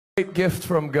Gift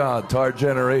from God to our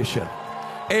generation.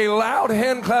 A loud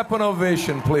hand clap and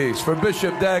ovation, please, for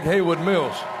Bishop Dag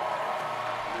Haywood-Mills.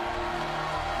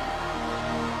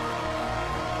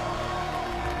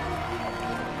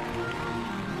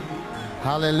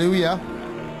 Hallelujah.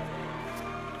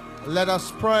 Let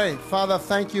us pray. Father,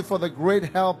 thank you for the great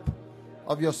help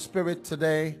of your Spirit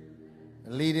today,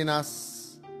 leading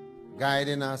us,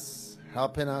 guiding us,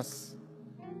 helping us.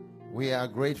 We are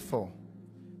grateful.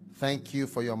 Thank you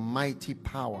for your mighty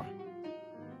power.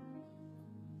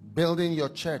 Building your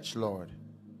church, Lord,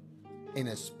 in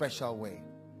a special way.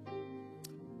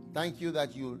 Thank you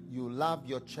that you love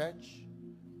your church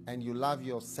and you love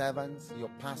your servants, your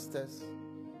pastors,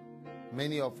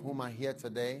 many of whom are here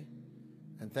today.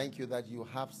 And thank you that you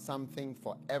have something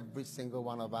for every single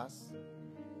one of us,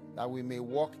 that we may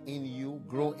walk in you,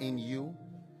 grow in you,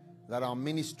 that our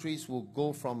ministries will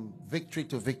go from victory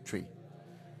to victory,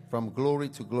 from glory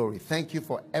to glory. Thank you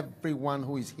for everyone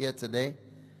who is here today.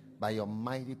 By your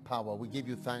mighty power, we give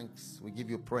you thanks, we give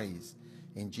you praise.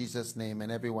 In Jesus' name,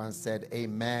 and everyone said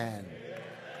amen.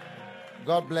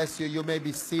 God bless you. You may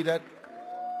be seated.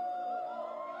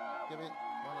 Give me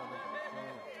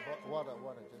water,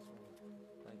 just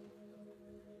thank you.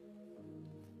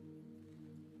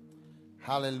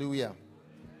 Hallelujah.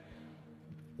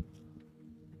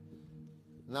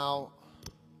 Now,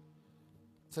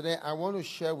 today I want to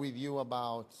share with you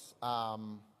about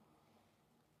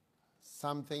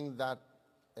something that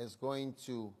is going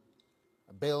to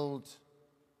build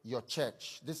your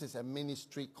church. This is a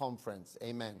ministry conference.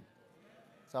 Amen.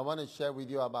 So I want to share with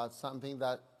you about something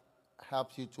that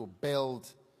helps you to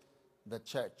build the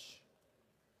church,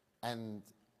 and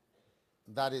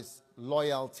that is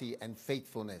loyalty and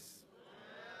faithfulness.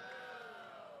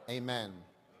 Amen.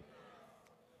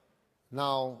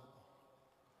 Now,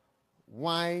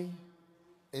 why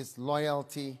is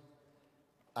loyalty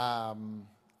and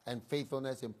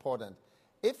faithfulness important?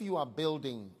 If you are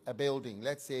building a building,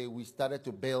 let's say we started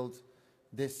to build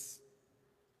this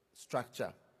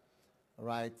structure,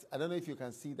 right? I don't know if you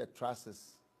can see the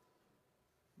trusses.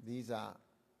 These are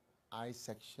I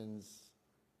sections.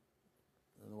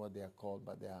 I don't know what they are called,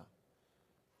 but they are.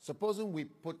 Supposing we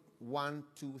put 1,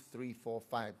 2, 3, 4,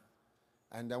 5,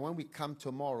 and then when we come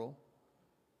tomorrow,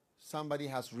 somebody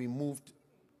has removed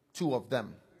 2 of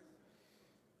them.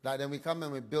 Then we come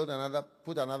and we build another,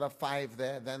 put another 5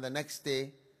 there. Then the next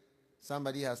day,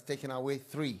 somebody has taken away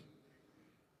 3.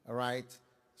 All right?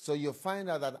 So you find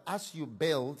out that as you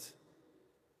build,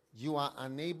 you are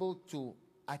unable to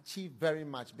achieve very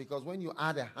much, because when you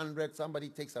add 100, somebody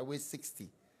takes away 60.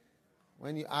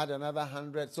 When you add another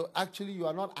 100, so actually you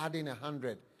are not adding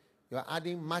 100. You are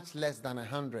adding much less than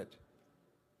 100.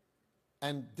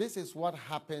 And this is what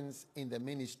happens in the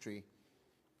ministry.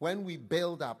 When we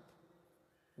build up,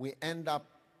 we end up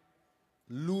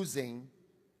losing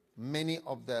many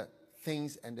of the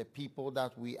things and the people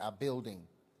that we are building.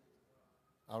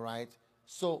 All right?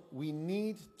 So we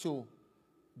need to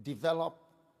develop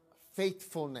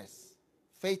faithfulness.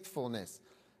 Faithfulness.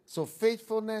 So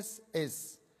faithfulness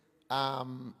is,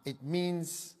 it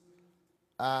means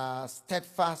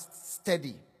steadfast,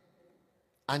 steady,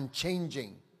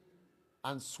 unchanging,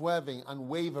 unswerving,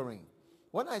 unwavering.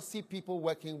 When I see people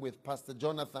working with Pastor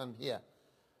Jonathan here,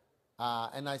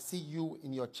 and I see you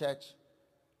in your church,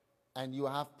 and you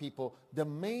have people, the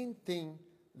main thing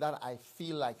that I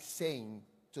feel like saying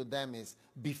to them is,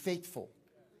 be faithful.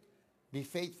 Be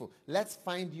faithful. Let's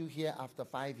find you here after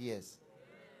 5 years.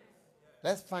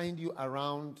 Let's find you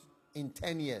around in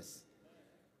 10 years.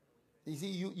 You see,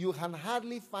 you can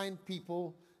hardly find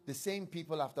people, the same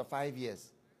people after 5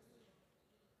 years.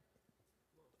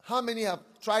 How many have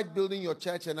tried building your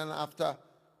church, and then after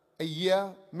a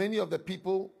year, many of the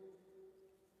people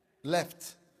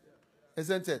left?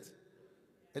 Isn't it?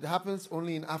 It happens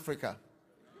only in Africa.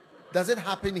 Does it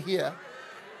happen here?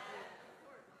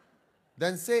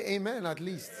 Then say amen at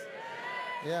least.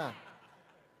 Yeah.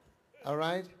 All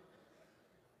right.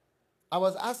 I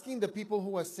was asking the people who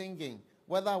were singing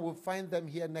whether I will find them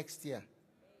here next year.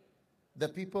 The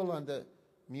people on the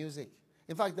music.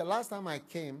 In fact, the last time I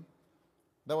came,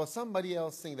 there was somebody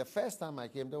else singing. The first time I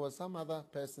came, there was some other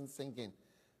person singing.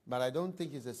 But I don't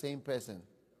think it's the same person.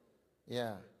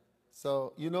 Yeah.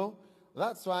 So, you know,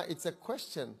 that's why it's a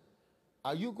question.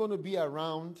 Are you going to be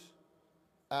around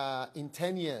in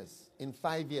 10 years, in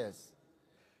 5 years?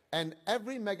 And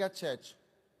every mega church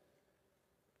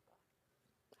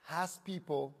has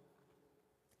people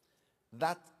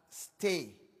that stay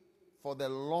for the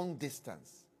long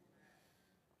distance.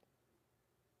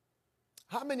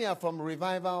 How many are from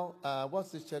Revival?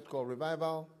 What's this church called?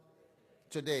 Revival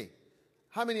Today.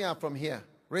 How many are from here?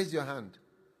 Raise your hand.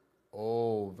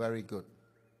 Oh, very good.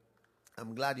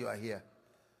 I'm glad you are here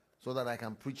so that I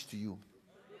can preach to you.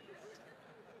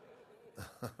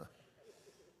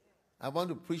 I want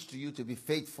to preach to you to be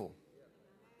faithful.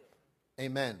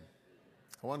 Amen.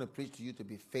 I want to preach to you to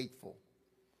be faithful.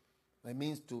 That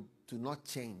means to not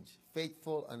change.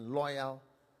 Faithful and loyal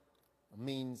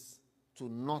means to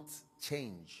not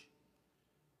change.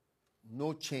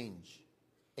 No change.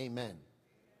 Amen.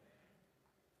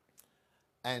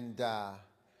 And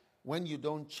when you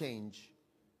don't change,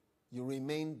 you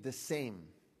remain the same.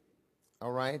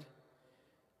 All right?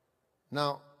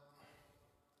 Now,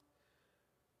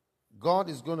 God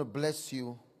is going to bless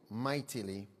you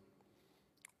mightily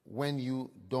when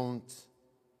you don't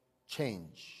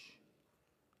change.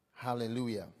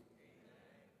 Hallelujah.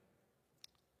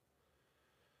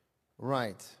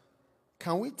 Right.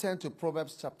 Can we turn to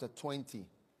Proverbs chapter 20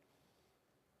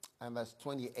 and verse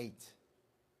 28?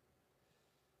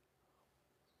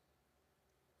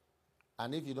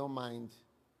 And if you don't mind,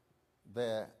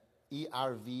 the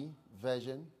ERV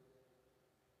version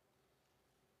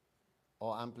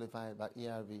or amplified by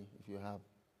ERV if you have.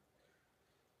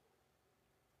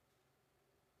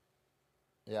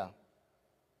 Yeah.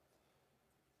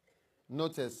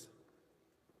 Notice,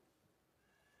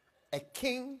 a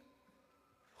king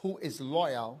who is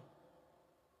loyal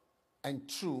and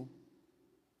true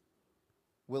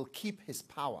will keep his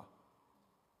power.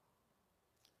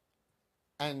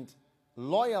 And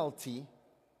loyalty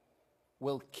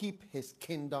will keep his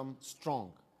kingdom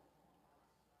strong.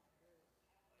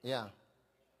 Yeah.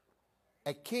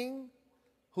 A king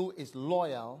who is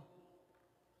loyal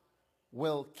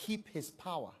will keep his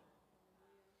power.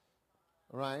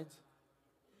 Right?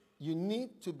 You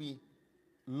need to be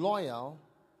loyal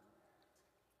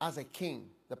as a king.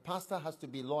 The pastor has to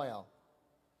be loyal.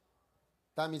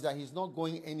 That means that he's not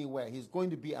going anywhere. He's going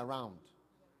to be around.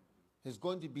 He's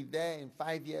going to be there in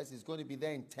 5 years. He's going to be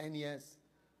there in 10 years.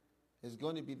 He's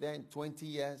going to be there in 20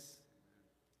 years.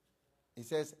 He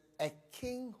says, a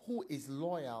king who is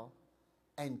loyal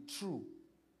and true,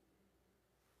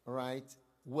 right,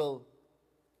 will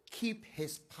keep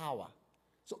his power.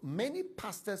 So many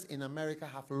pastors in America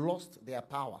have lost their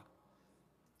power.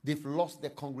 They've lost their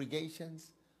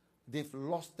congregations. They've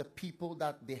lost the people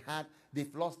that they had.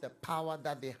 They've lost the power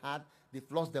that they had.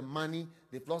 They've lost the money.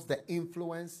 They've lost the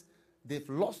influence. They've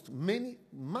lost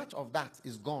much of that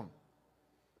is gone.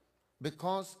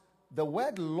 Because the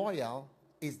word loyal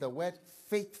is the word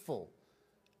faithful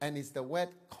and is the word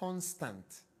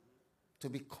constant. To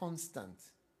be constant.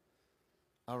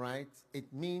 All right?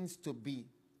 It means to be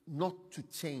not to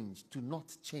change, to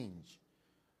not change.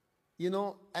 You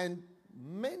know, and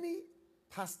many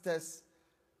pastors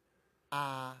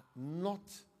are not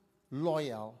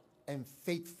loyal and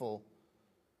faithful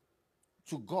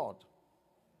to God.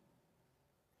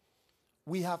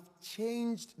 We have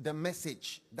changed the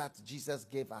message that Jesus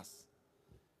gave us.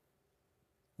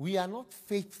 We are not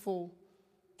faithful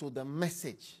to the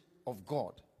message of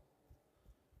God.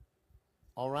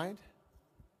 All right?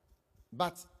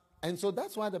 And so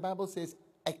that's why the Bible says,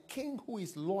 a king who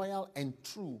is loyal and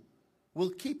true will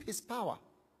keep his power.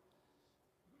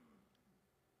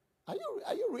 Are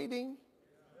you reading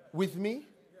with me?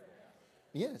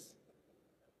 Yes.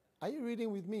 Are you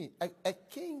reading with me? A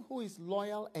king who is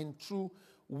loyal and true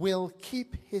will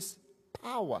keep his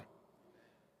power.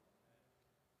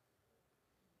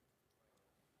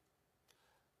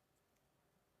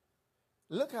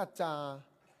 Look at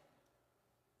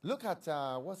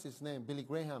what's his name? Billy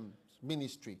Graham's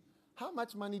ministry. How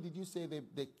much money did you say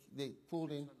they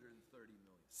pulled in?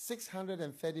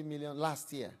 630 million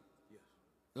last year. Yes.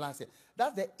 Last year.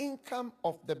 That's the income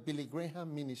of the Billy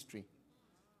Graham ministry.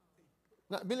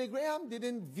 Now, Billy Graham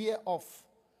didn't veer off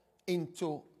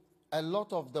into a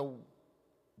lot of the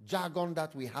jargon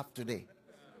that we have today.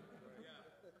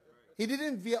 He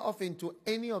didn't veer off into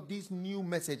any of these new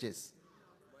messages.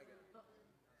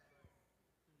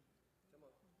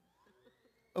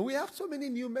 We have so many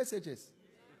new messages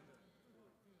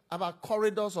about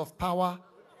corridors of power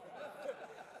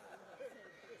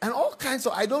and all kinds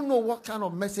of, I don't know what kind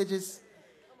of messages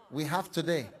we have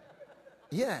today.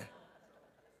 Yeah.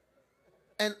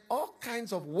 And all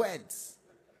kinds of words.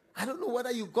 I don't know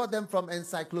whether you got them from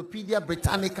Encyclopedia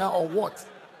Britannica or what.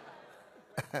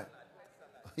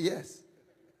 Yes.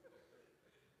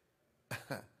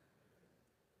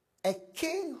 A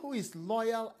king who is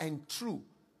loyal and true.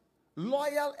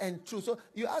 Loyal and true. So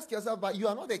you ask yourself, but you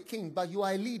are not a king, but you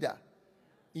are a leader.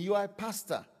 You are a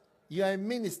pastor. You are a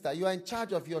minister. You are in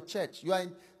charge of your church.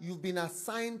 You've been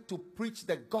assigned to preach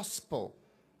the gospel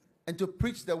and to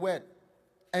preach the word.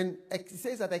 And it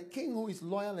says that a king who is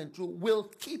loyal and true will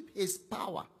keep his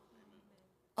power.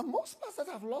 And most pastors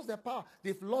have lost their power.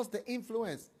 They've lost the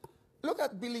influence. Look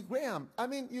at Billy Graham. I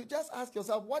mean, you just ask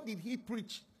yourself, what did he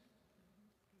preach?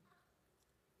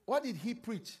 What did he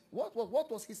preach? What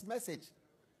was his message?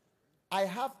 I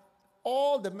have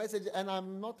all the messages, and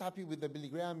I'm not happy with the Billy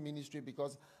Graham ministry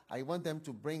because I want them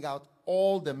to bring out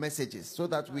all the messages so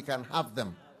that we can have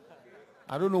them.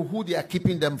 I don't know who they are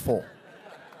keeping them for.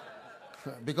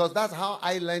 Because that's how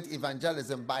I learned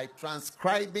evangelism, by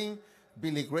transcribing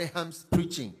Billy Graham's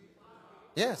preaching.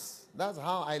 Yes, that's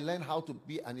how I learned how to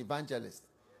be an evangelist.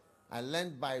 I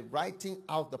learned by writing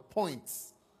out the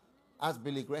points as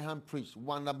Billy Graham preached.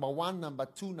 Number 1, number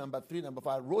 2, number 3, number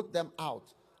 5. I wrote them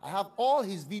out. I have all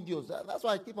his videos. That's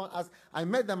why I keep on asking. I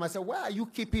met them. I said, where are you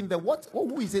keeping them?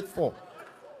 Who is it for?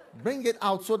 Bring it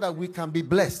out so that we can be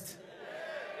blessed.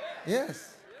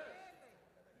 Yes.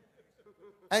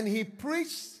 And he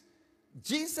preached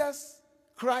Jesus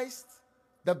Christ,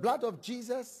 the blood of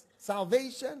Jesus,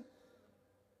 salvation.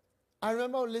 I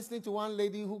remember listening to one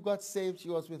lady who got saved. She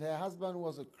was with her husband, who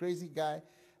was a crazy guy,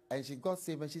 and she got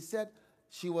saved. And she said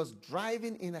she was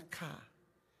driving in a car,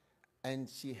 and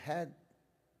she heard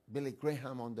Billy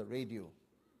Graham on the radio.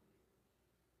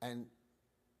 And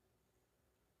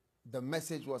the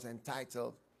message was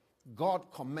entitled, God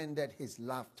commended his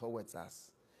love towards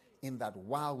us, in that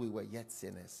while we were yet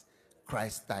sinners,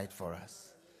 Christ died for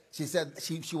us. She said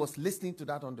she was listening to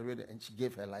that on the radio, and she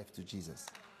gave her life to Jesus.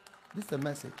 This is the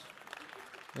message.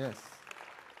 Yes.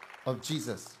 Of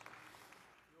Jesus.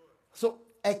 So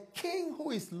a king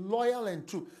who is loyal and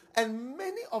true. And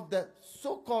many of the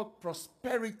so-called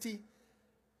prosperity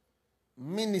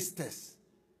ministers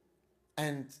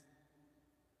and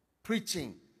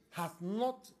preaching have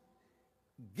not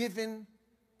given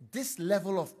this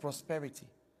level of prosperity.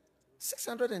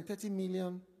 $630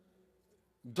 million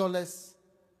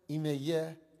in a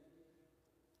year,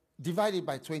 divided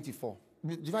by 24,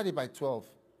 divided by 12.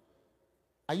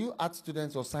 Are you art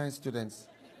students or science students?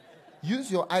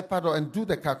 Use your iPad and do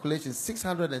the calculation.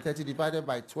 630 divided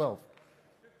by 12.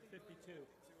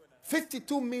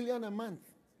 52 million a month.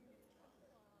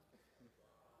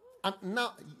 And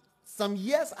now, some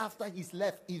years after he's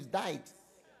left, he's died.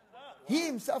 He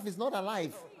himself is not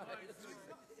alive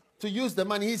to use the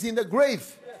money. He's in the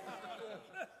grave.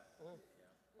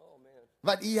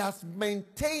 But he has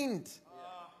maintained.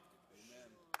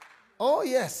 Oh,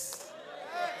 yes.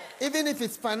 Even if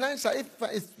it's financial,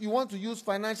 if you want to use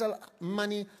financial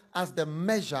money as the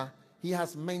measure, he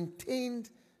has maintained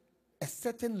a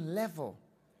certain level,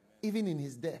 even in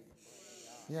his death.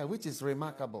 Yeah, which is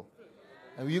remarkable.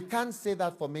 And you can't say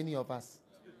that for many of us.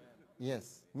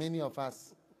 Yes, many of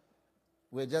us,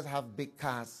 we just have big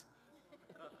cars.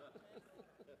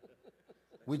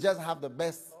 We just have the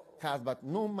best cars, but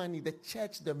no money. The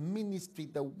church, the ministry,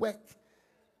 the work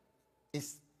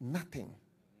is nothing.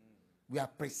 We are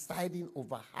presiding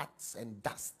over hearts and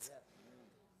dust.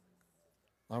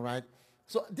 All right?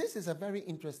 So this is a very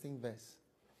interesting verse.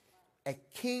 A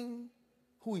king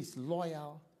who is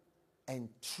loyal and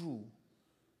true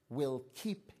will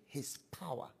keep his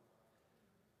power.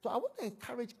 So I want to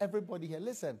encourage everybody here.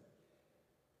 Listen,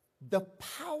 the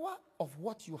power of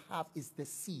what you have is the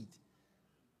seed.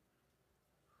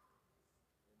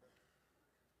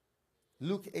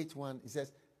 Luke 8:1, it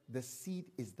says, the seed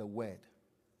is the word.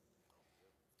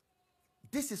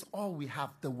 This is all we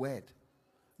have, the word.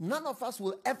 None of us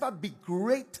will ever be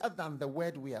greater than the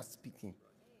word we are speaking.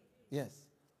 Yes.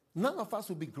 None of us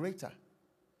will be greater.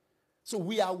 So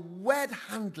we are word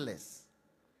handlers.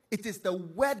 It is the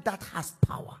word that has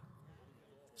power.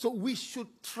 So we should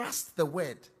trust the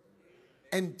word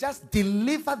and just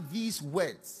deliver these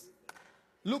words.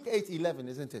 Luke 8:11,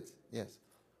 isn't it? Yes.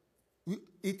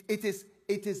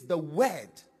 It is the word.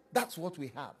 That's what we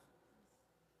have.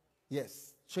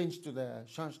 Yes. Change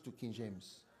to King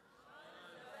James.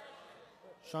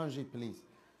 Change it, please.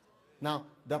 Now,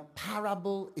 the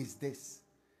parable is this.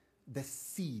 The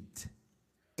seed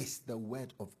is the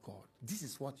word of God. This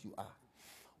is what you are.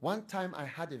 One time I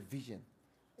had a vision.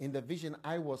 In the vision,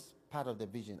 I was part of the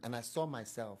vision, and I saw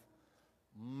myself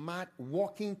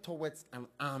walking towards an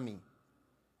army.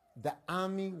 The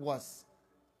army was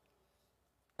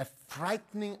a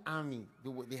frightening army.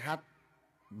 They had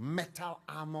metal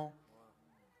armor.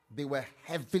 They were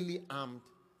heavily armed.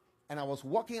 And I was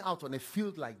walking out on a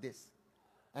field like this.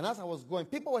 And as I was going,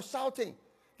 people were shouting,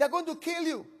 they're going to kill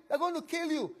you. They're going to kill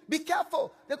you. Be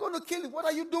careful. They're going to kill you. What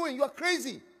are you doing? You are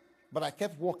crazy. But I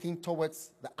kept walking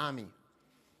towards the army.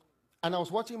 And I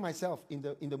was watching myself in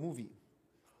the movie.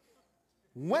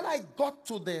 When I got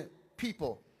to the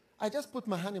people, I just put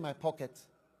my hand in my pocket.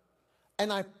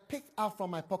 And I picked out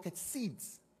from my pocket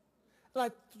seeds. And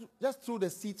I just threw the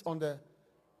seeds on the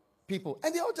people.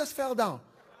 And they all just fell down.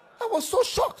 I was so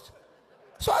shocked.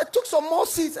 So I took some more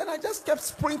seeds and I just kept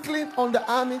sprinkling on the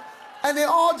army. And they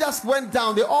all just went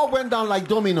down. They all went down like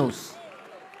dominoes.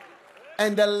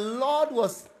 And the Lord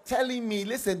was telling me,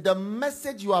 listen, the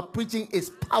message you are preaching is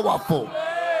powerful.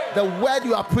 The word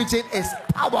you are preaching is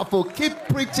powerful. Keep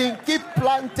preaching, keep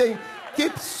planting,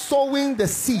 keep sowing the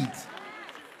seed.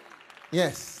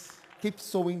 Yes, keep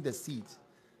sowing the seed.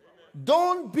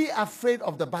 Don't be afraid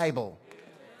of the Bible.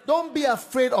 Don't be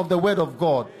afraid of the word of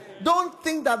God. Don't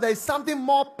think that there is something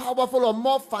more powerful or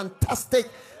more fantastic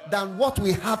than what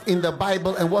we have in the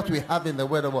Bible and what we have in the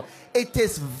word of God. It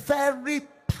is very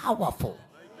powerful.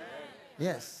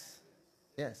 Yes.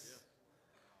 Yes.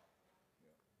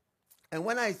 And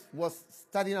when I was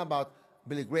studying about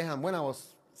Billy Graham, when I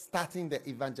was starting the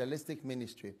evangelistic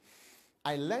ministry,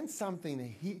 I learned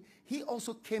something. He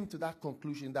also came to that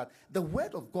conclusion that the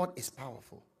word of God is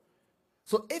powerful.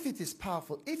 So if it is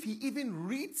powerful, if he even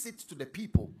reads it to the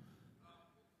people,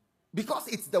 because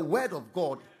it's the word of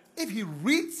God, if he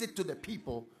reads it to the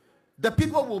people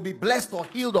will be blessed or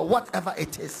healed or whatever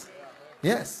it is.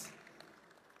 Yes.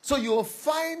 So you will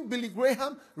find Billy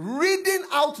Graham reading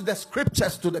out the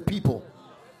scriptures to the people.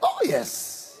 Oh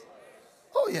yes.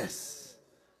 Oh yes.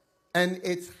 And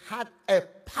it's had a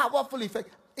powerful effect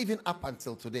even up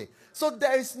until today. So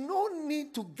there is no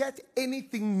need to get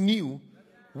anything new.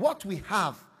 What we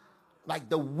have, like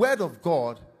the word of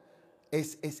God,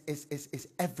 is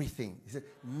everything. He said,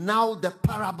 now the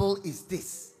parable is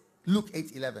this. Luke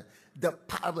 8:11. The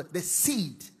parable, the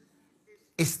seed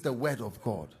is the word of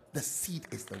God. The seed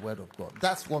is the word of God.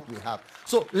 That's what we have.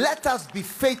 So let us be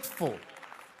faithful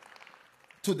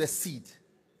to the seed.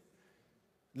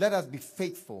 Let us be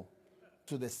faithful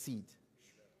to the seed.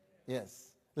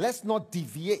 Yes. Let's not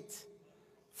deviate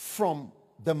from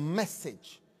the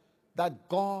message that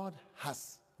God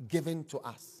has given to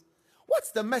us.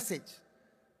 What's the message?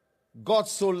 God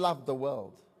so loved the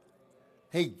world.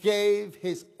 He gave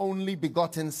his only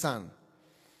begotten Son,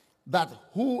 that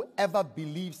whoever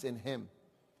believes in him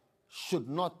should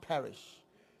not perish,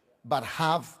 but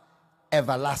have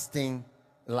everlasting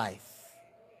life.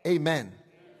 Amen.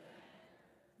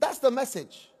 That's the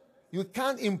message. You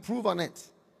can't improve on it.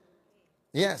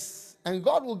 Yes. And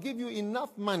God will give you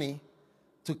enough money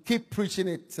to keep preaching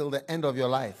it till the end of your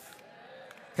life.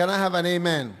 Can I have an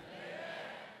amen?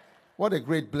 What a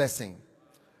great blessing.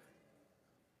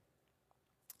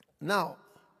 Now,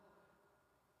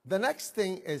 the next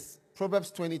thing is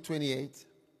Proverbs 20:28.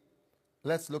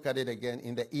 Let's look at it again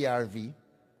in the ERV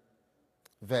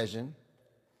version.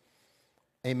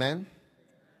 Amen.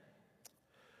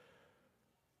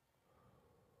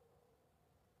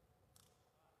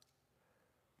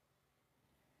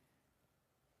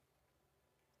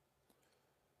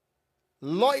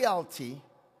 Loyalty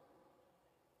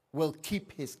will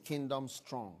keep his kingdom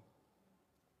strong.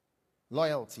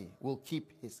 Loyalty will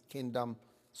keep his kingdom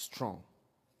strong.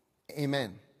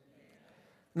 Amen.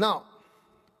 Now,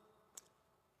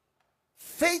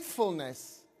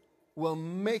 faithfulness will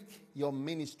make your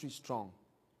ministry strong.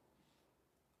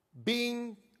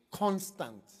 Being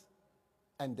constant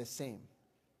and the same.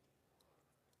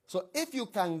 So if you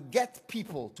can get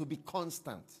people to be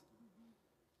constant,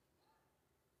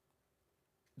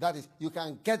 that is, you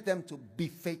can get them to be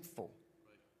faithful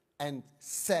and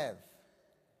serve.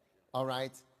 All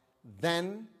right?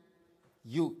 Then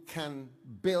you can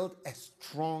build a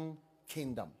strong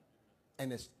kingdom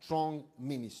and a strong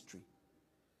ministry.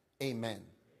 Amen.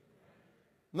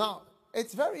 Now,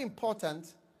 it's very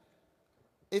important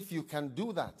if you can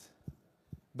do that,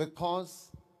 because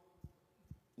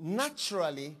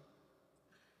naturally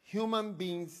human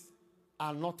beings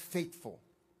are not faithful.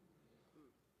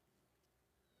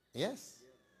 Yes.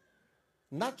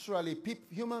 Naturally,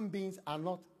 human beings are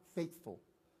not faithful.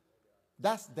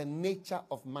 That's the nature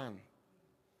of man.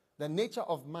 The nature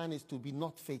of man is to be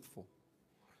not faithful.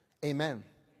 Amen.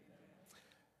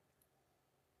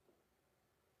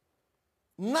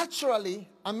 Naturally,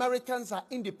 Americans are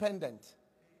independent.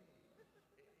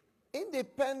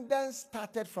 Independence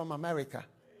started from America.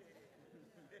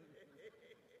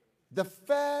 The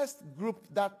first group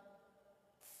that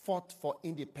fought for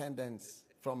independence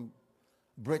from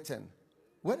Britain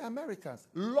were Americans,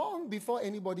 long before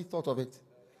anybody thought of it.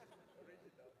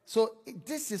 So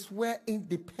this is where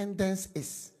independence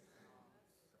is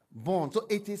born. So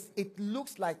it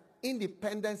looks like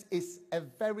independence is a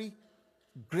very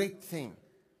great thing.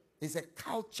 It's a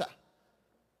culture.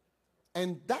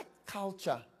 And that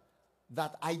culture,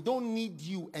 that I don't need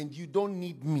you and you don't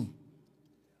need me,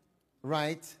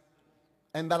 right?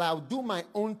 And that I'll do my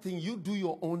own thing, you do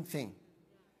your own thing.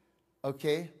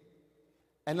 Okay?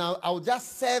 and I'll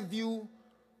just serve you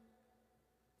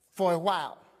for a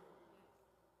while.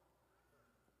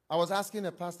 I was asking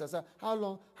the pastor, I said, how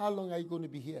long are you going to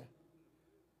be here?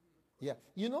 Yeah.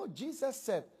 You know, Jesus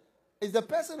said, is the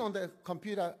person on the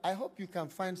computer, I hope you can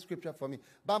find scripture for me.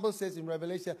 Bible says in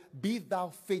Revelation, be thou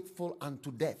faithful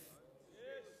unto death.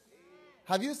 Yes.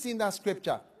 Have you seen that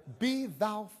scripture? Be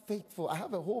thou faithful. I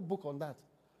have a whole book on that.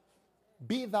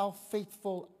 Be thou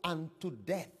faithful unto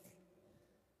death.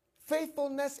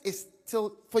 Faithfulness is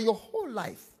still for your whole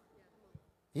life.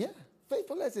 Yeah.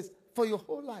 Faithfulness is for your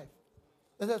whole life.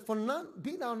 It says, for none,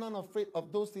 be thou none afraid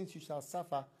of those things you shall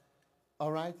suffer.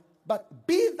 All right? But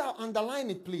be thou,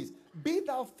 underline it please, be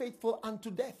thou faithful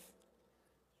unto death.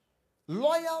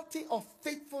 Loyalty or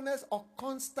faithfulness or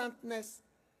constantness,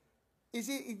 you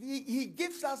see, he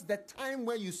gives us the time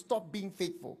where you stop being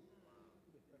faithful.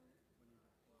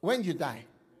 When you die.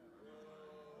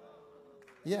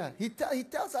 Yeah, he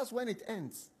tells us when it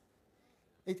ends.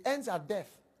 It ends at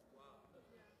death.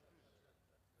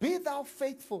 Be thou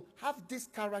faithful. Have this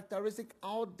characteristic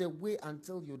all the way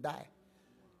until you die.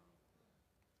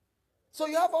 So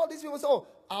you have all these people say,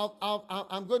 oh,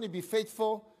 I'm going to be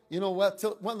faithful. You know, well,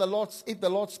 till when if the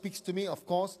Lord speaks to me, of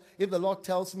course, if the Lord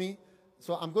tells me,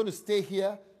 so I'm going to stay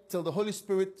here till the Holy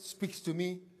Spirit speaks to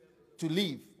me to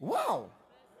leave. Wow.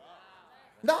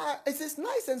 Now, it is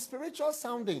nice and spiritual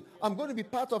sounding. I'm going to be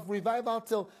part of revival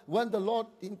till when the Lord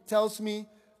tells me,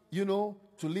 you know,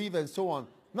 to leave and so on.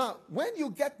 Now, when you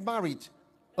get married,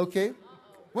 okay,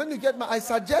 when you get married, I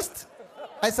suggest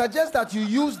that you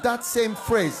use that same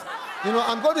phrase. You know,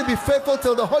 I'm going to be faithful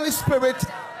till the Holy Spirit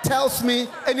tells me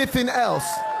anything else.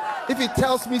 If he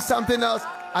tells me something else,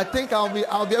 I think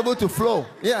I'll be able to flow.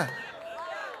 Yeah.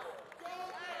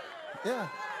 Yeah.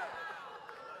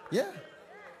 Yeah.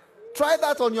 Try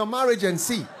that on your marriage and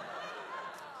see.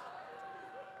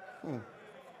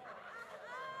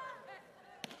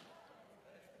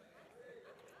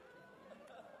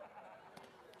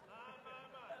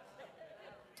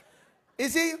 You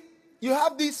see, you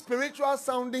have these spiritual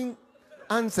sounding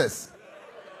answers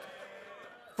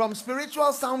from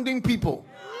spiritual sounding people.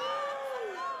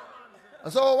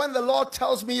 So when the Lord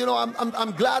tells me, you know,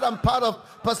 I'm glad I'm part of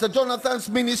Pastor Jonathan's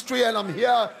ministry and I'm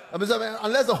here,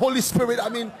 unless the Holy Spirit, I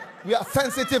mean, we are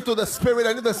sensitive to the Spirit,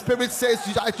 and if the Spirit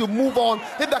says I should move on,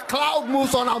 if the cloud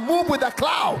moves on, I'll move with the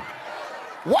cloud.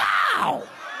 Wow!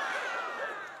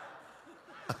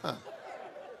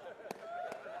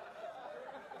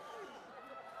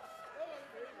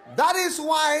 That is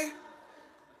why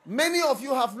many of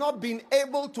you have not been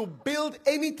able to build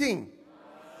anything.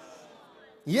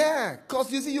 Yeah,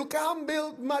 because you see, you can't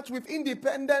build much with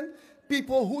independent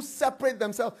people who separate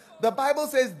themselves. The Bible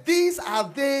says, these are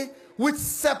they which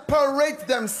separate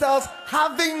themselves,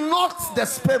 having not the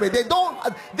Spirit.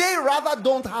 They rather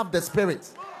don't have the Spirit.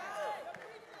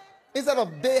 Instead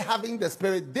of they having the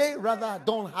Spirit, they rather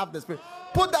don't have the Spirit.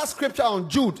 Put that scripture on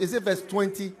Jude. Is it verse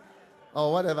 20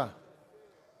 or whatever?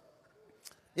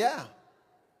 Yeah.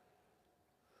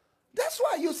 That's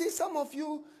why you see some of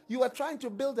you are trying to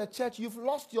build a church. You've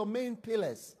lost your main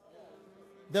pillars.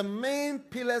 The main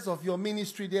pillars of your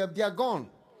ministry, they are gone.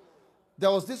 There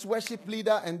was this worship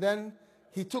leader and then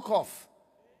he took off.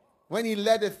 When he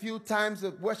led a few times,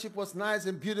 the worship was nice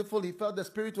and beautiful. He felt the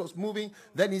Spirit was moving.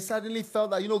 Then he suddenly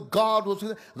felt that, you know, God was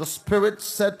with him. The Spirit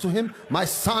said to him, my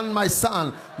son, my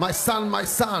son, my son, my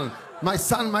son. My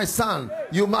son, my son,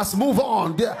 you must move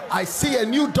on. I see a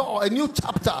new door, a new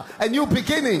chapter, a new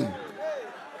beginning.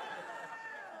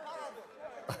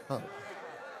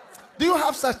 Do you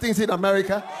have such things in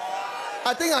America?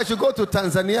 I think I should go to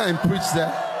Tanzania and preach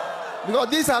there. Because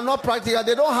these are not practical.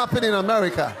 They don't happen in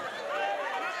America.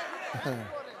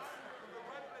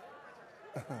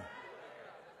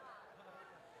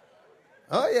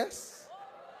 Oh, yes.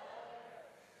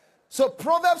 So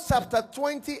Proverbs chapter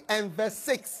 20 and verse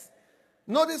 6.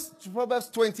 Notice Proverbs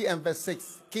 20 and verse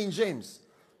 6, King James.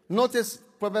 Notice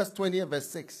Proverbs 20 and verse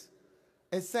 6.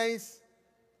 It says,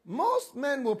 most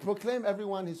men will proclaim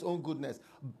everyone his own goodness,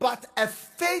 but a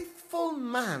faithful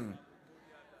man,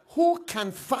 who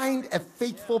can find a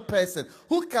faithful person?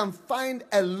 Who can find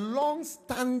a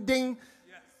long-standing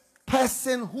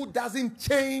person who doesn't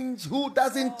change, who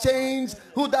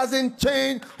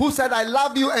said I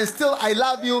love you and still I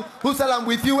love you, who said I'm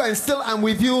with you and still I'm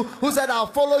with you, who said I'll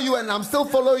follow you and I'm still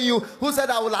following you, who said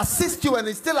I will assist you and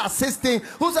is still assisting,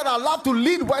 who said I'd love to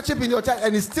lead worship in your church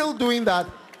and is still doing that.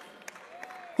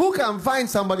 Who can find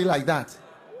somebody like that?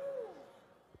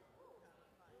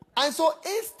 And so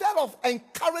instead of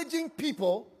encouraging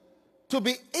people to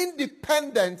be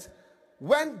independent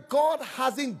when God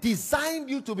hasn't designed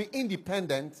you to be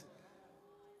independent,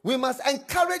 We must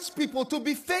encourage people to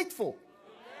be faithful.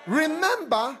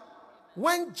 Remember,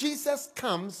 when Jesus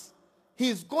comes,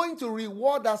 he's going to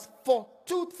reward us for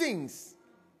two things.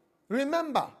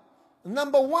 Remember,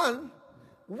 number one,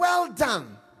 well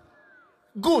done,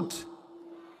 good.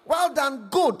 Well done,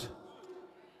 good.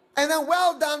 And then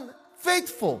well done,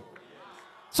 faithful.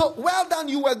 So well done,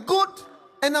 you were good.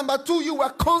 And number two, you were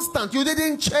constant. You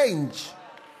didn't change.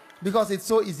 Because it's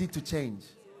so easy to change.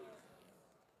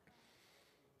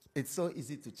 It's so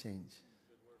easy to change.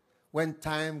 When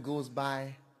time goes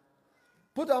by,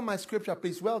 put on my scripture,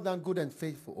 please. Well done, good and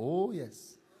faithful. Oh,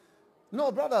 yes.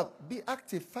 No, brother, be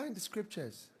active. Find the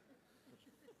scriptures.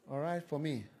 All right, for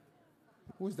me.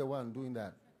 Who's the one doing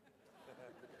that?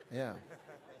 Yeah.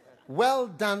 Well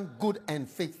done, good and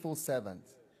faithful servant.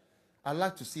 I'd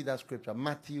like to see that scripture.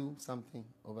 Matthew something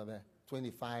over there.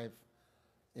 25.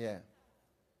 Yeah.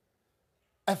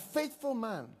 A faithful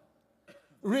man.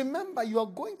 Remember, you are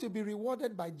going to be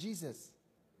rewarded by Jesus.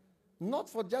 Not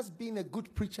for just being a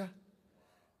good preacher,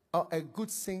 or a good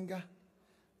singer,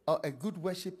 or a good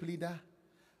worship leader,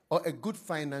 or a good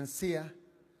financier,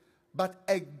 but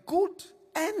a good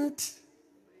and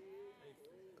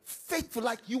faithful,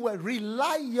 like you were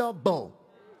reliable.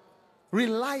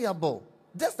 Reliable.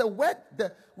 That's the word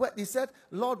he said,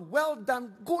 Lord, well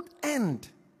done, good and.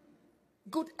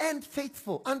 Good and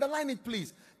faithful. Underline it,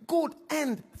 please. Good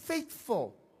and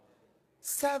faithful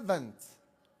servant.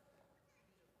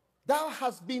 Thou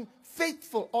hast been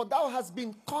faithful, or thou hast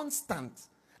been constant.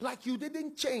 Like you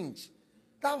didn't change.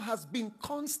 Thou hast been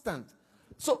constant.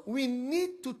 So we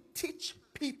need to teach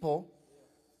people,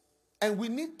 and we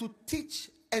need to teach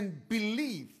and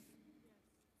believe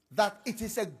that it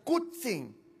is a good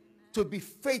thing to be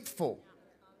faithful,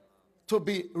 to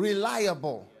be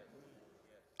reliable,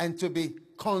 and to be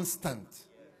constant.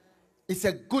 It's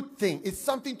a good thing. It's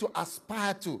something to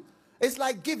aspire to. It's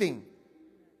like giving.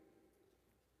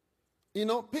 You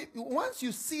know, once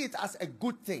you see it as a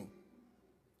good thing,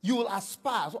 you will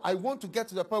aspire. So I want to get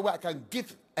to the point where I can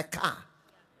give a car.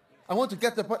 I want to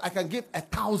get to the point I can give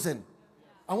 1,000.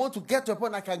 I want to get to a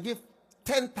point I can give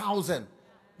 10,000.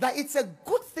 That it's a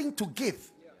good thing to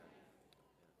give.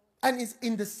 And it's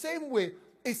in the same way,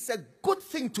 it's a good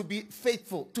thing to be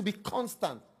faithful, to be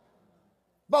constant.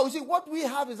 But you see, what we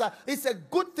have is that it's a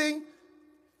good thing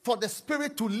for the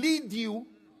Spirit to lead you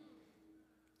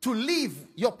to leave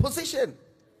your position.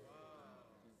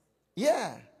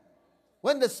 Yeah.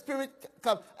 When the Spirit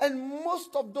comes. And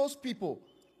most of those people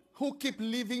who keep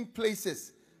leaving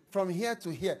places from here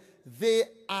to here, they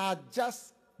are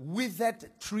just withered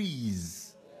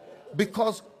trees.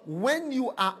 Because when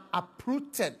you are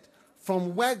uprooted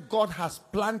from where God has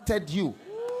planted you,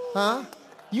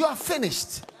 you are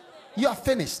finished. You are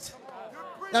finished.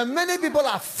 And many people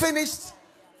are finished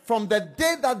from the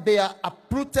day that they are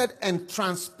uprooted and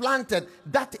transplanted.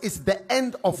 That is the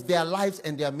end of their lives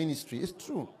and their ministry. It's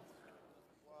true.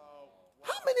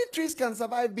 How many trees can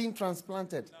survive being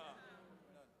transplanted?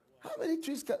 How many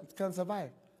trees can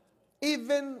survive?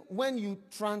 Even when you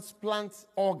transplant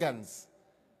organs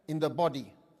in the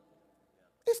body,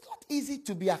 it's not easy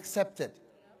to be accepted.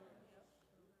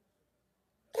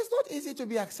 It's not easy to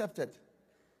be accepted.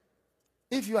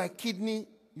 If you are a kidney,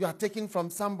 you are taken from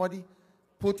somebody,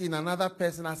 put in another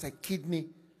person as a kidney,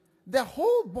 the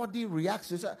whole body reacts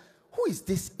to say, who is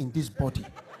this in this body?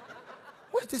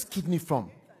 Where is this kidney from?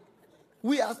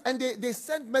 And they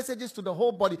send messages to the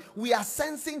whole body. We are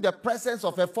sensing the presence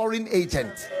of a foreign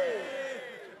agent.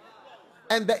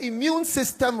 And the immune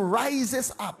system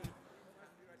rises up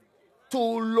to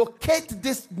locate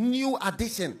this new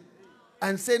addition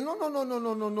and say,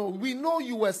 no. We know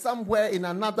you were somewhere in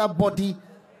another body,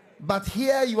 but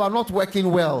here you are not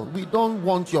working well. We don't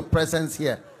want your presence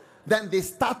here. Then they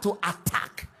start to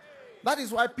attack. That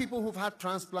is why people who've had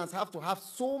transplants have to have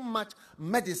so much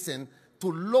medicine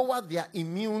to lower their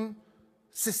immune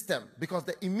system, because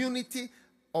the immunity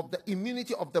of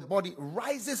the body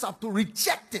rises up to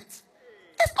reject it.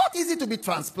 It's not easy to be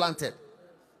transplanted.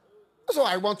 So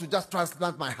I want to just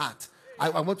transplant my heart.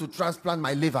 I want to transplant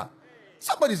my liver.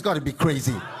 Somebody's got to be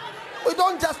crazy. We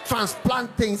don't just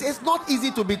transplant things. It's not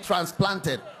easy to be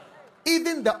transplanted.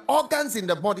 Even the organs in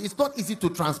the body, it's not easy to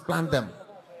transplant them.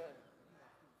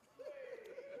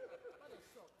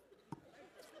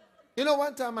 You know,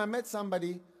 one time I met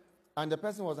somebody and the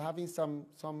person was having some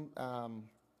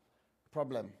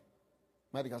problem,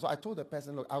 medical. So I told the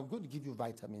person, look, I'm going to give you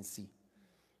vitamin C.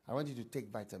 I want you to take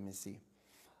vitamin C.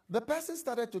 The person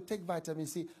started to take vitamin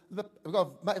C because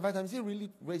vitamin C really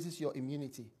raises your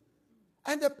immunity.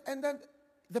 And then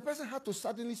the person had to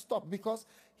suddenly stop because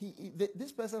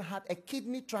this person had a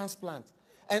kidney transplant.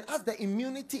 And as the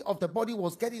immunity of the body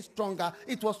was getting stronger,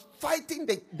 it was fighting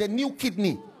the new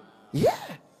kidney. Yeah.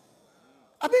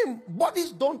 I mean,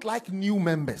 bodies don't like new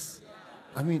members.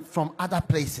 I mean, from other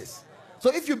places. So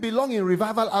if you belong in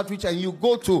Revival Outreach and you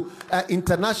go to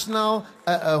international,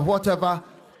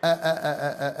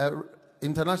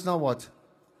 international what?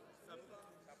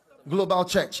 Global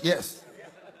Church, yes.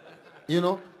 You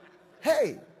know,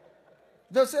 hey,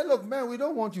 they'll say, look, man, we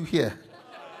don't want you here.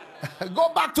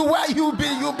 Go back to where you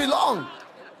belong.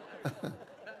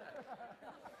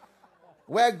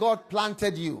 Where God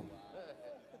planted you.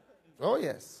 Oh,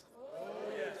 yes.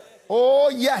 Oh,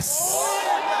 yes.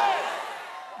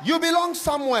 You belong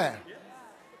somewhere.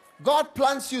 God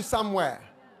plants you somewhere.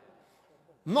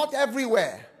 Not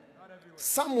everywhere.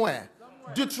 Somewhere.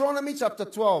 Deuteronomy chapter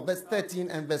 12, verse 13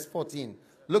 and verse 14.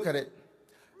 Look at it.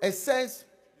 It says,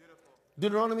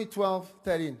 Deuteronomy 12,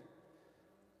 13.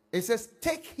 It says,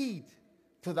 take heed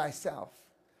to thyself,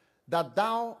 that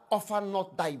thou offer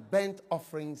not thy burnt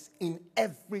offerings in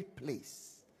every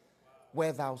place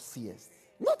where thou seest.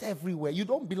 Not everywhere. You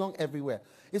don't belong everywhere.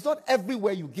 It's not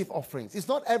everywhere you give offerings. It's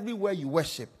not everywhere you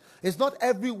worship. It's not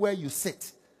everywhere you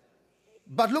sit.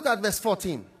 But look at verse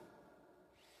 14.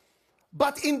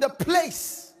 But in the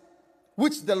place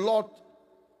which the Lord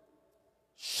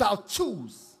shall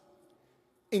choose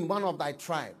in one of thy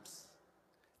tribes,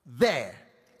 there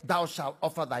thou shalt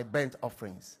offer thy burnt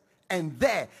offerings, and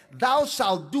there thou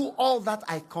shalt do all that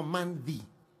I command thee.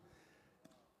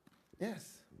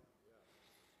 Yes.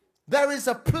 There is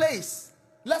a place.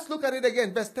 Let's look at it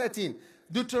again. Verse 13.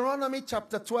 Deuteronomy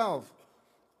chapter 12.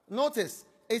 Notice,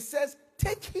 it says,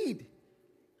 take heed.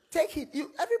 Take heed.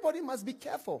 Everybody must be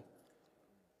careful.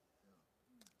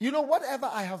 You know, whatever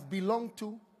I have belonged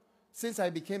to since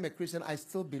I became a Christian, I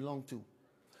still belong to.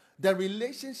 The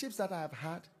relationships that I have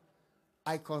had,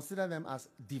 I consider them as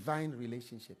divine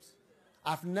relationships.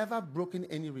 I've never broken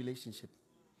any relationship.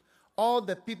 All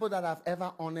the people that I've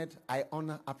ever honored, I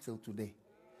honor up till today.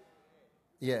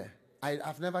 Yeah,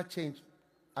 I've never changed.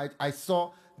 I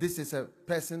saw this is a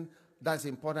person that's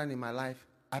important in my life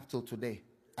up till today.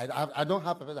 I don't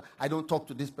have a person. I don't talk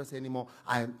to this person anymore.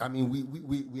 I mean,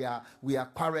 we are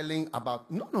quarreling about.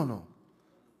 No.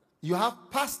 You have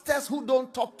pastors who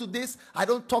don't talk to this. I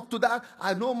don't talk to that.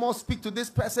 I no more speak to this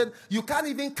person. You can't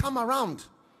even come around.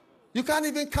 You can't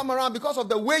even come around because of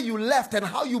the way you left and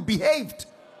how you behaved.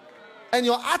 And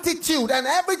your attitude and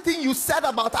everything you said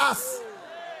about us.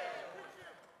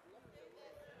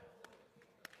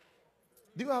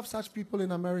 Do you have such people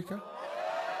in America?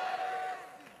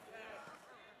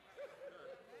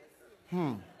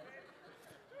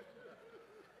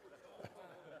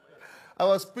 I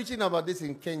was preaching about this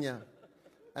in Kenya,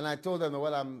 and I told them,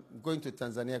 well, I'm going to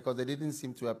Tanzania, because they didn't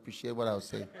seem to appreciate what I was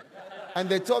saying. And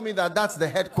they told me that that's the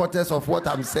headquarters of what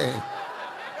I'm saying.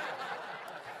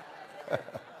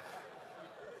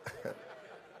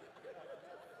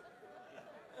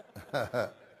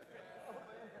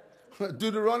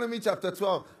 Deuteronomy chapter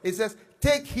 12, it says,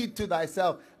 take heed to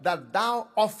thyself, that thou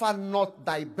offer not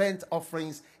thy burnt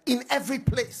offerings in every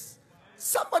place.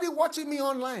 Somebody watching me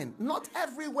online, not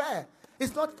everywhere.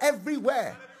 It's not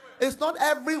everywhere. It's not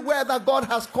everywhere that God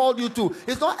has called you to.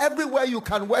 It's not everywhere you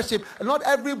can worship. Not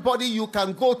everybody you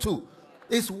can go to.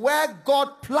 It's where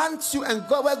God plants you and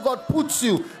where God puts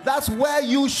you. That's where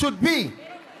you should be.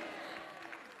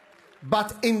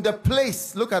 But in the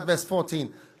place, look at verse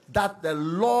 14, that the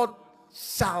Lord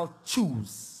shall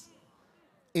choose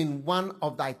in one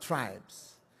of thy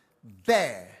tribes,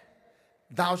 there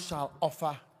thou shalt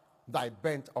offer thy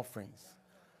burnt offerings,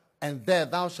 and there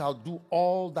thou shalt do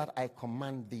all that I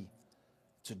command thee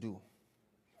to do.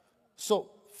 So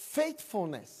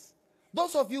faithfulness,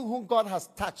 those of you whom God has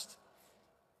touched,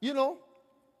 you know,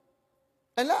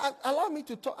 and allow me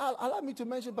to talk, allow me to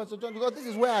mention Pastor John, because this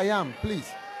is where I am. Please,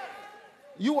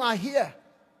 you are here,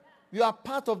 you are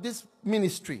part of this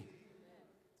ministry.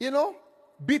 You know,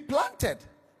 be planted.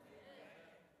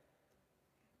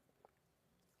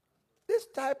 This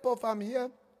type of, I'm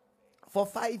here for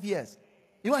 5 years.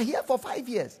 You are here for 5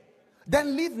 years.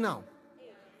 Then leave now.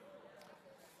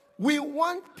 We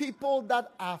want people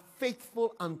that are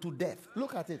faithful unto death.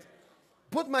 Look at it.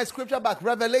 Put my scripture back.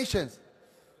 Revelations.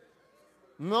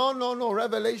 No.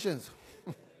 Revelations.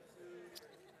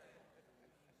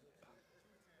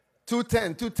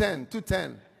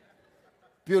 2:10.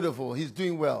 Beautiful. He's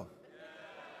doing well.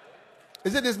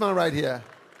 Is it this man right here?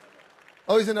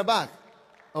 Oh, he's in the back.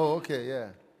 Oh, okay, yeah.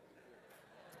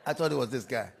 I thought it was this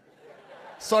guy.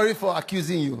 Sorry for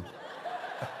accusing you.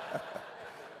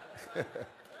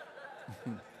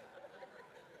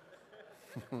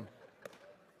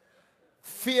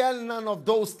 Fear none of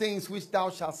those things which thou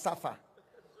shalt suffer.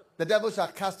 the devil shall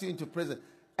cast you into prison,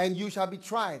 and you shall be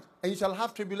tried, and you shall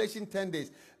have tribulation 10 days.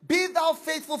 Be thou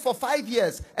faithful for 5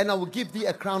 years, and I will give thee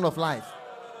a crown of life.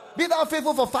 Be thou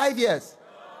faithful for 5 years.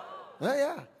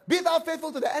 Yeah. Be thou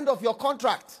faithful to the end of your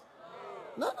contract.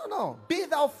 No. Be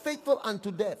thou faithful unto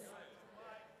death.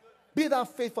 Be thou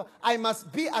faithful. I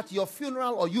must be at your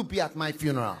funeral, or you be at my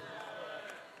funeral.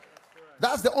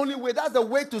 That's the only way. That's the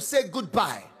way to say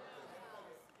goodbye.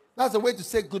 That's the way to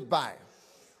say goodbye.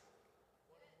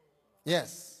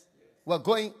 Yes. We're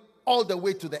going all the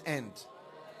way to the end.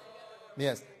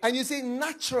 Yes. And you see,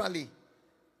 naturally,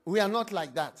 we are not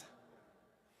like that.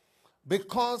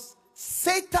 Because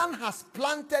Satan has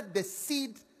planted the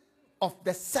seed of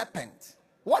the serpent.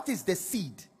 What is the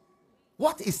seed?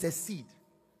 What is the seed?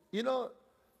 You know,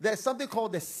 there's something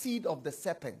called the seed of the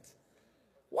serpent.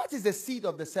 What is the seed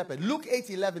of the serpent? Luke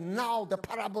 8:11. Now the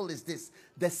parable is this.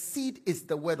 The seed is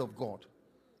the word of God.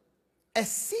 A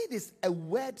seed is a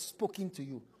word spoken to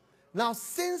you. Now,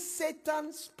 since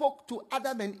Satan spoke to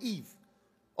Adam and Eve,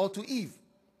 or to Eve,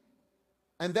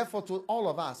 and therefore to all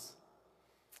of us,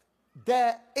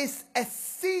 there is a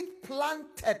seed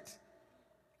planted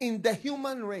in the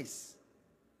human race.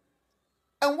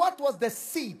 And what was the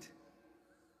seed?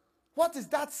 What is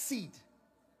that seed?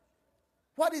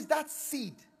 What is that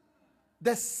seed?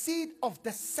 The seed of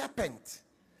the serpent,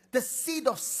 the seed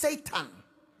of Satan.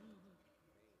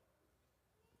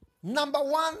 Number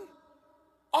one,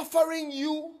 offering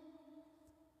you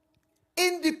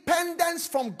independence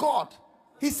from God.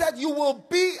 He said you will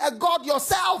be a God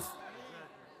yourself.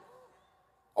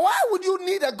 Why would you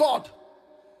need a God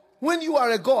when you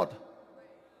are a God?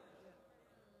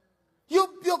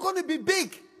 You're going to be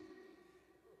big.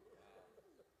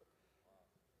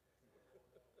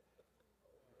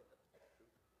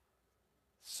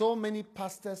 So many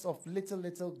pastors of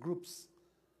little groups,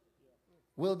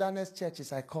 wilderness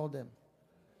churches, I call them,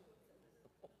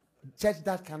 church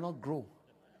that cannot grow.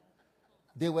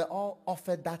 They were all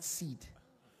offered that seed.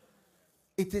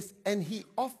 It is, and he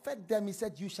offered them, he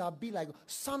said, you shall be like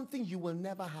something you will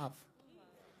never have.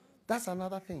 That's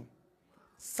another thing.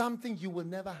 Something you will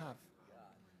never have.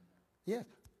 Yes.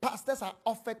 Pastors are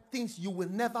offered things you will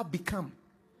never become.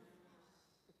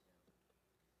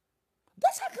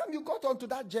 That's how come you got onto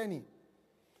that journey.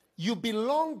 You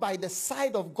belong by the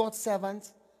side of God's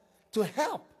servants to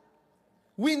help.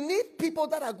 We need people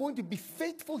that are going to be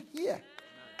faithful here.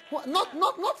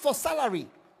 Not for salary.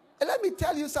 And let me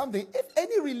tell you something. If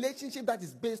any relationship that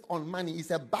is based on money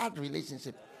is a bad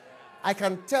relationship, I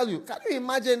can tell you. Can you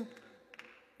imagine?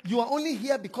 You are only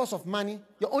here because of money.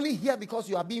 You're only here because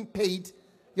you are being paid.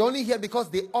 You're only here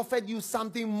because they offered you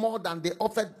something more than they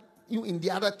offered you in the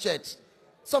other church.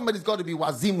 Somebody's got to be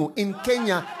wazimu. In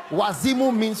Kenya,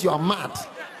 wazimu means you are mad.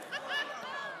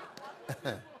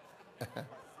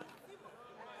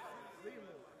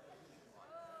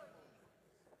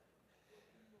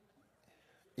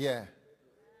 Yeah.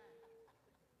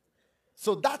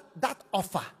 So that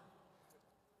offer,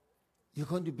 you're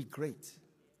going to be great.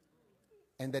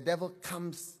 And the devil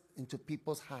comes into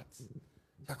people's hearts.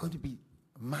 You're going to be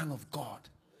a man of God.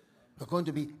 You're going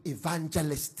to be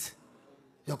evangelist.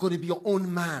 You're going to be your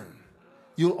own man.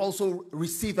 You'll also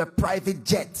receive a private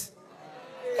jet.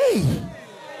 Hey,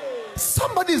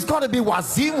 somebody's got to be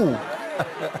wazimu.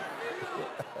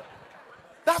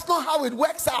 That's not how it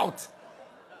works out.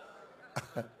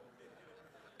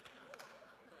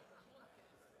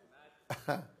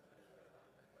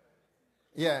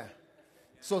 Yeah.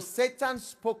 So Satan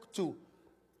spoke to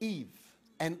Eve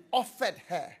and offered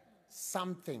her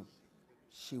something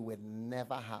she would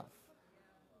never have.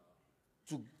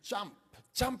 To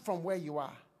jump from where you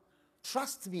are.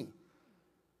 Trust me.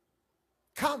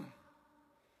 Come.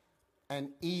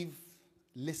 And Eve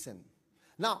listened.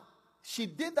 Now, she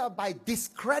did that by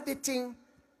discrediting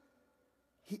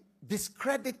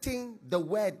the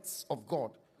words of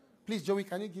God. Please, Joey,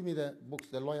 can you give me the books,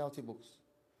 the loyalty books?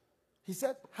 He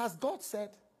said, has God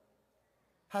said?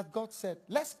 Has God said?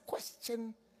 Let's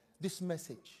question this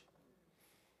message.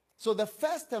 So the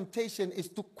first temptation is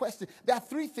to question. There are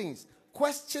three things.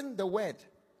 Question the word.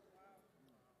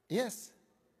 Yes.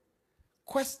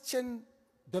 Question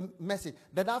the message.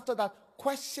 Then after that,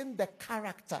 question the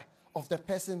character of the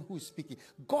person who is speaking.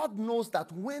 God knows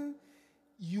that when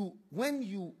you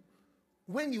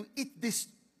eat this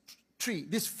tree,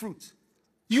 this fruit,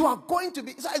 you are going to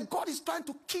be, so God is trying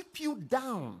to keep you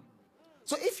down.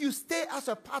 So if you stay as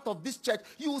a part of this church,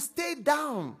 you will stay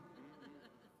down.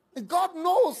 God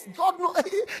knows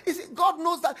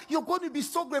that you're going to be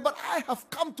so great, but I have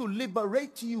come to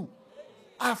liberate you.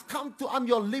 I'm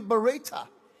your liberator.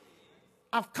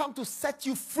 I've come to set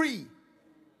you free.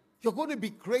 You're going to be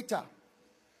greater.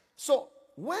 So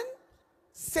when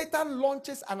Satan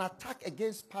launches an attack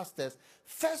against pastors,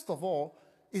 first of all,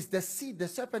 is the seed. The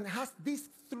serpent has these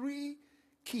 3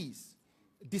 keys.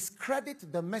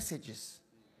 Discredit the messages,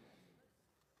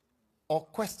 or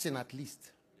question at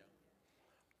least.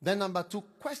 Then number 2,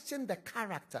 question the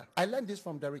character. I learned this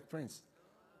from Derek Prince.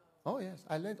 Oh yes,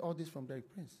 I learned all this from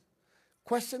Derek Prince.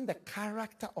 Question the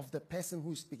character of the person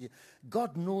who is speaking.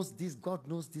 God knows this, God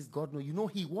knows this, God knows. You know,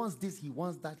 he wants this, he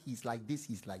wants that, he's like this,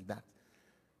 he's like that.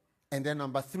 And then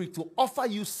number 3, to offer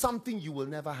you something you will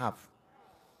never have.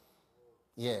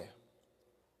 Yeah.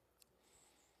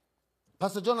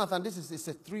 Pastor Jonathan, this is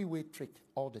a 3-way trick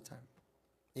all the time.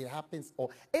 It happens, or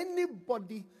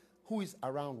anybody who is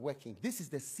around working, this is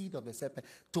the seed of the serpent,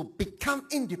 to become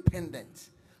independent,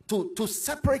 to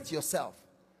separate yourself.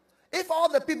 If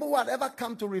all the people who had ever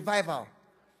come to revival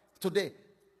today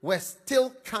were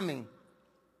still coming,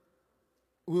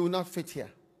 we will not fit here.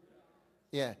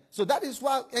 Yeah. So that is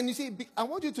why, and you see, I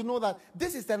want you to know that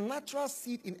this is the natural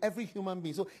seed in every human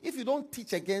being. So if you don't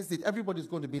teach against it, everybody's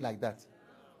going to be like that.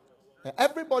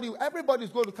 Everybody's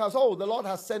going to come. Oh, the Lord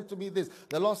has sent to me this.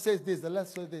 The Lord says this. The Lord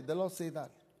says this. The Lord says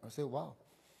that. I say, wow.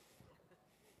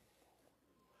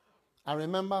 I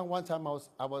remember one time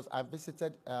I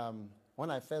visited when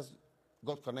I first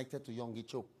got connected to Yonggi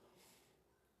Cho.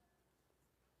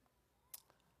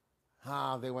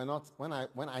 They were not, when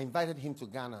I invited him to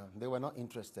Ghana, they were not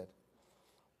interested.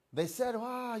 They said,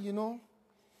 you know,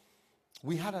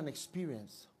 we had an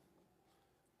experience.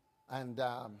 And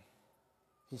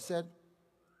he said,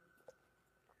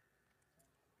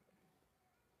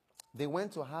 they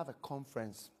went to have a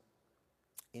conference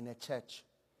in a church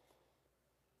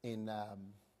in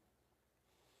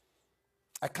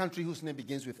a country whose name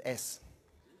begins with S.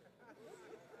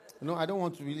 You know, I don't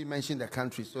want to really mention the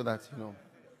country so that, you know,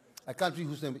 a country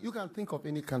whose name, you can think of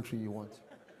any country you want.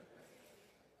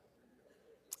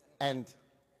 And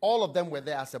all of them were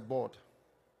there as a board.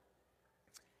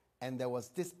 And there was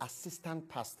this assistant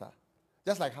pastor,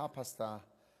 just like how Pastor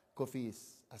Kofi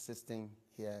is assisting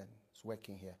here, is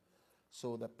working here.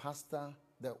 So the pastor,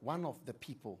 one of the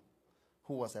people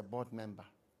who was a board member,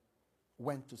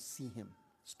 went to see him,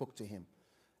 spoke to him,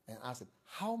 and asked him,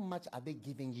 how much are they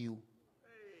giving you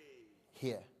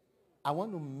here? I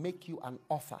want to make you an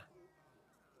offer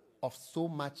of so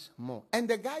much more. And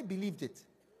the guy believed it.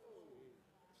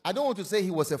 I don't want to say he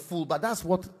was a fool, but that's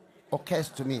what occurs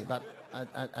to me. But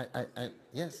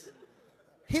yes,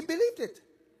 he believed it.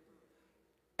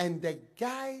 And the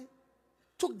guy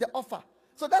took the offer.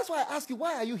 So that's why I ask you,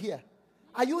 why are you here?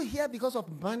 Are you here because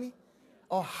of money?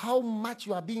 Or how much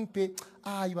you are being paid?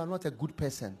 You are not a good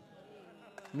person.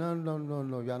 No,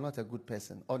 you are not a good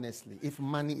person, honestly. If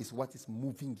money is what is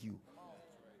moving you,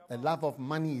 the love of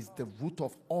money is the root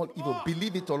of all evil.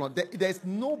 Believe it or not, there is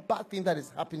no bad thing that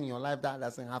is happening in your life that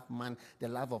doesn't have the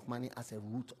love of money as a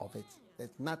root of it.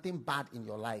 There's nothing bad in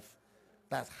your life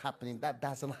that's happening that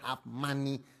doesn't have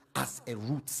money as a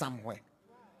root somewhere.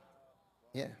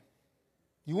 Yeah.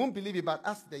 You won't believe it, but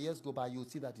as the years go by, you'll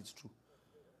see that it's true.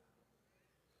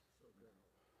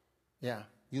 Yeah,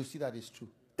 you'll see that it's true.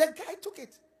 The guy took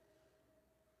it.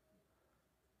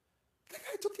 The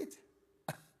guy took it.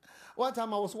 One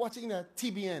time I was watching a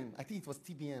TBN. I think it was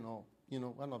TBN or, you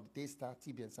know, one of the Daystar,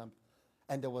 TBN, something.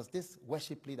 And there was this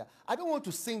worship leader. I don't want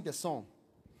to sing the song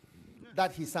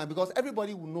that he sang because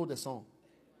everybody will know the song.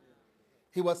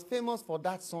 He was famous for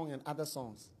that song and other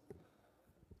songs.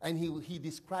 And he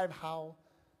described how,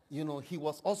 you know, he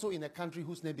was also in a country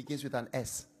whose name begins with an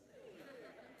S.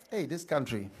 Hey, this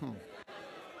country.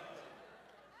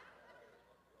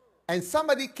 And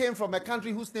somebody came from a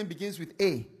country whose name begins with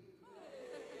A.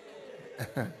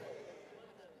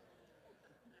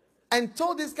 And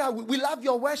told this guy, we love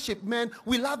your worship, man.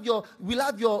 We love your,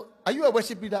 are you a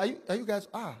worship leader? Are you guys,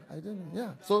 I didn't,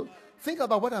 yeah. So think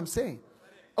about what I'm saying.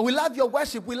 We love your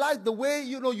worship. We like the way,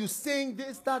 you know, you sing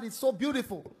this, that. It's so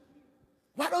beautiful.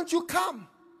 Why don't you come?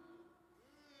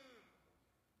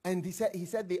 And he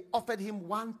said they offered him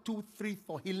 1, 2, 3,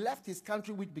 4. He left his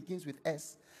country which begins with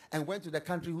S and went to the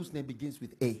country whose name begins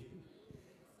with A.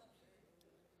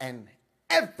 And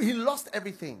he lost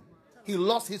everything. He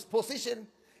lost his position.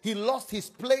 He lost his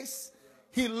place.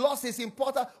 He lost his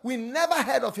importance. We never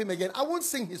heard of him again. I won't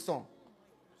sing his song.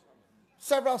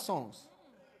 Several songs.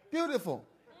 Beautiful.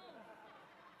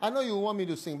 I know you want me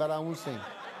to sing, but I won't sing.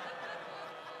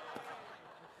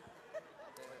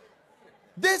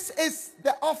 This is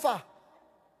the offer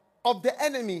of the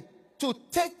enemy to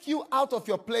take you out of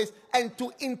your place and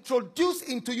to introduce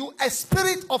into you a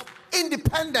spirit of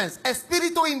independence,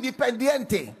 espíritu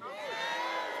independiente.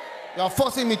 You are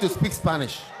forcing me to speak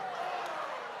Spanish.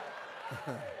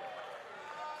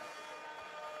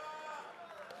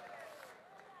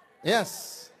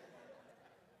 Yes.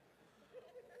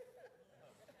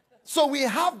 So we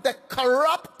have the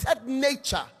corrupted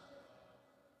nature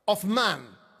of man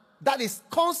that is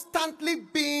constantly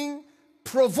being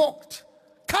provoked.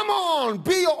 Come on,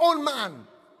 be your own man.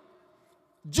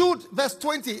 Jude verse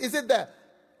 20, is it there?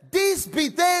 These be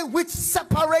they which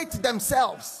separate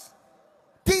themselves.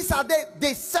 These are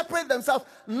they separate themselves,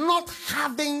 not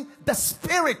having the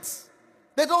Spirit.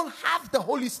 They don't have the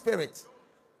Holy Spirit.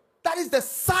 That is the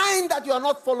sign that you are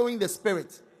not following the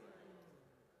Spirit.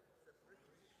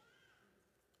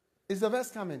 Is the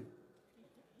verse coming?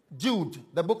 Jude,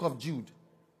 the book of Jude.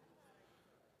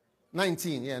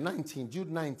 19, yeah, 19.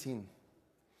 Jude 19.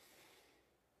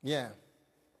 Yeah.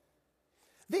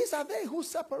 These are they who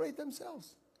separate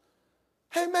themselves.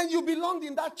 Hey man, you belonged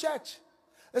in that church.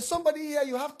 There's somebody here,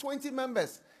 you have 20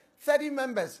 members, 30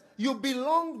 members. You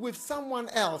belonged with someone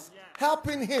else,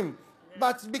 helping him.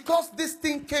 But because this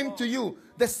thing came to you,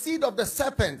 the seed of the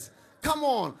serpent, come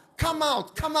on, come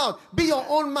out, come out. Be your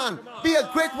own man. Be a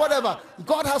great whatever.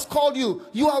 God has called you.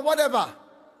 You are whatever.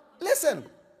 Listen.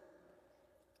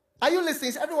 Are you listening?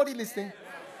 Is everybody listening?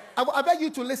 I beg you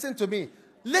to listen to me.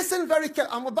 Listen very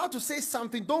carefully. I'm about to say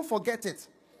something. Don't forget it.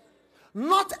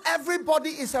 Not everybody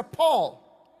is a Paul.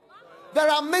 There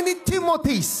are many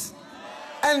Timothys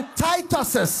and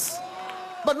Tituses.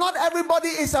 But not everybody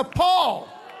is a Paul.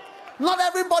 Not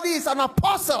everybody is an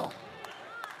apostle.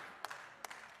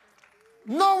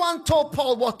 No one told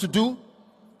Paul what to do,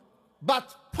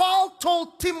 but Paul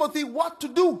told Timothy what to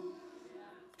do.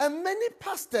 And many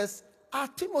pastors are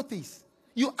Timothys.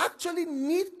 You actually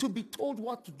need to be told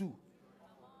what to do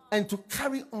and to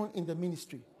carry on in the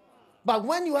ministry. But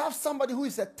when you have somebody who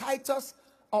is a Titus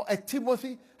or a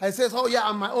Timothy and says, oh yeah,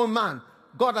 I'm my own man.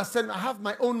 God has said, I have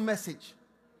my own message.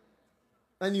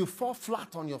 And you fall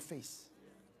flat on your face.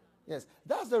 Yes,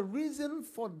 that's the reason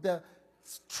for the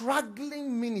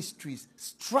struggling ministries,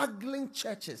 struggling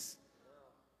churches.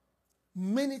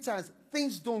 Many times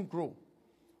things don't grow.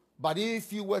 But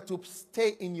if you were to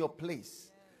stay in your place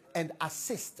and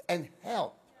assist and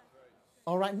help,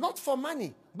 all right, not for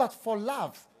money, but for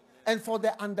love and for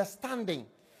the understanding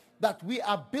that we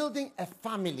are building a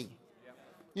family.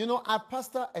 You know, I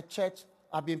pastor a church.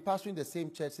 I've been pastoring the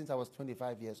same church since I was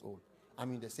 25 years old.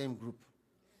 I'm in the same group.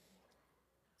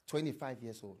 25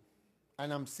 years old.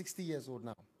 And I'm 60 years old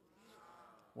now.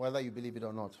 Whether you believe it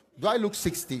or not. Do I look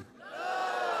 60? No.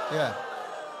 Yeah.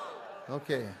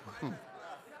 Okay.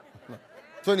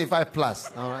 25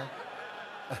 plus. All right.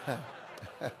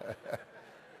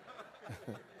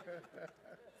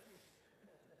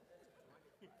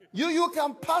 You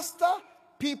can pastor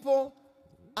people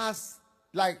as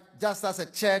like just as a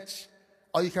church,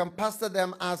 or you can pastor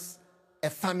them as a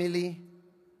family,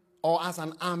 or as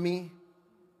an army,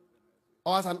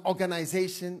 or as an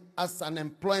organization, as an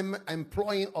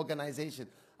employing organization.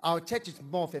 Our church is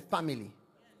more of a family.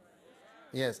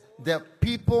 Yes, the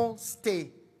people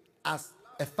stay as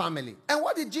a family. And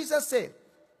what did Jesus say?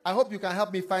 I hope you can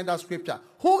help me find out scripture.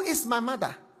 Who is my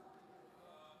mother?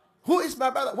 Who is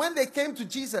my brother? When they came to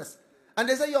Jesus and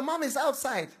they said, your mom is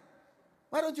outside.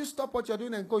 Why don't you stop what you're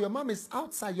doing and go? Your mom is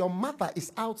outside. Your mother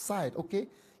is outside, okay?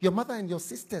 Your mother and your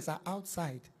sisters are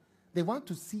outside. They want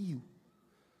to see you.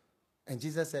 And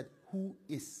Jesus said, who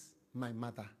is my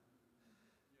mother?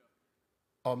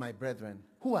 Or my brethren?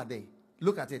 Who are they?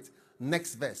 Look at it.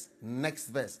 Next verse. Next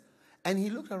verse. And he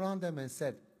looked around them and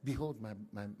said, behold my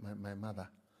mother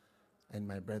and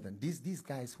my brethren. These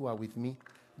guys who are with me,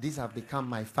 these have become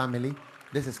my family.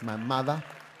 This is my mother.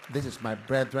 This is my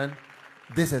brethren.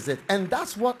 This is it. And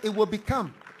that's what it will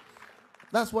become.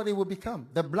 That's what it will become.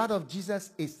 The blood of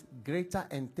Jesus is greater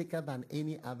and thicker than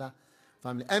any other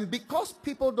family. And because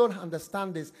people don't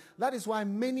understand this, that is why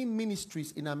many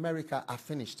ministries in America are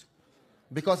finished.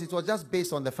 Because it was just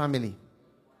based on the family.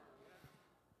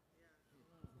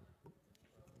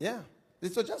 Yeah.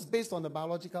 It was just based on the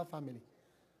biological family.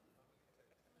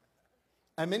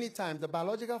 And many times the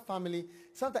biological family,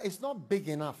 sometimes it's not big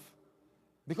enough.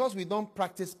 Because we don't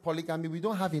practice polygamy, we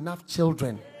don't have enough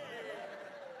children.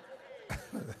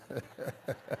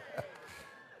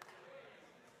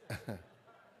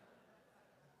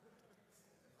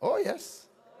 Oh, yes.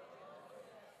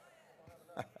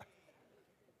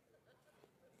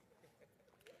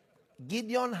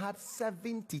 Gideon had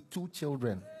 72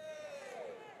 children.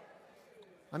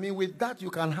 I mean, with that, you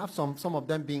can have some of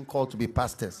them being called to be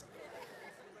pastors.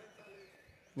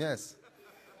 Yes.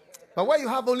 But where you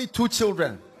have only 2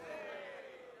 children,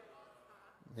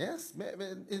 yes,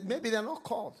 maybe they're not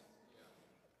called.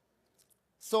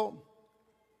 So,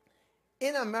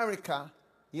 in America,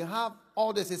 you have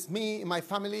all this. It's me, my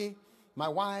family, my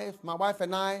wife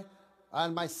and I.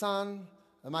 and my son,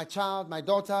 and my child, my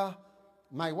daughter,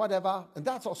 my whatever, and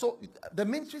that's all. So the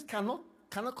ministries cannot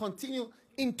continue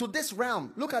into this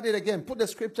realm. Look at it again. Put the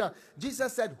scripture.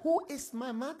 Jesus said, who is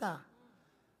my mother?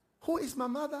 Who is my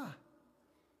mother?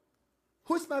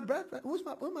 Who is my brethren? Who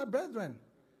are my brethren?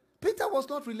 Peter was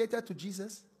not related to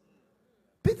Jesus.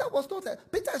 Peter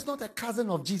is not a cousin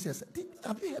of Jesus.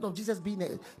 Have you heard of Jesus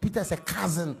being Peter is a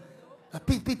cousin?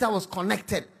 Peter was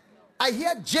connected. I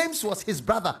hear James was his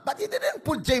brother, but he didn't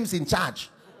put James in charge.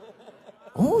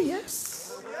 Oh yes.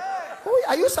 Oh,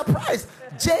 are you surprised?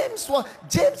 James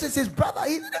is his brother.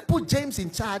 He didn't put James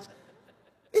in charge.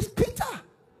 It's Peter,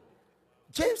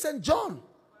 James and John.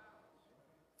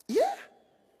 Yeah.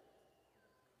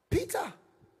 Peter.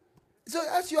 So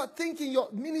as you are thinking your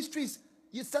ministries,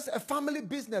 it's just a family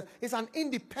business. It's an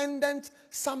independent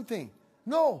something.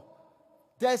 No.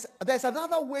 There's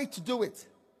another way to do it.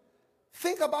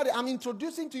 Think about it. I'm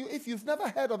introducing to you. If you've never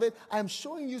heard of it, I'm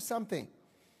showing you something.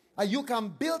 You can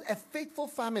build a faithful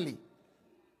family.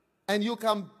 And you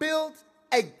can build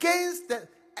against the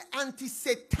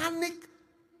anti-satanic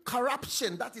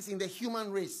corruption that is in the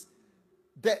human race.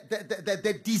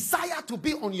 The desire to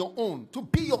be on your own, to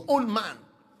be your own man,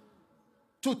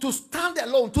 to stand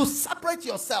alone, to separate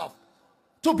yourself,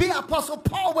 to be Apostle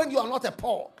Paul when you are not a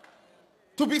Paul,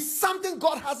 to be something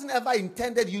God hasn't ever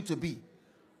intended you to be.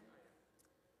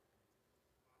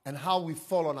 And how we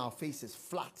fall on our faces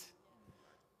flat.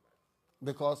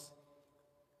 Because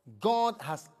God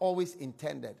has always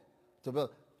intended to build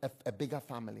a bigger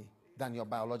family than your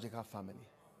biological family.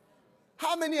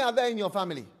 How many are there in your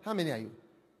family? How many are you?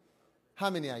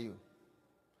 How many are you?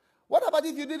 What about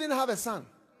if you didn't have a son?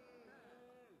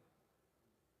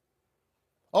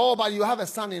 Oh, but you have a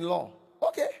son-in-law.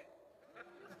 Okay.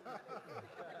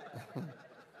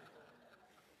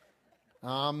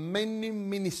 Many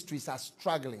ministries are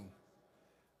struggling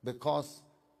because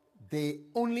they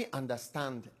only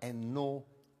understand and know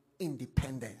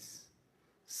independence.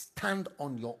 Stand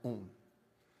on your own.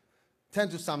 Turn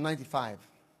to Psalm 95.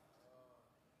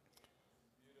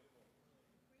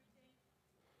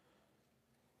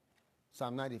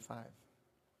 Psalm 95.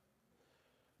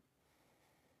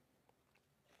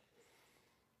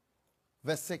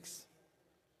 Verse 6.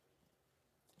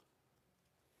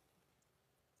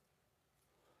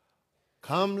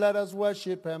 Come, let us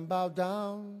worship and bow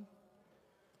down.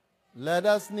 Let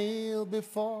us kneel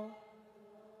before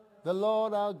the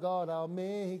Lord our God, our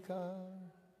Maker.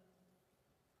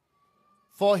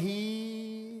 For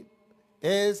he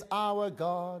is our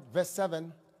God. Verse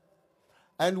 7.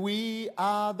 And we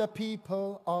are the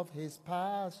people of his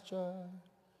pasture,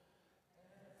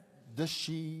 the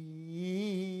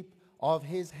sheep of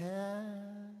his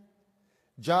hand,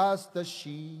 just the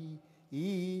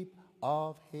sheep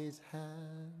of his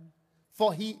hand.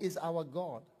 For he is our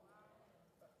God.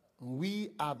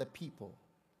 We are the people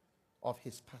of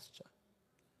his pasture.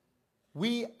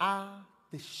 We are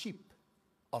the sheep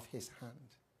of his hand.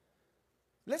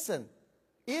 Listen,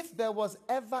 if there was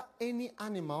ever any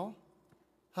animal,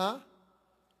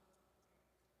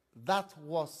 that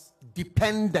was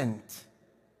dependent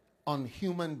on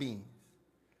human beings,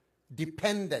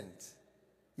 dependent,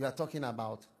 you are talking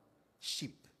about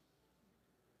sheep.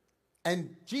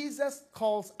 And Jesus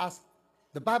calls us,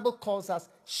 the Bible calls us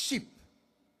sheep.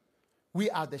 We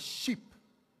are the sheep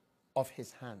of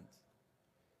his hand.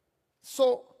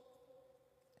 So,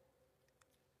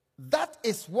 that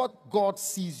is what God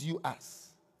sees you as.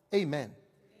 Amen.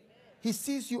 He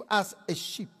sees you as a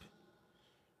sheep.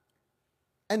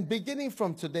 And beginning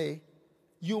from today,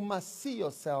 you must see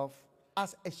yourself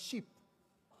as a sheep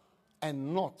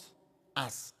and not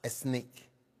as a snake.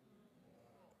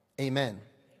 Amen.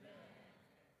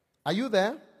 Are you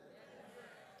there?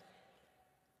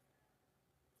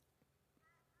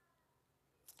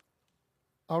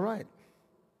 All right.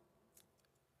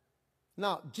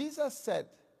 Now, Jesus said,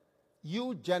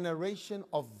 you generation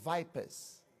of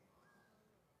vipers.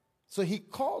 So he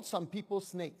called some people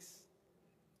snakes,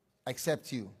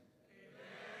 except you.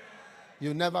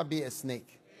 You'll never be a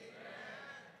snake.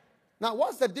 Now,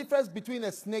 what's the difference between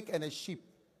a snake and a sheep?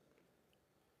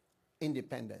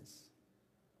 Independence.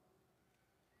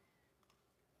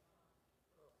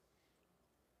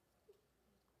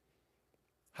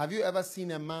 Have you ever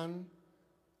seen a man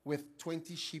with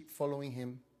 20 sheep following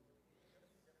him?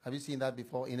 Have you seen that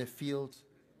before in a field?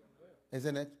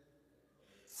 Isn't it?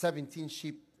 17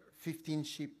 sheep, 15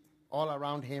 sheep all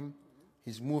around him.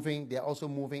 He's moving. They're also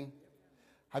moving.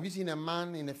 Have you seen a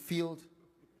man in a field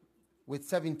with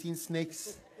 17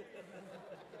 snakes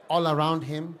all around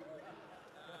him?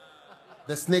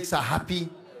 The snakes are happy.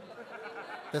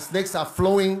 The snakes are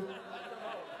flowing.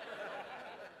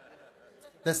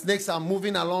 The snakes are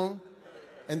moving along,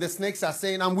 and the snakes are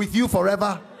saying, I'm with you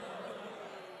forever.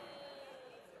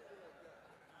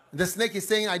 The snake is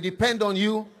saying, I depend on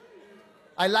you.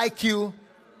 I like you.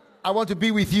 I want to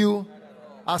be with you.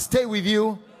 I'll stay with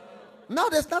you. No,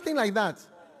 there's nothing like that.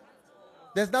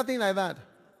 There's nothing like that.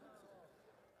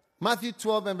 Matthew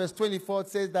 12 and verse 24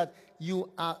 says that you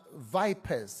are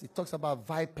vipers. It talks about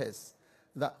vipers.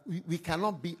 That we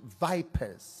cannot be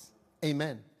vipers.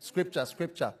 Amen.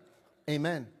 Scripture.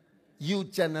 Amen. You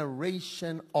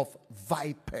generation of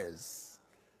vipers.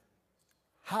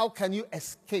 How can you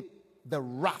escape the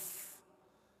wrath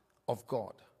of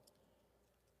God?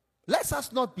 Let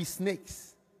us not be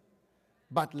snakes,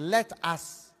 but let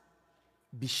us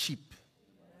be sheep.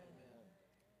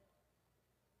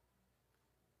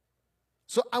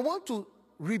 So I want to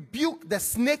rebuke the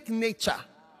snake nature.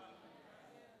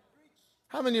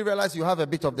 How many realize you have a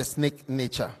bit of the snake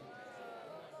nature?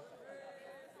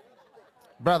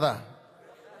 Brother.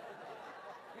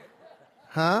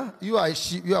 Huh? You are a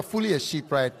sheep. You are fully a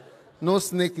sheep, right? No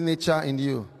snake nature in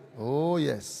you. Oh,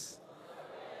 yes.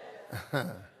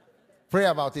 Pray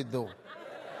about it, though.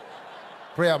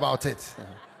 Pray about it.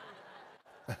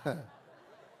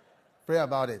 Pray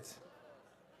about it.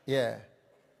 Yeah.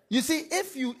 You see,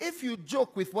 if you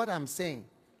joke with what I'm saying,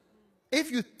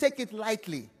 if you take it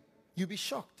lightly, you'll be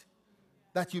shocked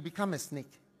that you become a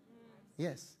snake.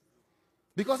 Yes.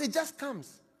 Because it just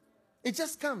comes. It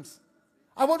just comes.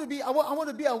 I want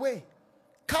to be away.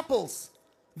 Couples,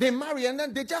 they marry and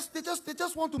then they just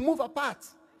want to move apart.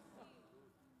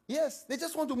 Yes, they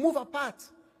just want to move apart.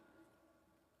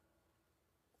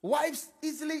 Wives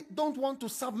easily don't want to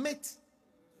submit.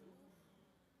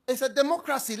 It's a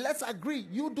democracy. Let's agree.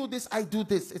 You do this, I do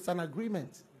this. It's an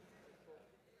agreement.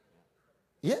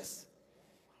 Yes.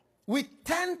 We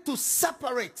tend to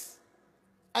separate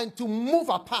and to move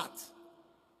apart.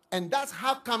 And that's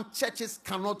how come churches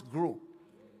cannot grow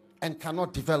and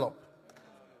cannot develop.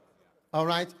 All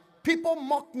right? People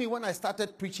mocked me when I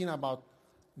started preaching about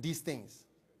these things.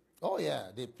 Oh, yeah,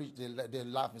 they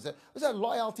laugh and say,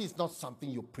 loyalty is not something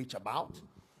you preach about.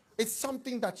 It's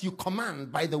something that you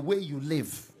command by the way you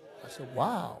live. I said,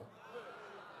 wow.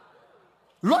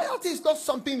 Loyalty is not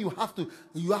something you have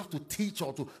to teach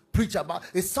or to preach about.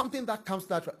 It's something that comes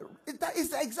naturally. That is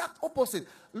the exact opposite.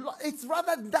 It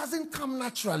rather doesn't come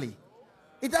naturally.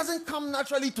 It doesn't come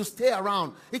naturally to stay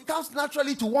around. It comes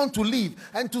naturally to want to leave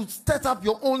and to set up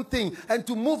your own thing and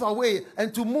to move away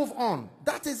and to move on.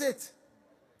 That is it.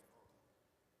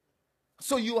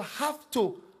 So you have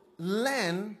to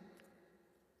learn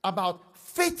about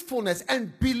faithfulness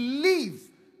and believe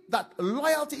that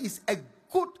loyalty is a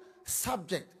good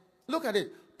subject. Look at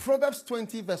it. Proverbs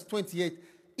 20 verse 28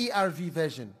 ERV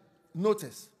version.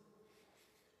 Notice.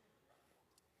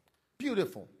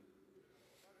 Beautiful.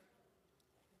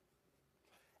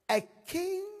 A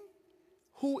king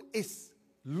who is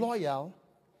loyal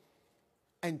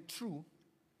and true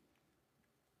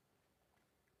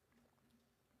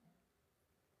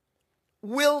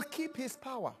will keep his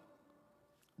power.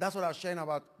 That's what I was sharing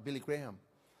about Billy Graham.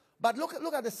 But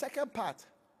look at the second part.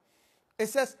 It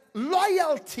says,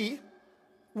 loyalty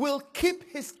will keep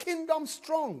his kingdom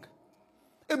strong.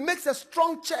 It makes a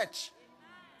strong church.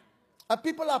 And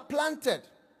people are planted.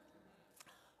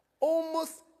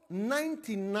 Almost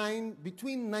between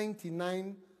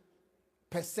 99%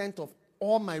 of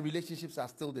all my relationships are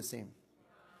still the same.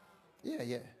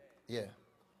 Yeah.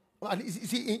 Well, you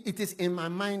see, it is in my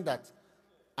mind that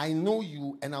I know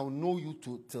you and I'll know you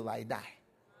till I die.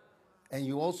 And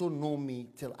you also know me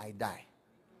till I die.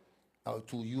 Or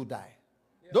till you die.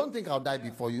 Don't think I'll die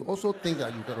before you. Also think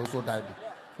that you can also die.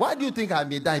 Why do you think I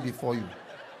may die before you?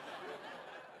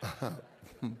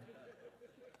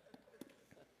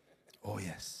 Oh,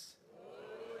 yes.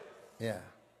 Yeah.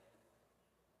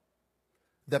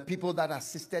 The people that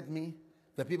assisted me,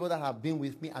 the people that have been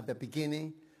with me at the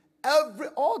beginning,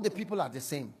 all the people are the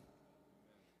same.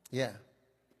 Yeah.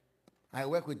 I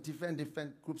work with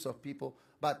different groups of people,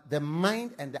 but the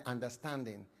mind and the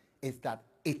understanding is that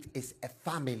it is a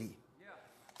family.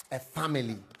 A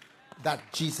family that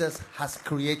Jesus has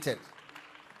created.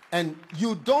 And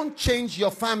you don't change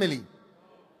your family.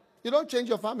 You don't change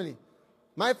your family.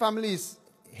 My family is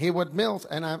Hayward Mills,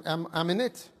 and I'm in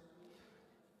it.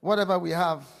 Whatever we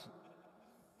have,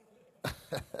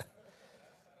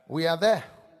 we are there.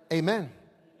 Amen.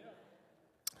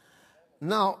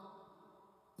 Now,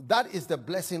 that is the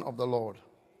blessing of the Lord.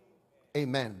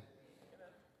 Amen.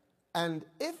 And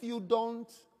if you don't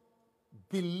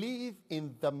believe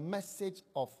in the message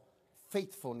of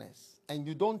faithfulness and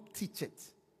you don't teach it,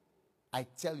 I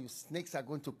tell you, snakes are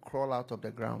going to crawl out of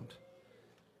the ground.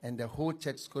 And the whole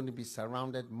church is going to be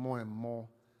surrounded more and more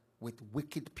with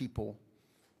wicked people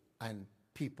and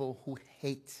people who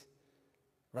hate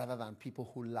rather than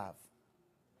people who love.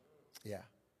 Yeah.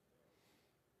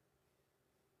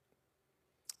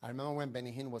 I remember when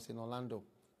Benny Hinn was in Orlando,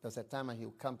 there was a time when he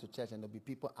would come to church and there'll be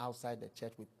people outside the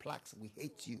church with plaques. We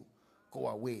hate you. Go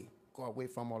away. Go away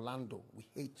from Orlando. We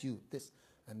hate you. This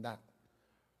and that.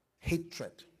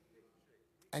 Hatred.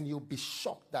 And you'll be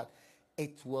shocked that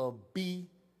it will be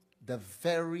the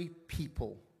very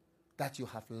people that you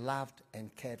have loved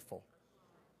and cared for.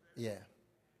 Yeah.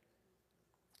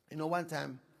 You know, one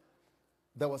time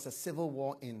there was a civil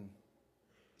war in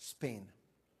Spain,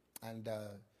 and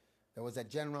there was a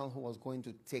general who was going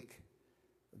to take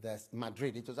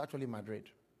Madrid. It was actually Madrid.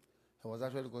 He was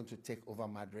actually going to take over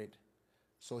Madrid.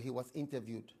 So he was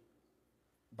interviewed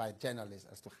by journalists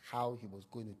as to how he was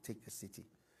going to take the city.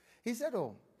 He said,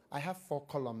 oh, I have 4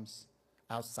 columns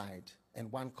outside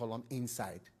and 1 column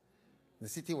inside. The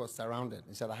city was surrounded.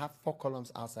 He said, I have 4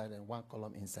 columns outside and 1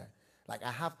 column inside. Like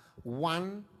I have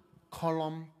 1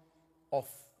 column of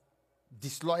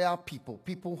disloyal people,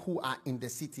 people who are in the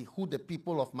city, who the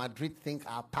people of Madrid think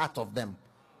are part of them.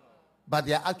 But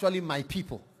they are actually my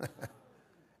people.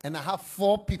 And I have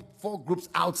 4 groups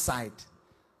outside.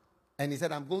 And he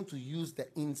said, I'm going to use the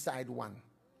inside one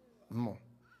more.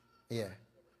 Yeah.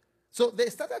 So they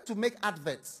started to make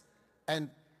adverts and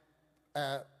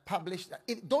publish that.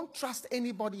 Don't trust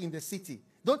anybody in the city.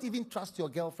 Don't even trust your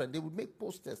girlfriend. They would make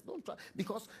posters. Don't trust,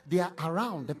 because they are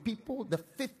around. The people, the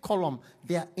 5th column,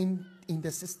 they are in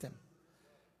the system.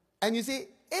 And you see,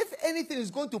 if anything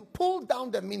is going to pull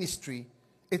down the ministry,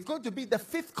 it's going to be the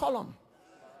 5th column.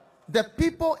 The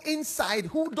people inside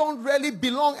who don't really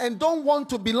belong and don't want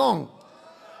to belong.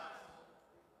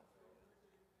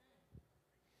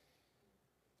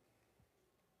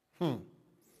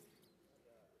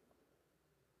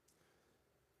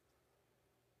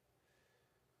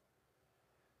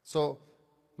 So,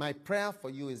 my prayer for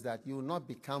you is that you will not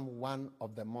become one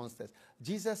of the monsters.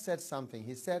 Jesus said something.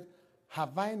 He said,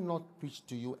 have I not preached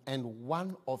to you, and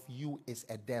one of you is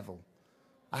a devil?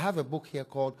 I have a book here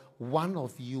called One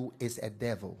of You is a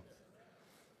Devil.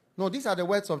 No, these are the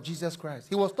words of Jesus Christ.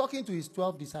 He was talking to his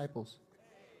 12 disciples.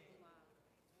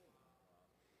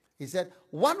 He said,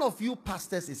 one of you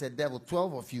pastors is a devil.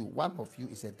 12 of you, one of you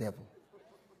is a devil.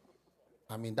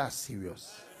 I mean, that's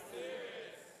serious.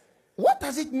 What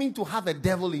does it mean to have a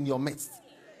devil in your midst?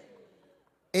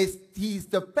 He's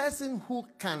the person who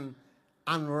can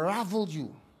unravel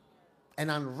you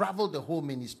and unravel the whole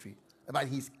ministry, but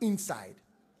he's inside.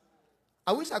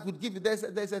 I wish I could give you, there's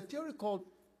a theory called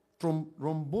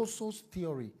Tromboso's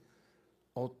theory,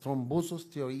 or Tromboso's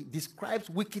theory. It describes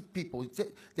wicked people.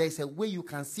 There's a way you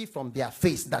can see from their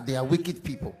face that they are wicked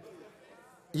people.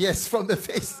 Yes, from the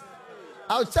face.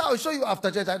 I'll show you after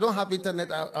church. I don't have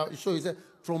internet. I'll show you.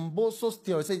 Tromboso's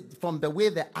theory says from the way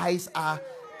the eyes are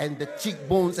and the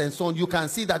cheekbones and so on, you can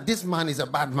see that this man is a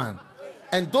bad man.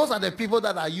 And those are the people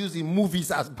that are used in movies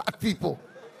as bad people.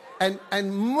 And a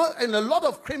lot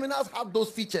of criminals have those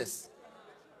features.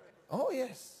 Oh,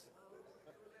 yes.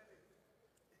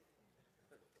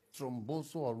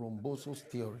 Tromboso or Romboso's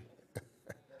theory.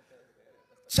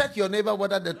 Check your neighbor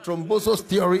whether the Tromboso's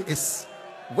theory is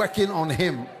working on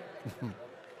him.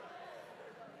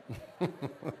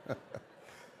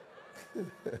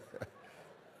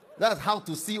 That's how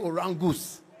to see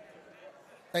orangus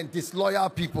and disloyal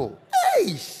people.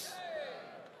 Hey!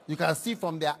 You can see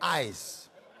from their eyes.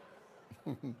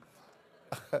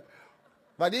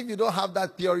 But if you don't have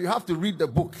that theory, you have to read the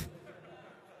book.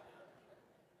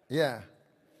 Yeah.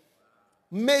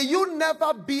 May you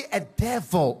never be a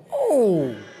devil.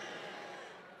 Oh.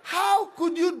 How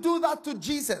could you do that to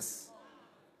Jesus?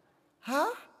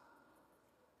 Huh?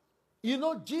 You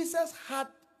know, Jesus had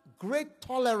great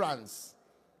tolerance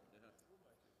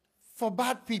for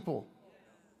bad people.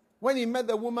 When he met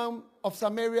the woman of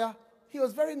Samaria, he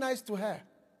was very nice to her.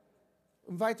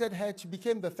 Invited her, she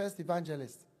became the first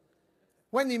evangelist.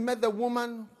 When he met the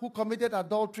woman who committed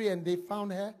adultery and they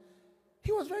found her,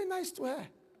 he was very nice to her.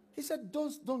 He said,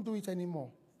 don't do it anymore.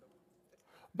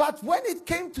 But when it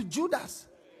came to Judas,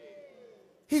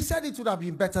 he said it would have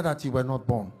been better that you were not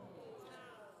born.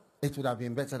 It would have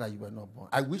been better that you were not born.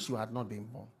 I wish you had not been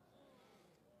born.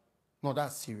 No,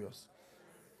 that's serious.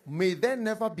 May there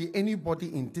never be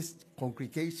anybody in this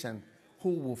congregation who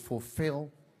will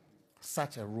fulfill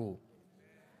such a role.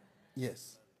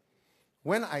 Yes.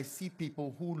 When I see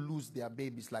people who lose their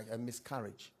babies like a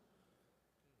miscarriage,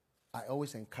 I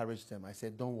always encourage them. I say,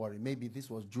 don't worry. Maybe this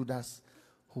was Judas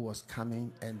who was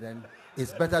coming, and then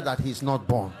it's better that he's not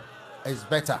born. It's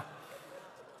better.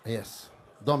 Yes.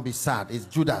 Don't be sad. It's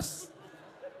Judas.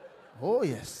 Oh,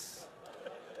 yes.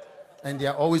 And they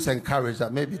are always encouraged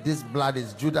that maybe this blood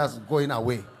is Judas going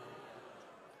away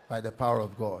by the power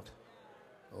of God.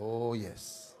 Oh,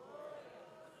 yes.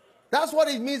 That's what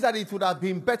it means, that it would have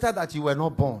been better that you were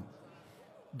not born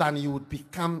than you would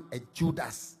become a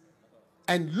Judas.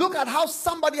 And look at how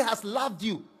somebody has loved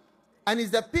you. And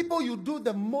it's the people you do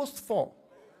the most for.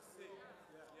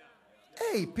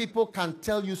 Hey, people can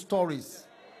tell you stories.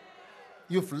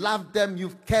 You've loved them,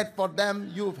 you've cared for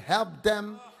them, you've helped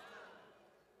them.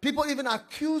 People even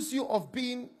accuse you of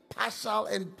being partial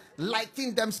and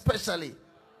liking them specially.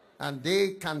 And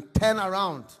they can turn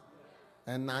around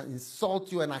and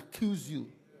insult you and accuse you.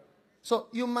 So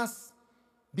you must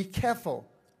be careful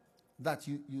that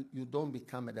you don't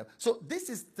become a devil. So this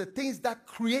is the things that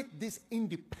create this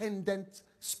independent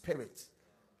spirit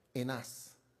in us.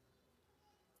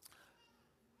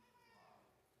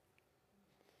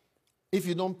 If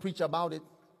you don't preach about it,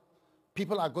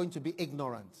 people are going to be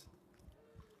ignorant.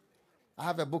 I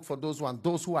have a book for those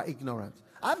who are ignorant.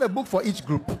 I have a book for each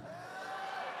group.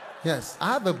 Yes,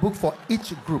 I have a book for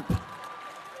each group.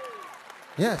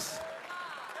 Yes.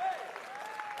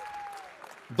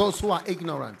 Those who are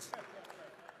ignorant.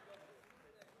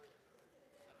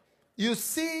 You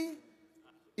see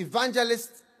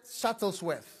Evangelist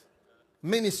Shuttlesworth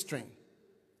ministering,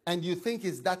 and you think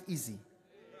it's that easy.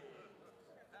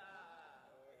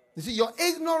 You see, your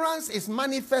ignorance is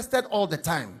manifested all the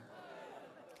time.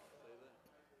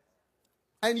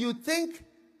 And you think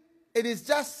it is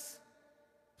just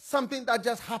something that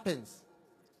just happens.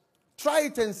 Try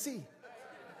it and see.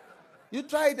 You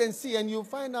try it and see, and you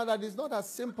find out that it's not as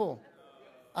simple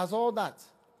as all that.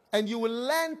 And you will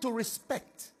learn to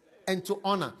respect and to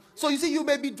honor. So you see, you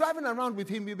may be driving around with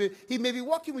him. He may be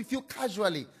walking with you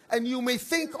casually. And you may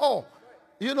think, oh,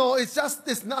 you know,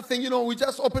 it's nothing. You know, we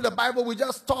just open the Bible, we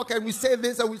just talk, and we say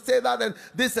this and we say that and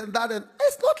this and that. And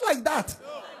it's not like that.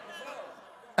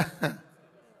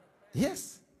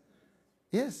 Yes.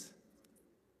 Yes.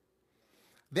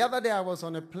 The other day I was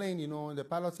on a plane, you know, and the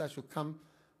pilot said I should come.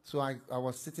 So I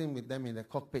was sitting with them in the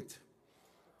cockpit.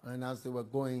 And as they were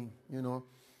going, you know,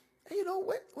 and you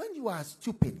know, when you are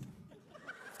stupid,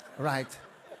 right,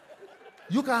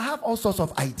 you can have all sorts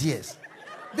of ideas.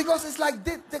 Because it's like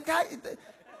the guy,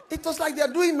 it was like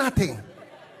they're doing nothing.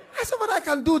 I said, but I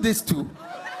can do this too.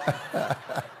 I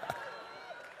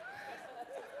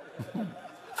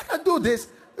can do this.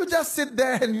 You just sit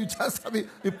there and you just,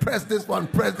 you press this one,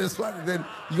 and then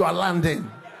you are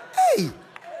landing. Hey!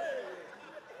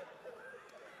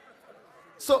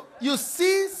 So you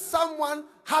see someone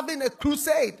having a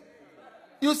crusade.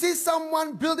 You see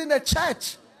someone building a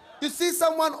church. You see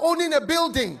someone owning a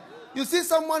building. You see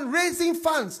someone raising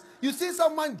funds. You see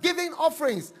someone giving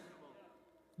offerings,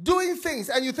 doing things,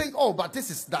 and you think, oh, but this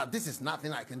is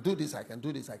nothing. I can do this, I can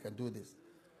do this, I can do this.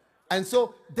 And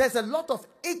so there's a lot of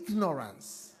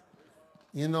ignorance,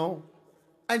 you know.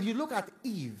 And you look at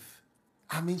Eve.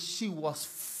 I mean, she was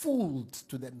fooled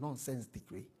to the nonsense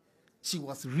degree. She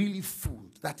was really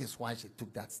fooled. That is why she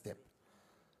took that step.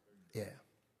 Yeah,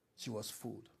 she was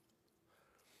fooled.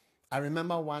 I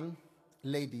remember one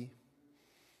lady,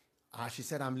 she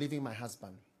said, I'm leaving my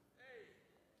husband.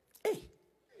 Hey!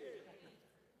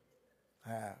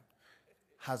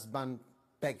 Husband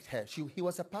begged her. He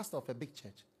was a pastor of a big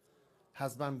church.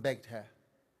 Husband begged her,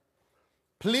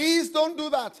 please don't do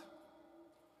that.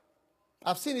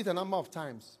 I've seen it a number of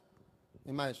times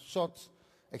in my short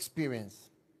experience.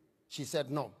 She said,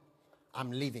 no,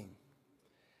 I'm leaving.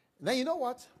 Then you know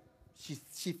what? She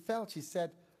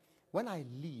said, when I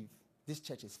leave, this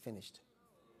church is finished.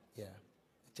 Yeah,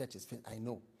 the church is finished. I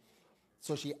know.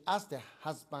 So she asked the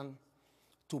husband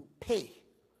to pay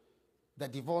the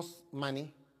divorce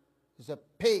money. She said,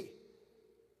 pay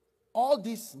all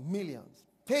these millions.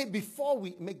 Pay before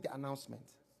we make the announcement.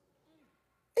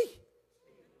 Hey.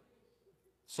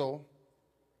 So,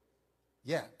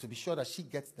 yeah, to be sure that she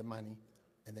gets the money,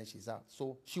 and then she's out.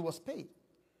 So she was paid.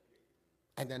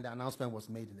 And then the announcement was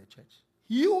made in the church.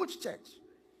 Huge church.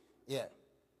 Yeah.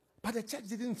 But the church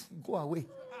didn't go away.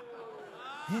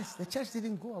 Yes, the church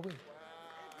didn't go away.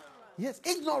 Yes,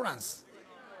 ignorance.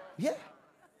 Yeah.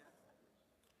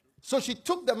 So she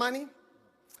took the money.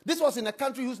 This was in a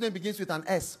country whose name begins with an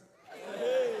S.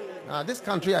 This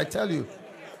country, I tell you.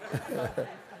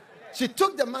 She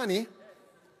took the money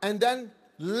and then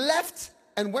left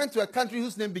and went to a country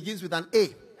whose name begins with an A.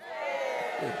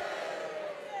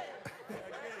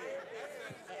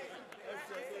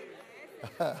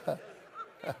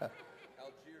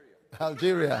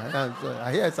 Algeria.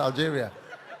 I hear it's Algeria.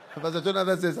 Pastor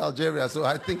Jonathan says Algeria, so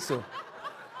I think so.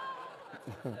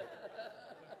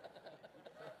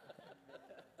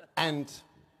 And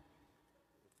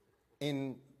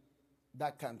in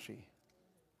that country,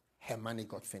 her money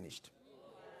got finished.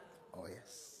 Oh,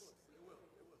 yes.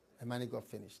 Her money got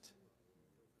finished.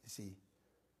 You see,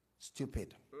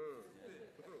 stupid.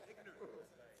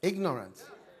 Ignorant.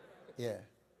 Yeah.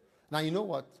 Now, you know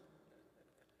what?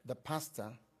 The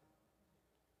pastor,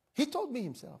 he told me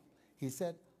himself. He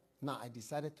said, now I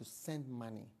decided to send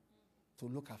money to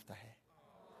look after her.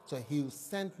 So he will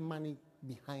send money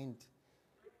behind.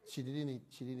 She didn't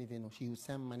even know. She will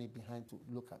send money behind to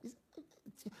look at.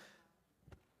 It's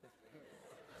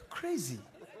crazy.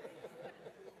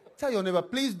 Tell your neighbor,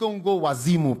 please don't go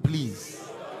Wazimu, please.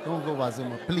 Don't go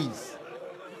Wazimu, please.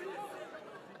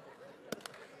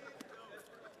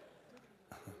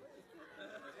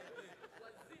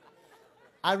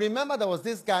 I remember there was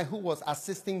this guy who was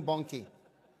assisting Bonke.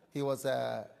 He was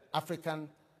an African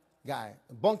guy.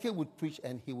 Bonke would preach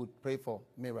and he would pray for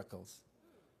miracles.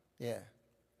 Yeah.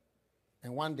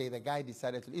 And one day the guy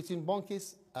decided to, it's in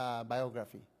Bonke's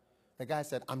biography. The guy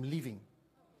said, I'm leaving.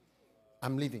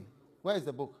 I'm leaving. Where is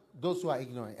the book? Those who are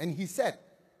ignorant. And he said,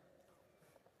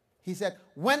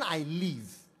 when I leave,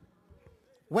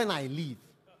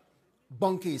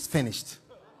 Bonke is finished.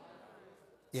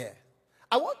 Yeah.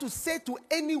 I want to say to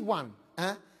anyone,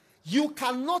 you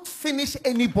cannot finish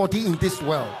anybody in this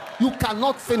world. You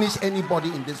cannot finish anybody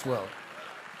in this world.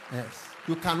 Yes.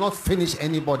 You cannot finish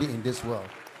anybody in this world.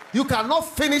 You cannot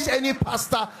finish any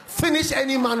pastor, finish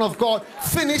any man of God,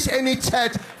 finish any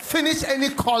church, finish any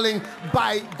calling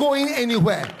by going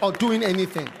anywhere or doing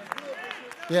anything.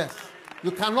 Yes.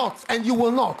 You cannot and you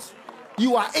will not.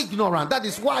 You are ignorant. That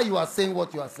is why you are saying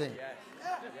what you are saying.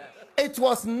 It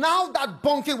was now that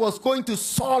Bonke was going to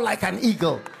soar like an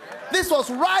eagle. This was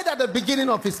right at the beginning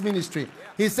of his ministry.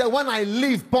 He said, when I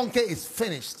leave, Bonke is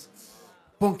finished.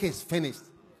 Bonke is finished.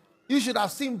 You should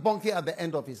have seen Bonke at the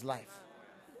end of his life.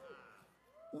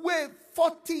 We're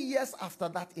 40 years after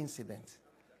that incident.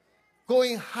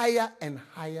 Going higher and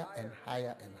higher and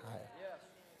higher and higher.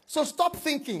 So stop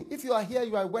thinking. If you are here,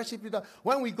 you are worship leader.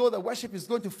 When we go, the worship is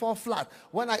going to fall flat.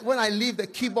 When I leave the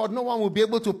keyboard, no one will be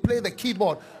able to play the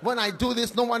keyboard. When I do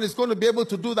this, no one is going to be able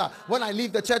to do that. When I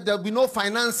leave the church, there will be no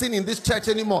financing in this church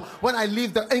anymore. When I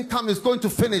leave, the income is going to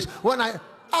finish.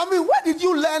 I mean, where did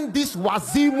you learn these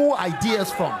Wazimu ideas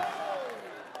from?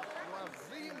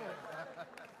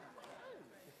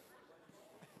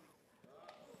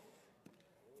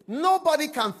 Nobody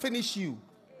can finish you.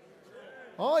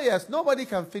 Oh, yes, nobody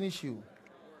can finish you.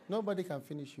 Nobody can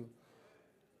finish you.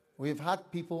 We've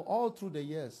had people all through the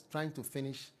years trying to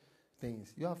finish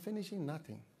things. You are finishing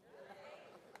nothing.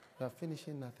 You are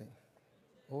finishing nothing.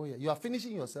 Oh, yeah. You are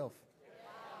finishing yourself.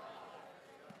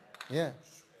 Yeah.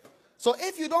 So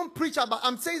if you don't preach about,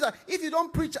 I'm saying that if you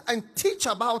don't preach and teach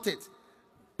about it,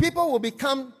 people will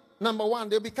become, number one,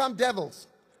 they'll become devils.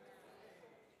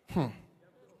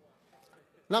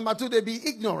 Number two, they'll be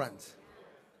ignorant.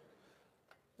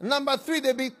 Number three,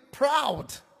 they be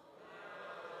proud.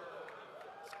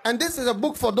 And this is a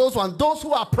book for those ones, those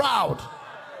who are proud.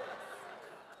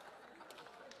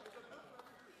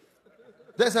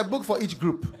 There's a book for each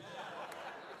group.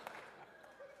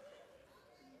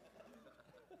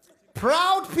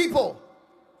 Proud people.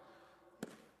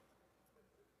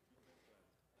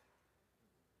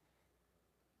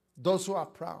 Those who are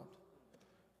proud.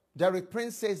 Derek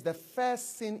Prince says the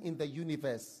first sin in the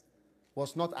universe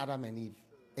was not Adam and Eve.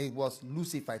 It was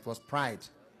Lucifer. It was pride.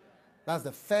 That's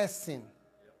the first sin.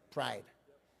 Pride.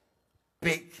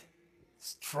 Big.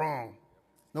 Strong.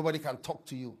 Nobody can talk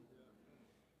to you.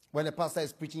 When the pastor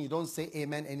is preaching, you don't say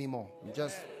amen anymore.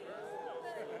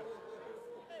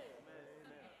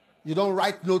 You don't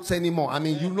write notes anymore. I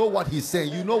mean, you know what he's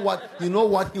saying. You know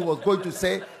what he was going to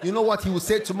say. You know what he will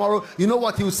say tomorrow. You know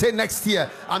what he will say next year.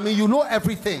 I mean, you know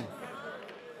everything.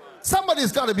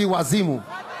 Somebody's got to be Wazimu.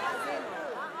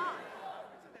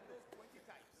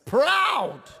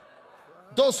 Proud.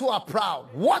 Those who are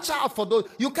proud. Watch out for those.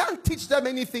 You can't teach them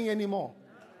anything anymore.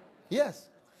 Yes.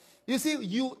 You see,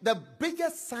 the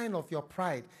biggest sign of your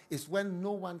pride is when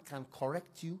no one can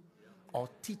correct you or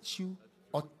teach you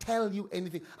or tell you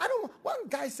anything. One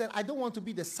guy said, I don't want to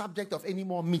be the subject of any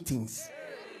more meetings.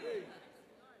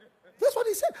 That's what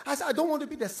he said. I said, I don't want to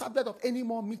be the subject of any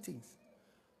more meetings.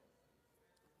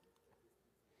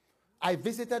 I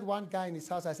visited one guy in his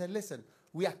house. I said, listen,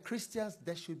 we are Christians.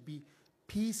 There should be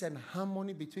peace and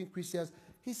harmony between Christians.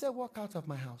 He said, walk out of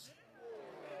my house.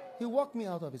 He walked me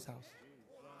out of his house.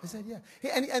 I said, yeah.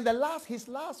 And his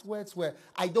last words were,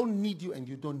 I don't need you and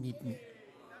you don't need me.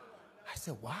 I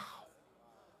said, wow.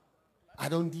 I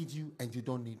don't need you and you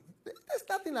don't need me. There's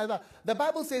nothing like that. The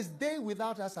Bible says, they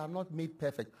without us are not made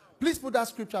perfect. Please put that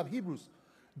scripture up, Hebrews.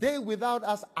 They without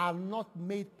us are not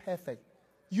made perfect.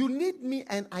 You need me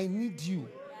and I need you.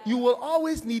 You will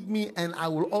always need me and I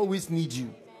will always need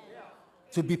you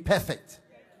to be perfect.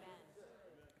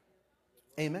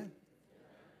 Amen.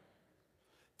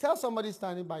 Tell somebody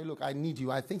standing by, look, I need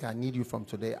you. I think I need you from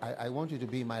today. I want you to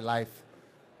be in my life.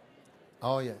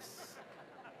 Oh, yes.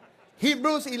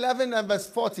 Hebrews 11 and verse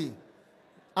 40.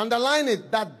 Underline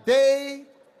it, that they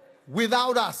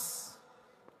without us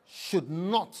should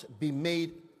not be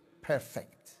made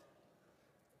perfect.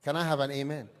 Can I have an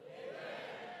amen? Amen.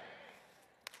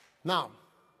 Now,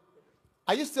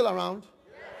 are you still around?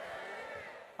 Yes.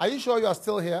 Are you sure you are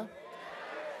still here?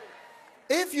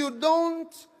 Yes. If you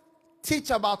don't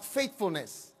teach about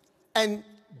faithfulness and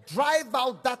drive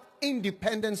out that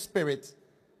independent spirit,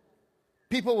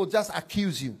 people will just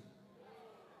accuse you.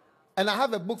 And I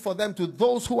have a book for them, to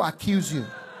those who accuse you.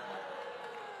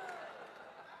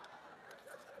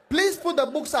 Please put the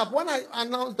books up. When I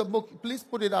announce the book, please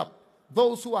put it up.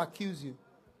 Those who accuse you.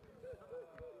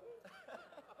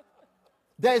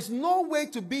 There is no way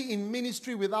to be in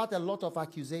ministry without a lot of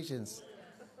accusations.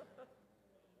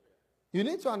 You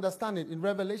need to understand it. In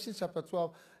Revelation chapter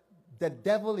 12, the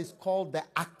devil is called the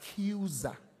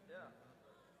accuser.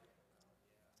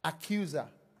 Accuser.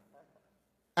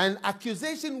 And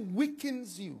accusation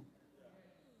weakens you.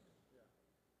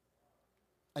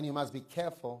 And you must be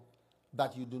careful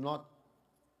that you do not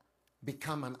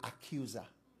become an accuser.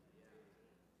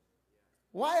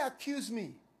 Why accuse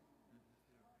me?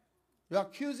 You're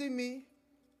accusing me.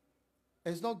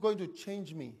 It's not going to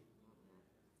change me.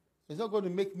 It's not going to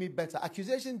make me better.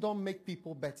 Accusations don't make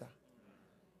people better.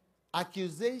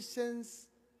 Accusations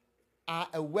are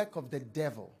a work of the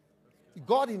devil.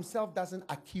 God himself doesn't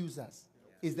accuse us.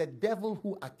 It's the devil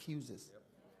who accuses.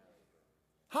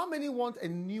 How many want a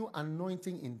new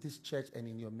anointing in this church and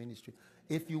in your ministry?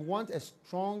 If you want a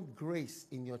strong grace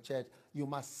in your church, you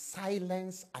must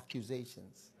silence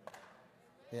accusations.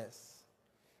 Yes.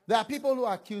 There are people who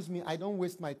accuse me. I don't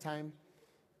waste my time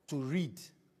to read.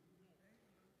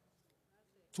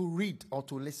 To read or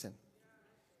to listen.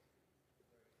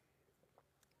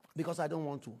 Because I don't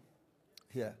want to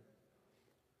hear.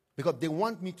 Because they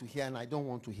want me to hear and I don't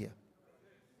want to hear.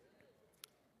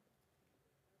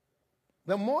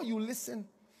 The more you listen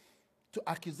to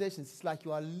accusations, it's like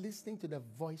you are listening to the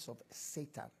voice of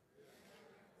Satan.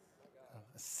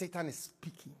 Satan is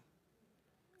speaking.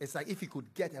 It's like if he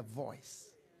could get a voice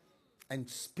and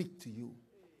speak to you,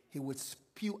 he would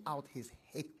spew out his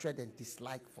hatred and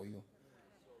dislike for you.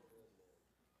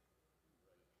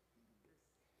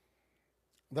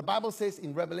 The Bible says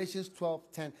in Revelation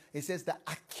 12:10, it says the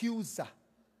accuser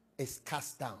is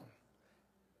cast down.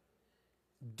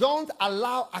 Don't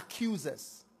allow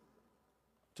accusers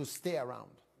to stay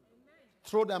around.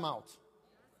 Throw them out.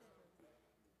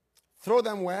 Throw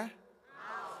them where? Out.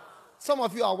 Some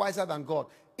of you are wiser than God.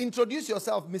 Introduce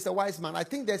yourself, Mr. Wise Man. I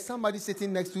think there's somebody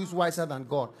sitting next to you who's wiser than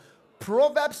God.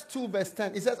 Proverbs 2 verse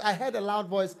 10. It says, I heard a loud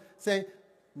voice saying,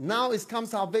 now is come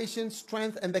salvation,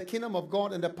 strength, and the kingdom of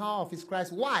God and the power of his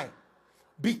Christ. Why?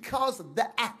 Because the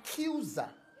accuser,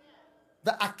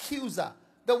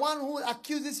 the one who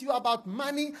accuses you about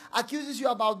money, accuses you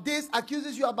about this,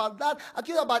 accuses you about that,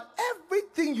 accuses you about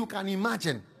everything you can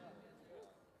imagine.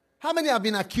 How many have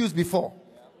been accused before?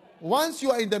 Once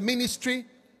you are in the ministry,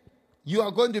 you are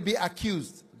going to be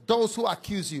accused. Those who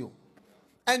accuse you.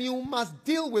 And you must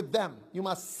deal with them. You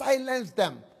must silence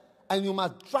them. And you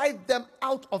must drive them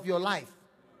out of your life.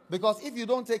 Because if you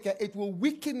don't take care, it will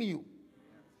weaken you.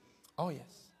 Oh, yes.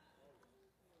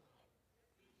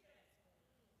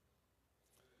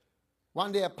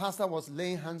 One day a pastor was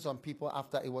laying hands on people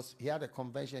after he had a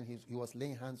convention. He was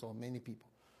laying hands on many people.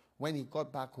 When he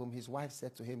got back home, his wife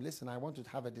said to him, listen, I want to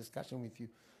have a discussion with you.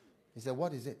 He said,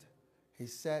 what is it? She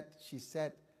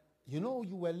said, you know,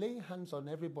 you were laying hands on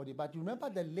everybody, but you remember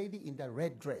the lady in the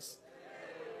red dress?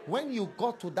 When you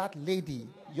got to that lady,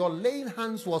 your laying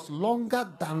hands was longer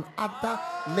than other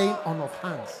laying on of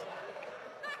hands.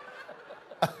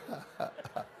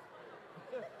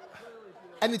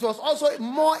 And it was also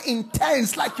more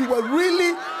intense, like you were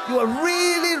really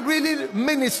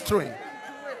ministering.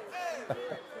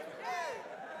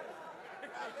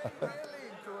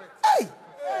 Hey!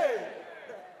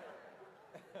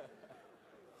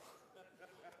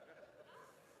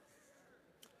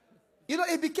 You know,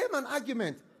 it became an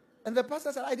argument. And the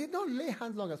pastor said, I did not lay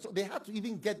hands longer. So they had to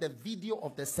even get the video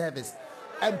of the service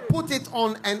and put it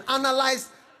on and analyze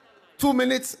 2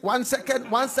 minutes, 1 second,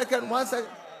 1 second, 1 second.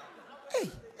 Hey.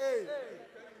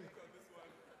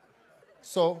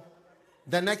 So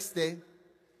the next day,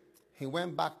 he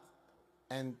went back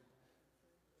and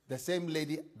the same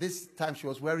lady, this time she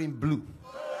was wearing blue.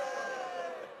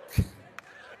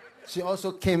 she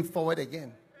also came forward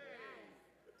again.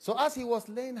 So as he was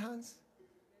laying hands,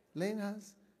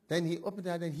 then he opened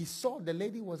her and he saw the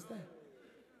lady was there.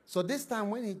 So this time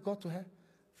when he got to her,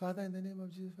 Father, in the name of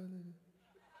Jesus, Father.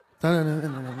 No.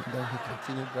 Then he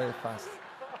continued very fast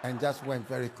and just went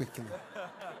very quickly.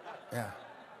 Yeah.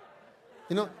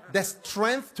 You know, the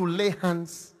strength to lay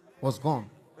hands was gone.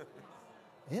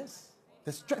 Yes.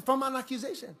 The strength from an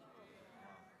accusation.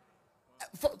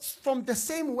 From the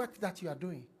same work that you are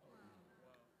doing.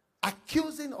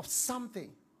 Accusing of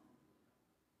something.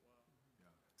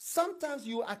 Sometimes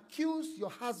you accuse your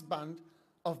husband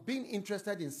of being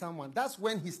interested in someone. That's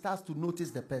when he starts to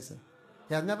notice the person.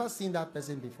 He has never seen that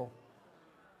person before.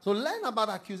 So learn about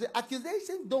accusation.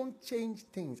 Accusations don't change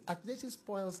things. Accusation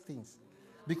spoils things.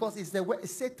 Because it's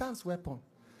Satan's weapon.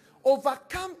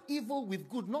 Overcome evil with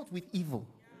good, not with evil.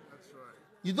 That's right.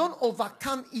 You don't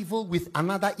overcome evil with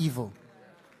another evil.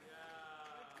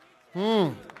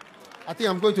 I think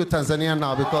I'm going to Tanzania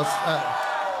now because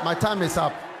my time is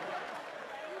up.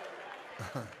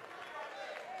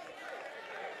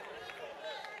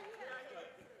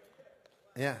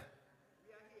 Yeah.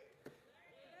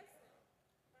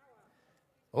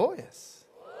 Oh, yes.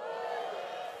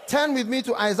 Turn with me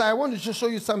to Isaiah. I want to just show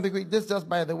you something quick. This just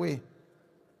by the way.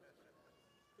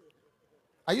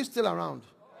 Are you still around?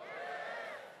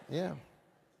 Yeah.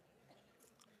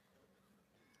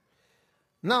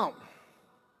 Now,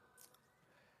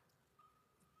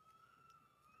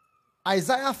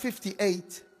 Isaiah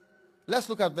 58. Let's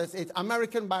look at verse 8.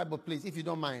 American Bible, please, if you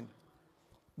don't mind.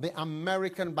 The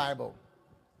American Bible.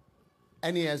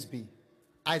 NASB.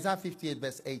 Isaiah 58,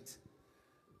 verse 8.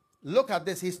 Look at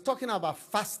this. He's talking about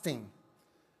fasting.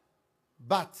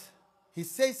 But he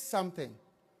says something.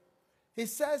 He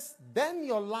says, then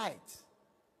your light.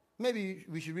 Maybe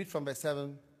we should read from verse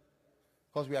 7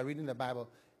 because we are reading the Bible.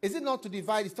 Is it not to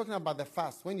divide? He's talking about the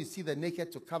fast. When you see the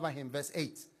naked to cover him. Verse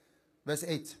 8. Verse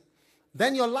 8.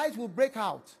 Then your light will break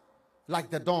out like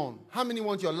the dawn. How many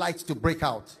want your light to break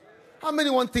out? How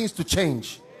many want things to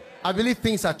change? I believe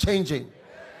things are changing.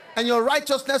 And your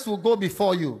righteousness will go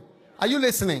before you. Are you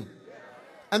listening?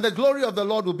 And the glory of the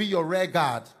Lord will be your rear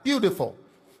guard. Beautiful.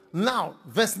 Now,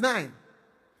 verse 9.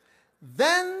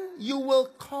 Then you will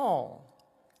call,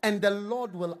 and the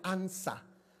Lord will answer.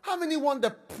 How many want the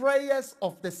prayers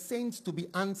of the saints to be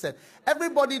answered?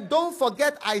 Everybody, don't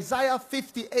forget Isaiah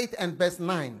 58 and verse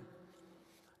 9.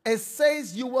 It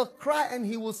says, you will cry, and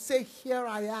he will say, here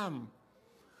I am.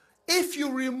 If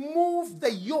you remove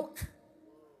the yoke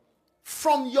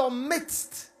from your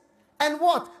midst, and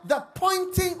what? The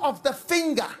pointing of the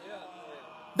finger,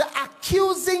 the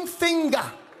accusing finger.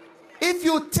 If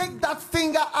you take that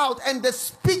finger out and the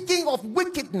speaking of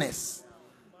wickedness,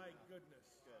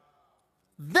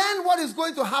 then what is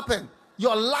going to happen?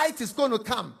 Your light is going to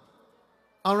come.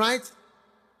 All right?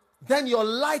 Then your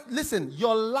light, listen,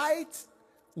 your light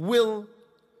will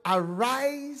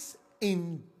arise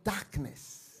in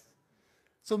darkness.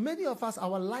 So many of us,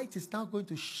 our light is now going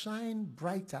to shine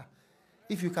brighter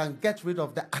if you can get rid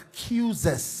of the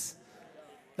accusers.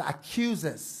 The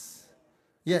accusers.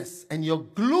 Yes. And your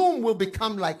gloom will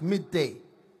become like midday.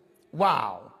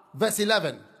 Wow. Verse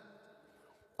 11.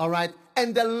 All right.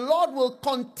 And the Lord will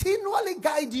continually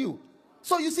guide you.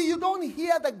 So you see, you don't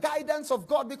hear the guidance of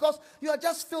God because you are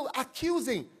just still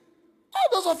accusing.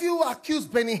 All those of you who accuse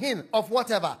Benny Hinn of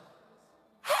whatever.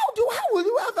 How will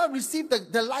you ever receive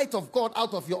the light of God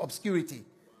out of your obscurity?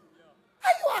 How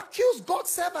you accuse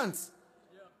God's servants?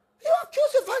 You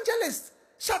accuse evangelists,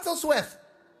 Shuttlesworth.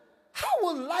 How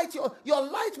will your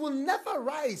light will never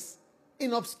rise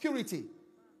in obscurity?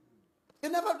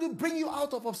 It never will bring you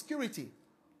out of obscurity.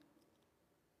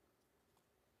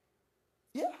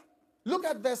 Yeah. Look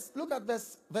at verse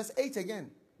 8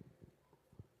 again.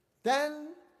 Then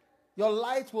your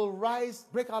light will rise,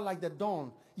 break out like the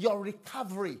dawn. Your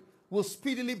recovery will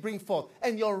speedily bring forth,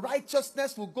 and your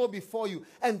righteousness will go before you,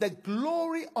 and the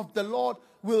glory of the Lord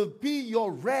will be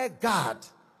your rear guard.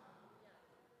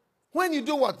 When you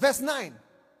do what? Verse 9.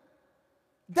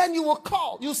 Then you will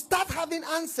call. You start having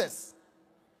answers.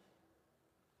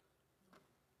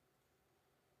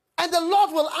 And the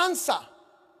Lord will answer.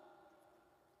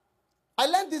 I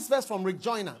learned this verse from Rick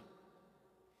Joyner.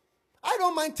 I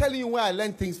don't mind telling you where I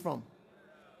learned things from.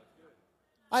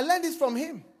 I learned this from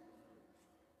him.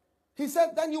 He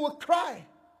said, then you will cry,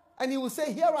 and he will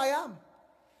say, here I am.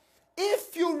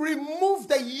 If you remove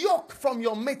the yoke from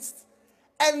your midst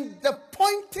and the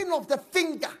pointing of the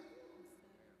finger,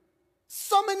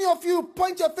 so many of you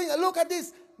point your finger, look at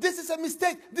this. This is a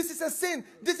mistake. This is a sin.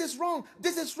 This is wrong.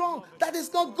 This is wrong. That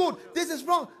is not good. This is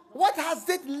wrong. What has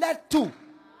it led to?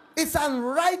 It's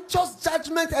unrighteous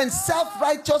judgment and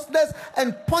self-righteousness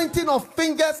and pointing of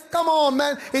fingers. Come on,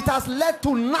 man. It has led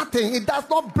to nothing. It does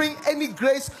not bring any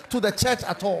grace to the church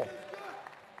at all.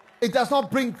 It does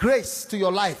not bring grace to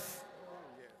your life.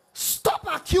 Stop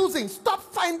accusing. Stop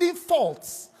finding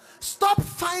faults. Stop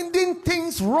finding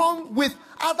things wrong with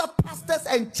other pastors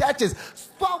and churches.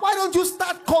 Why don't you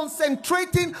start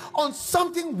concentrating on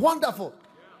something wonderful?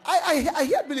 I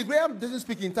hear Billy Graham doesn't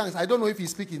speak in tongues. I don't know if he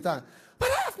speaks in tongues. But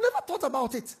I have never thought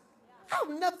about it. I've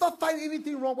never find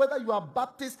anything wrong, whether you are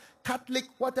Baptist, Catholic,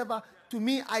 whatever. To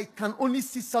me, I can only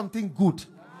see something good.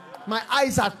 My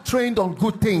eyes are trained on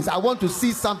good things. I want to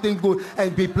see something good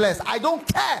and be blessed. I don't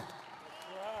care.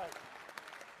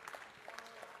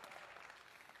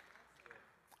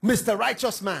 Mr.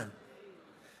 Righteous Man.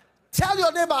 Tell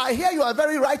your neighbor, I hear you are a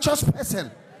very righteous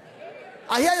person.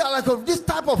 I hear you are like this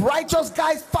type of righteous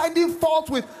guys finding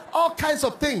fault with all kinds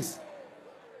of things.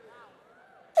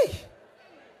 Hey.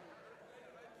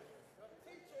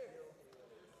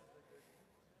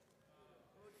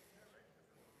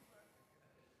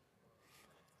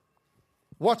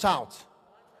 Watch out.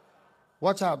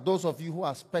 Watch out, those of you who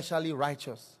are specially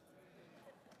righteous.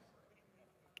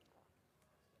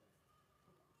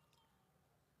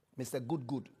 Mr.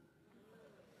 Good.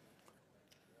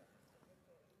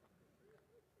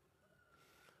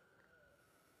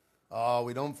 Oh,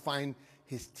 we don't find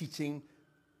his teaching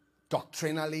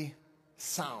doctrinally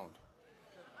sound.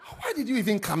 Why did you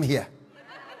even come here?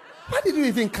 Why did you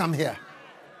even come here?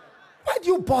 Why do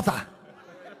you bother?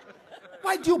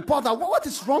 Why do you bother? What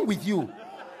is wrong with you?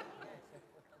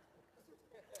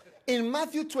 In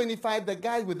Matthew 25, the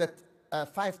guy with the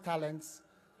 5 talents,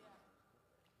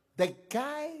 the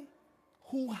guy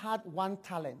who had 1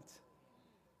 talent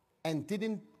and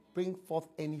didn't bring forth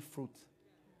any fruit,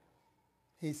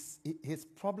 his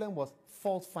problem was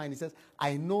fault find. He says,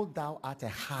 I know thou art a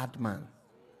hard man.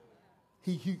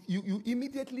 You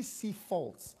immediately see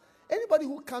faults. Anybody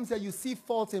who comes here, you see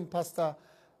faults in Pastor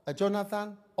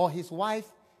Jonathan or his wife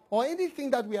or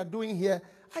anything that we are doing here.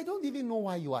 I don't even know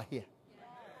why you are here.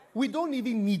 We don't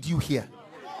even need you here.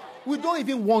 We don't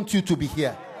even want you to be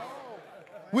here.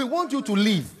 We want you to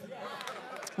leave.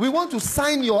 We want to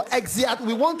sign your exit.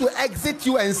 We want to exit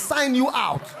you and sign you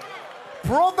out.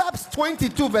 Proverbs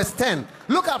 22 verse 10.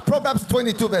 Look at Proverbs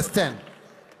 22 verse 10.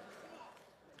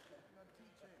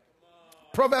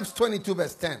 Proverbs 22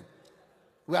 verse 10.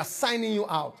 We are signing you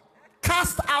out.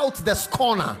 Cast out the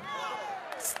scorner.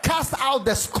 Cast out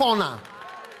the scorner.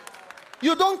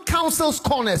 You don't counsel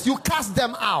scorners. You cast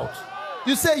them out.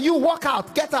 You say, you walk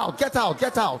out. Get out. Get out.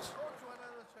 Get out.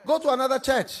 Go to another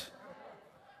church.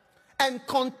 And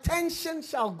contention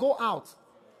shall go out.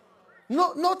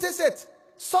 No, notice it.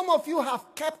 Some of you have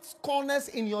kept corners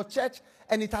in your church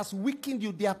and it has weakened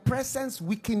you. Their presence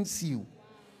weakens you.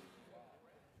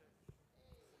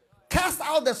 Cast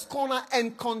out the scorner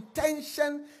and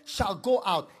contention shall go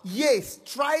out. Yea,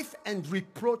 strife and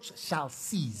reproach shall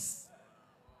cease.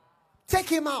 Take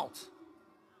him out.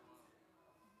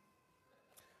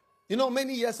 You know,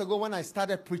 many years ago when I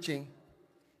started preaching,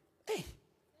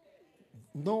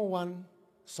 no one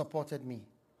supported me.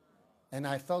 And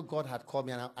I felt God had called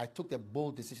me and I took the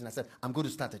bold decision. I said, I'm going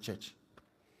to start a church.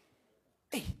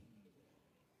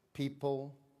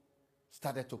 People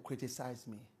started to criticize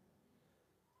me.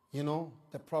 You know,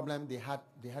 the problem they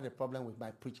had a problem with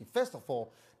my preaching. First of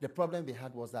all, the problem they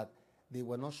had was that they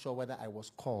were not sure whether I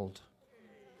was called.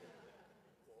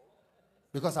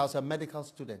 Because I was a medical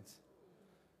student.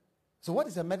 So what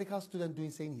is a medical student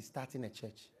doing saying he's starting a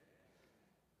church?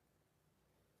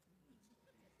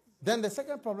 Then the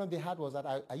second problem they had was that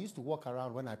I used to walk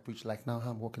around when I preached, like now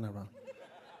I'm walking around.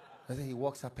 I said he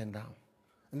walks up and down.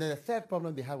 And then the third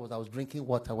problem they had was I was drinking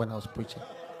water when I was preaching.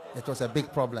 It was a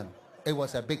big problem. It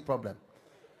was a big problem.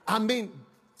 I mean,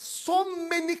 so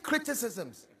many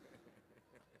criticisms.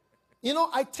 You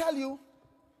know, I tell you,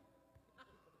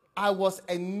 I was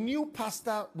a new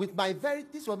pastor with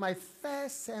these were my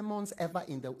first sermons ever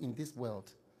in this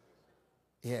world.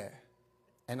 Yeah.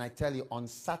 And I tell you, on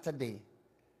Saturday,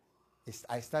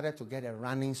 I started to get a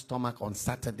running stomach on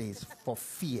Saturdays for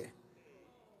fear.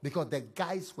 Because the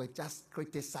guys were just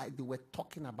criticizing, they were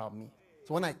talking about me.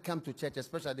 So when I come to church,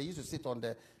 especially, they used to sit on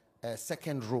the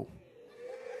second row.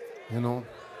 You know.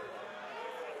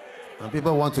 And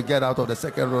people want to get out of the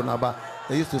second row now, but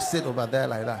they used to sit over there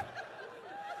like that.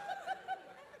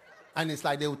 And it's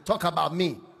like they would talk about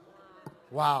me.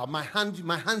 Wow, my hands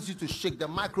used to shake. The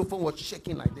microphone was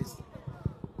shaking like this.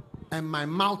 And my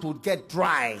mouth would get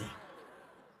dry.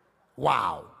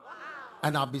 Wow.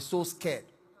 And I'll be so scared.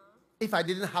 If I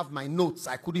didn't have my notes,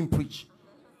 I couldn't preach.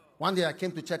 One day I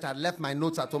came to church, I left my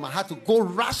notes at home. I had to go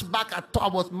rush back. I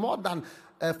was more than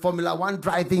Formula One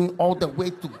driving all the way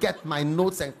to get my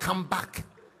notes and come back.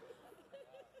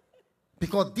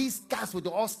 Because these guys were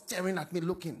all staring at me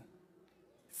looking.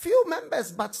 Few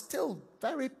members, but still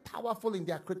very powerful in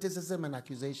their criticism and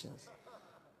accusations.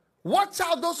 Watch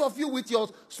out, those of you with your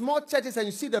small churches, and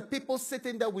you see the people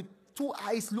sitting there with two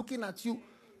eyes looking at you,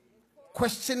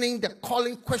 questioning the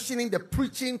calling, questioning the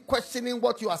preaching, questioning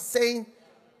what you are saying.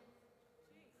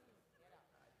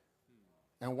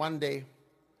 And one day,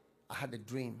 I had a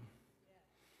dream.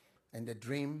 And the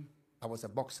dream, I was a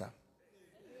boxer.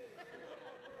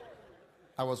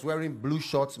 I was wearing blue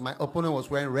shorts. My opponent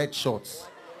was wearing red shorts.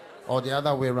 Or the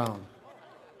other way around.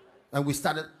 And we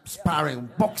started sparring,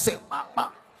 boxing.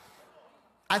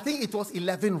 I think it was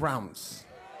 11 rounds.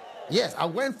 Yes, I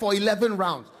went for 11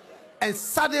 rounds. And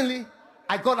suddenly,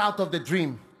 I got out of the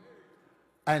dream.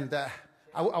 And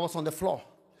I was on the floor.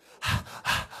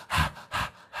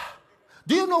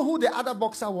 Do you know who the other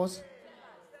boxer was?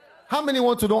 How many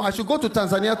want to know? I should go to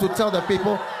Tanzania to tell the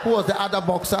people who was the other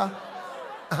boxer.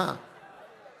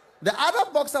 The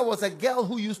other boxer was a girl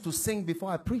who used to sing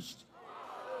before I preached.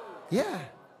 Yeah.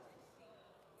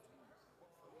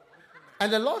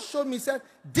 And the Lord showed me, said,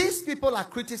 these people are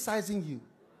criticizing you.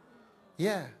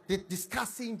 Yeah. They're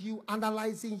discussing you,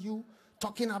 analyzing you,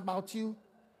 talking about you.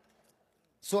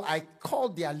 So I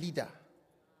called their leader.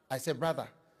 I said, brother,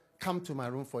 come to my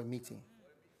room for a meeting.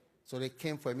 So they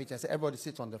came for a meeting. I said, everybody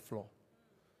sit on the floor.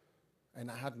 And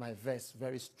I had my verse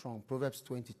very strong. Proverbs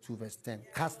 22 verse 10.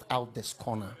 Cast out the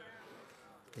scorner.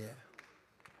 Yeah.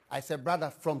 I said, brother,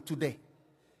 from today,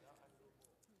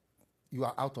 you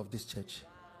are out of this church.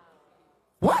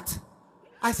 What?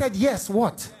 I said, yes,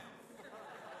 what?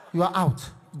 You are out.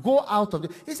 Go out of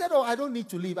the... He said, oh, I don't need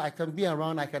to leave. I can be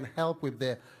around. I can help with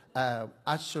the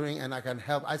ushering and I can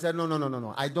help. I said,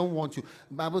 no. I don't want you.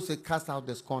 The Bible says, cast out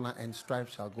the scorner and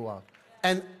strife shall go out.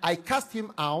 And I cast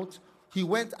him out. He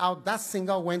went out. That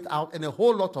singer went out. And a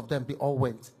whole lot of them, they all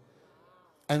went.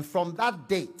 And from that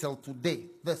day till today,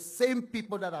 the same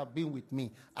people that have been with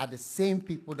me are the same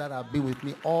people that have been with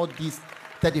me all these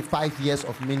 35 years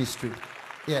of ministry.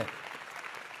 Yeah.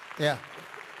 Yeah.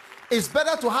 It's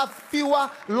better to have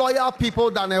fewer loyal people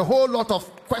than a whole lot of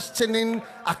questioning,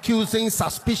 accusing,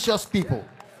 suspicious people.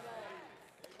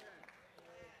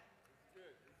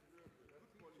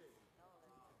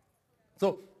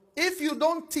 So, if you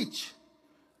don't teach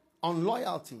on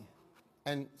loyalty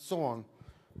and so on,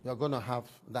 you're going to have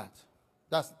that.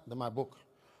 That's my book,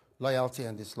 Loyalty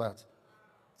and Disloyalty.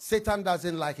 Satan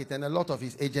doesn't like it, and a lot of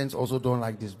his agents also don't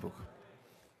like this book.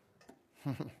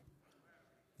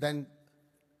 Then,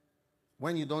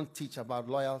 when you don't teach about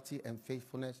loyalty and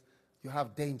faithfulness, you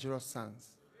have dangerous sons.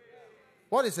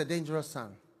 What is a dangerous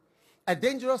son? A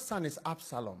dangerous son is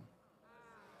Absalom.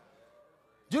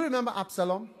 Do you remember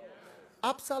Absalom?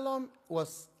 Absalom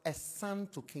was a son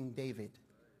to King David.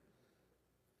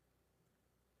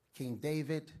 King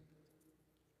David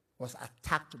was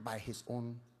attacked by his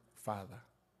own father.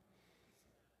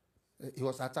 He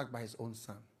was attacked by his own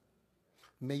son.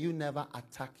 May you never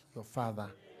attack your father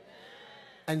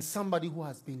and somebody who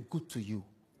has been good to you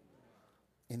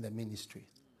in the ministry.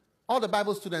 All the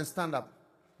Bible students, stand up.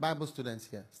 Bible students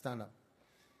here, stand up.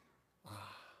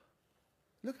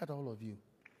 Look at all of you.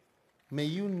 May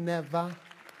you never,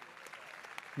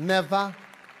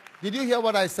 did you hear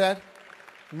what I said?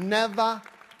 Never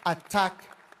attack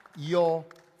your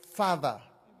father.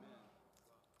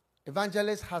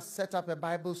 Evangelist has set up a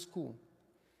Bible school,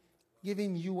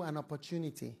 giving you an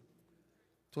opportunity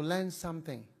to learn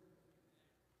something.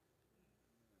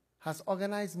 Has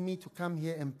organized me to come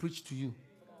here and preach to you.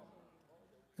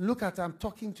 Look at, I'm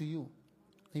talking to you.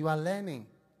 You are learning.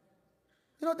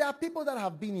 You know, there are people that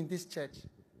have been in this church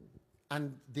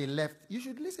and they left. You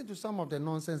should listen to some of the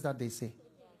nonsense that they say.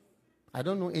 I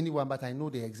don't know anyone, but I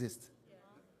know they exist.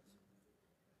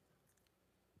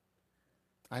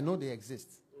 I know they exist.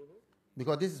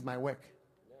 Because this is my work.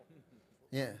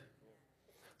 Yeah.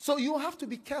 So you have to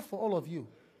be careful, all of you.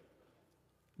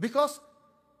 Because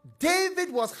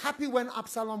David was happy when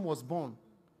Absalom was born.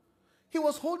 He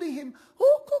was holding him.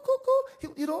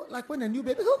 You know, like when a new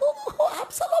baby.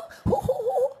 Absalom.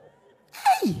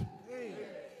 Hey.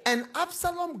 And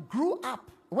Absalom grew up.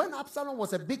 When Absalom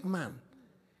was a big man,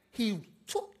 he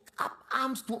took up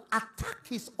arms to attack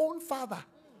his own father.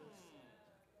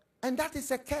 And that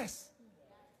is a curse.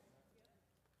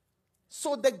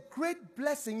 So the great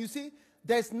blessing, you see,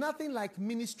 there's nothing like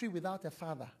ministry without a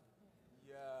father.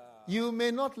 Yeah. You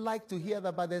may not like to hear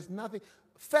that, but there's nothing.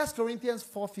 1 Corinthians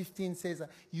 4:15 says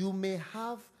that you may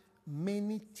have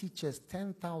many teachers,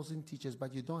 10,000 teachers,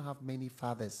 but you don't have many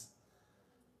fathers.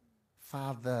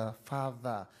 Father,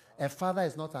 Father. A father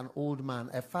is not an old man.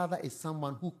 A father is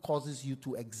someone who causes you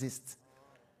to exist.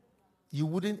 You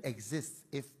wouldn't exist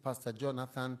if Pastor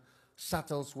Jonathan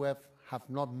Shuttlesworth have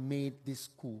not made this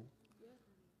school.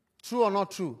 True or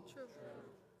not true? True.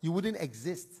 You wouldn't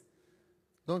exist.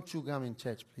 Don't chew gum in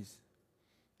church, please.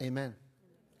 Amen.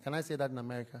 Can I say that in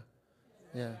America?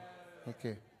 Yeah.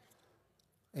 Okay.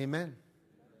 Amen.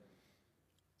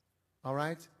 All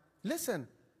right? Listen.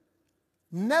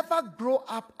 Never grow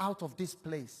up out of this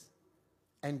place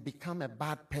and become a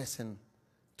bad person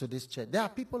to this church. There are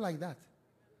people like that.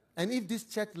 And if this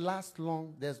church lasts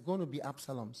long, there's going to be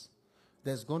Absaloms.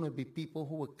 There's going to be people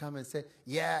who will come and say,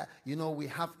 yeah, you know, we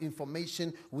have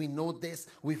information, we know this,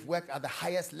 we've worked at the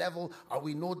highest level, or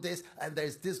we know this, and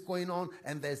there's this going on,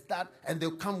 and there's that, and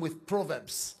they'll come with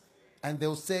proverbs. And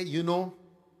they'll say, you know,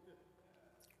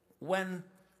 when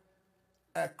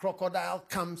a crocodile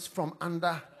comes from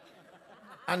under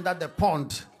the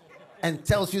pond and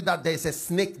tells you that there's a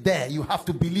snake there, you have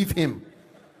to believe him.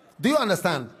 Do you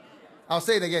understand? I'll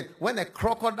say it again. When a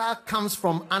crocodile comes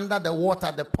from under the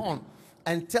water, the pond,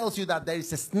 and tells you that there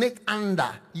is a snake under,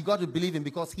 you got to believe him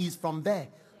because he's from there.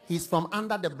 He's from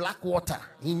under the black water.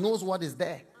 He knows what is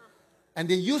there. And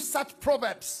they use such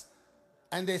proverbs.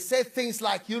 And they say things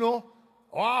like, you know,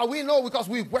 oh, we know because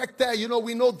we've worked there, you know,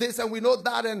 we know this and we know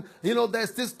that, and, you know,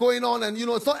 there's this going on, and, you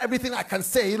know, it's not everything I can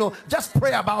say, you know, just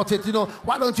pray about it, you know.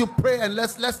 Why don't you pray and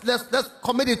let's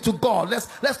commit it to God.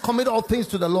 Let's commit all things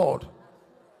to the Lord.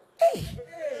 Hey,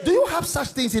 do you have such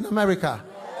things in America?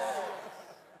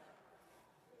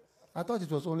 I thought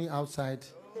it was only outside.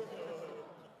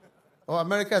 Oh,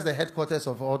 America is the headquarters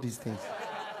of all these things.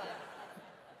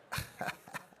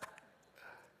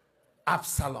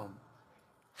 Absalom.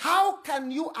 How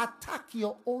can you attack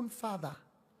your own father?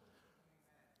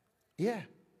 Yeah.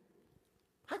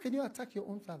 How can you attack your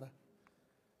own father?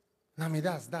 I mean,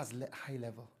 that's high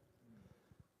level.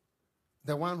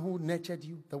 The one who nurtured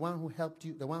you, the one who helped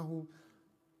you, the one who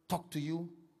talked to you,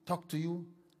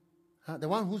 the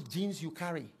one whose genes you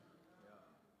carry.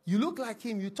 You look like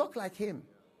him, you talk like him.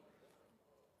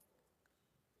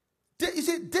 You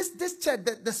see, this church,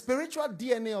 the spiritual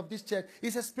DNA of this church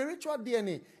is a spiritual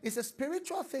DNA. It's a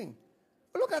spiritual thing.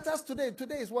 Look at us today.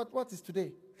 Today is what is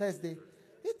today? Thursday.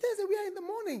 It's Thursday. We are in the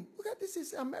morning. Look at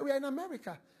this. We are in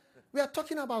America. We are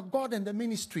talking about God and the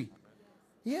ministry.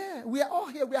 Yeah, we are all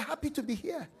here. We are happy to be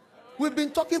here. We've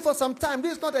been talking for some time.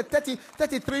 This is not a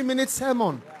 33-minute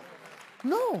sermon.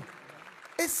 No.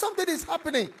 It's something is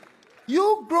happening.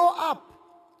 You grow up.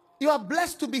 You are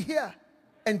blessed to be here.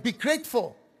 And be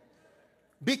grateful.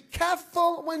 Be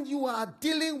careful when you are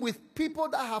dealing with people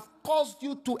that have caused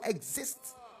you to exist.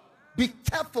 Be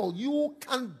careful. You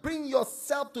can bring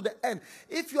yourself to the end.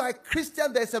 If you are a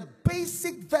Christian, there's a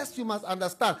basic verse you must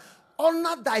understand.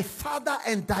 Honor thy father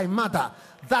and thy mother,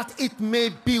 that it may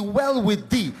be well with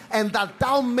thee, and that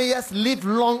thou mayest live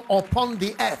long upon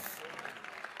the earth.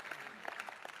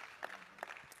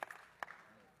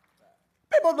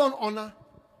 People don't honor.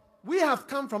 We have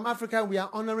come from Africa. We are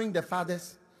honoring the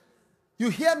fathers. You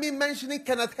hear me mentioning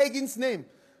Kenneth Hagin's name.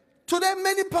 Today,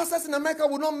 many pastors in America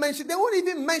will not mention, they won't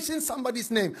even mention somebody's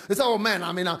name. They say, oh man,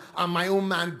 I mean, I'm my own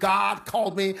man. God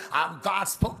called me. God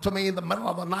spoke to me in the middle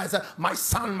of the night. Said, my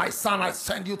son, I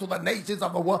send you to the nations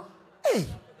of the world. Hey.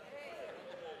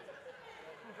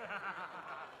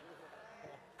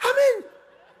 I mean,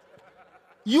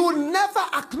 you never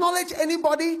acknowledge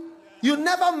anybody. You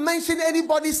never mention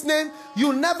anybody's name.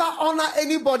 You never honor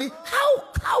anybody.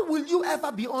 How will you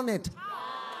ever be honored?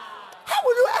 How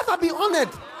will you ever be honored?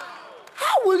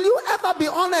 How will you ever be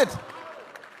honored?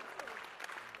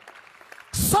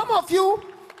 Some of you,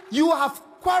 you have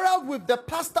quarreled with the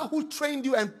pastor who trained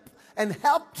you and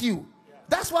helped you.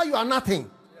 That's why you are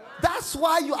nothing. That's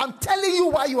why I'm telling you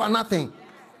why you are nothing.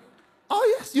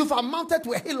 Oh yes, you've amounted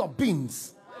to a hill of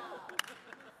beans.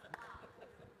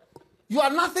 You are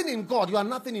nothing in God. You are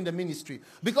nothing in the ministry.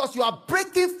 Because you are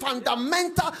breaking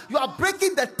fundamental. You are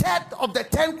breaking the third of the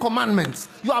 10 commandments.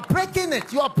 You are breaking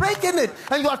it. You are breaking it.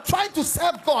 And you are trying to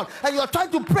serve God. And you are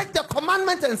trying to break the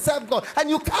commandment and serve God. And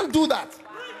you can't do that.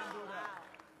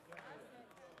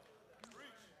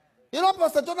 You know,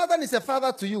 Pastor Jonathan is a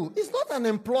father to you. He's not an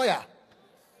employer.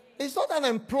 He's not an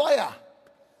employer.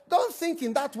 Don't think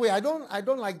in that way. I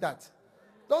don't like that.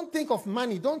 Don't think of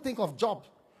money. Don't think of job.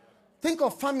 Think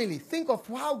of family. Think of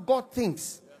how God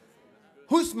thinks.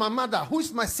 Who's my mother?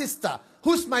 Who's my sister?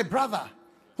 Who's my brother?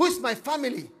 Who's my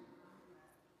family?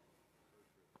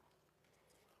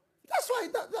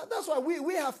 That's why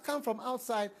we have come from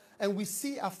outside and we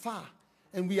see afar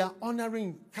and we are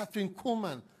honoring Catherine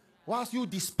Kuhlman whilst you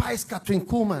despise Catherine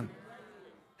Kuhlman.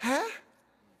 Huh?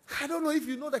 I don't know if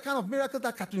you know the kind of miracle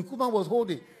that Catherine Kuhlman was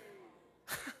holding.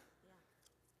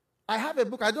 I have a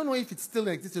book, I don't know if it still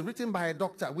exists, written by a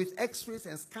doctor with x-rays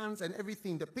and scans and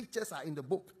everything. The pictures are in the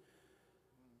book.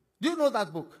 Do you know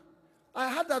that book? I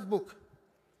had that book.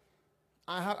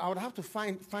 I would have to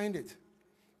find it.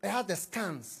 It had the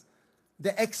scans,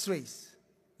 the x-rays,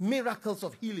 miracles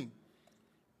of healing.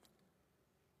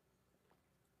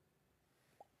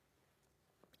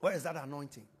 Where is that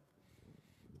anointing?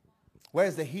 Where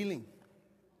is the healing?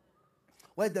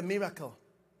 Where is the miracle?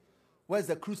 Where is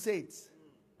the crusades?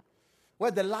 Where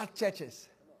are the large churches?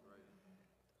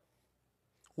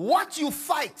 What you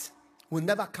fight will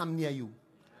never come near you.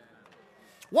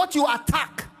 What you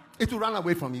attack, it will run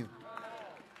away from you.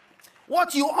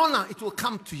 What you honor, it will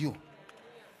come to you.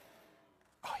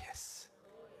 Oh, yes.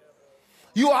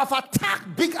 You have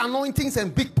attacked big anointings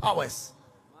and big powers.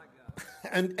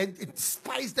 And it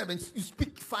despises them, and you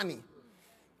speak funny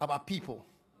about people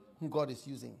whom God is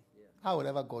using. How will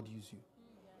ever God use you?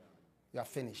 You are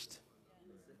finished.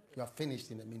 You are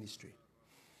finished in the ministry.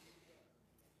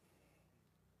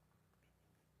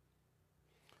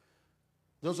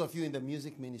 Those of you in the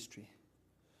music ministry,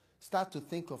 start to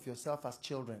think of yourself as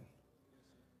children.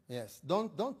 Yes.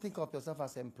 Don't think of yourself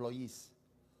as employees.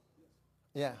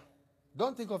 Yeah.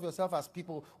 Don't think of yourself as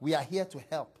people. We are here to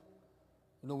help.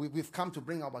 You know, we've come to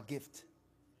bring our gift.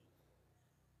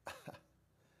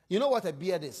 You know what a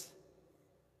beard is?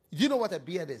 Do you know what a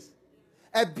beard is?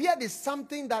 A beard is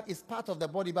something that is part of the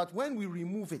body, but when we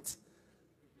remove it,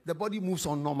 the body moves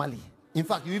on normally. In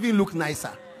fact, you even look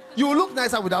nicer. You will look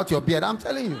nicer without your beard, I'm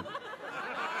telling you.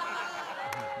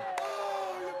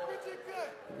 Oh, you're pretty good.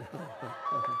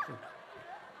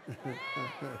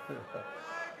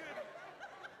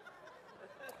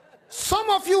 Some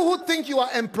of you who think you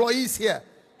are employees here,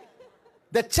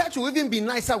 the church will even be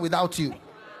nicer without you.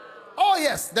 Oh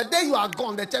yes, the day you are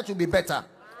gone, the church will be better.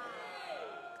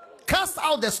 Cast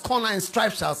out the scorner and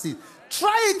strife shall see.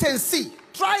 Try it and see.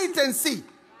 Try it and see.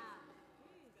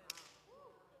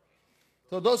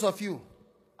 So those of you,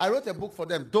 I wrote a book for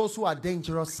them, those who are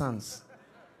dangerous sons.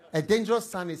 A dangerous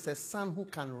son is a son who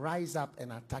can rise up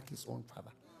and attack his own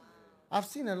father. I've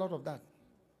seen a lot of that.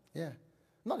 Yeah.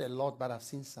 Not a lot, but I've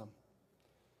seen some.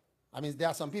 I mean, there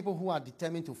are some people who are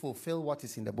determined to fulfill what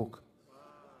is in the book.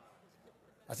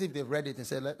 As if they've read it and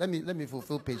said, let me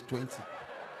fulfill page 20.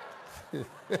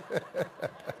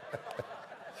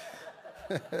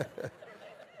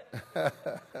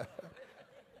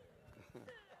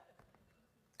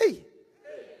 Hey,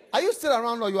 are you still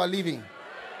around or you are leaving?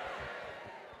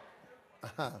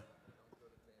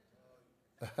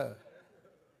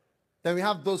 Then we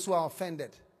have those who are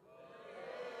offended.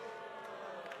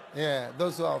 Yeah,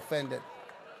 those who are offended.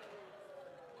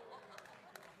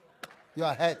 You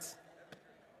are hurt.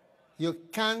 You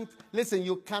can't, listen,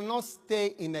 you cannot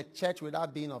stay in a church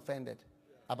without being offended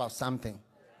about something.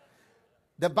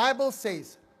 The Bible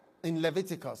says in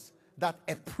Leviticus that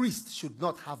a priest should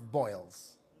not have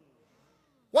boils.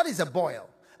 What is a boil?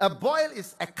 A boil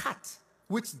is a cut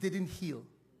which didn't heal.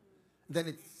 Then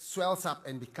it swells up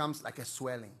and becomes like a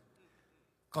swelling.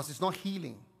 Because it's not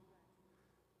healing.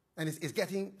 And it's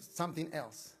getting something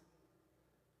else.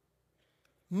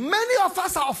 Many of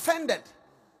us are offended.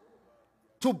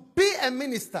 To be a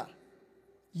minister,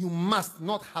 you must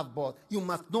not have boils. You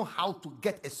must know how to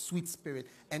get a sweet spirit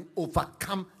and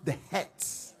overcome the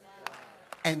hurts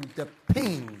and the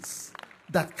pains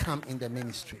that come in the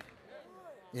ministry.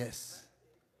 Yes.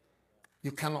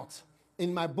 You cannot.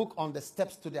 In my book on the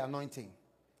steps to the anointing,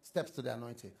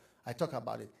 I talk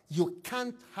about it. You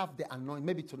can't have the anointing,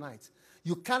 maybe tonight.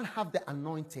 You can't have the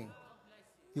anointing.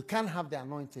 You can't have the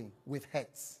anointing with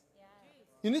hurts.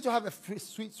 You need to have a free,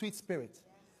 sweet spirit.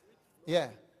 Yeah.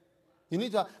 You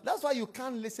need to. That's why you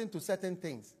can't listen to certain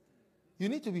things. You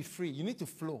need to be free. You need to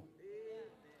flow.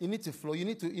 You need to flow. You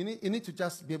need to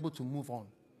just be able to move on.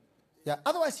 Yeah.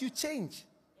 Otherwise, you change.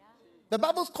 The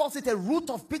Bible calls it a root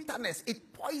of bitterness.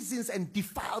 It poisons and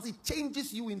defiles. It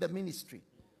changes you in the ministry.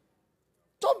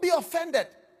 Don't be offended.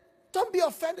 Don't be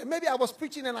offended. Maybe I was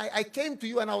preaching and I came to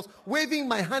you and I was waving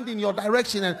my hand in your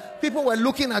direction and people were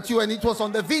looking at you and it was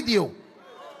on the video.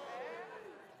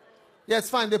 Yeah, it's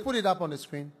fine. They put it up on the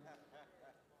screen.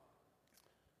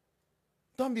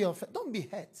 Don't be offended. Don't be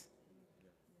hurt.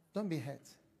 Don't be hurt.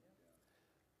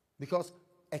 Because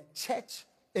a church,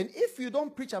 and if you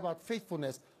don't preach about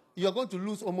faithfulness, you're going to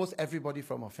lose almost everybody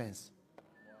from offense.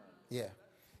 Yeah.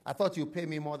 I thought you'd pay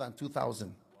me more than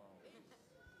 $2,000.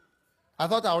 I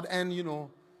thought I would earn,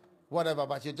 whatever,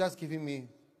 but you're just giving me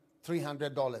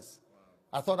 $300.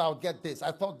 I thought I would get this.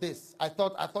 I thought this. I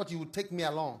thought you would take me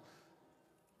along.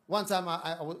 One time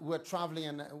we were traveling,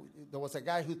 and there was a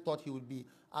guy who thought he would be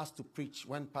asked to preach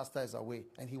when pastor is away,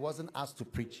 and he wasn't asked to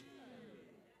preach.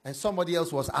 And somebody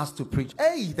else was asked to preach.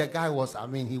 Hey, the guy was,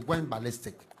 he went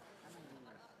ballistic.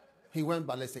 He went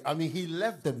ballistic. He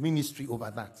left the ministry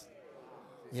over that.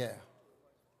 Yeah.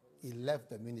 He left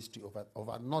the ministry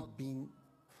over not being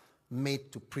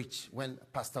made to preach when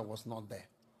pastor was not there.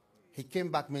 He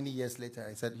came back many years later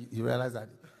and said he realized that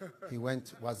he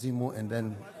went Wazimu and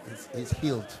then he's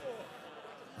healed.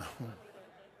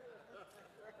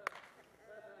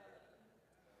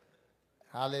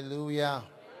 Hallelujah.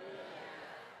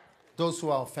 Those who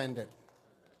are offended.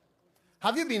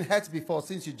 Have you been hurt before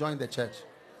since you joined the church?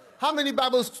 How many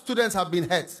Bible students have been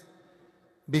hurt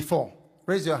before?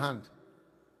 Raise your hand.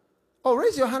 Oh,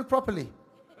 raise your hand properly.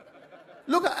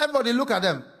 Look at everybody, look at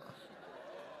them.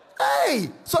 Hey,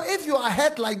 so if you are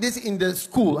hurt like this in the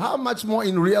school, how much more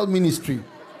in real ministry?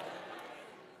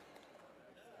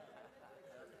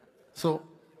 So,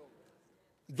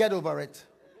 get over it.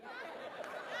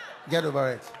 Get over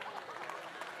it.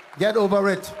 Get over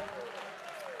it.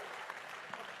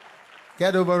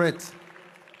 Get over it.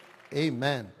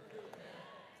 Amen.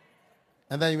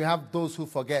 And then we have those who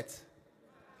forget.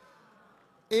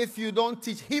 If you don't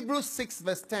teach, Hebrews 6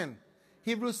 verse 10.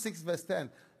 Hebrews 6 verse 10.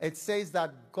 It says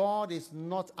that God is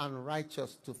not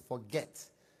unrighteous to forget.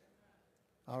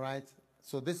 All right?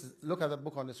 So this is, look at the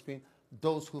book on the screen.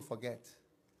 Those who forget.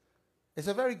 It's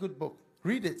a very good book.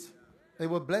 Read it. It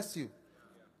will bless you.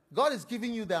 God is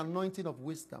giving you the anointing of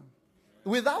wisdom.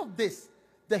 Without this,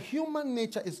 the human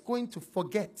nature is going to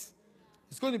forget.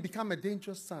 It's going to become a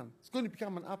dangerous son. It's going to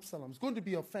become an Absalom. It's going to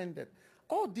be offended.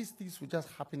 All these things will just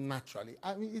happen naturally.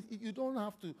 You don't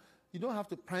have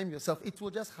to prime yourself. It will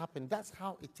just happen. That's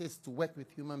how it is to work with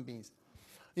human beings.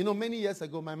 Many years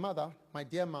ago, my mother, my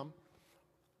dear mom,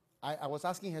 I was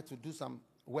asking her to do some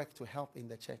work to help in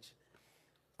the church.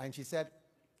 And she said,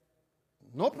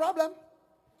 no problem.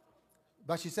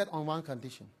 But she said on one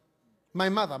condition. My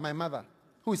mother,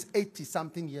 who is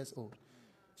 80-something years old.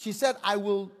 She said, I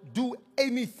will do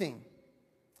anything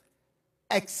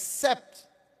except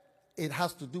it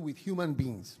has to do with human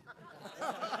beings.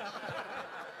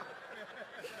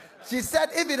 She said,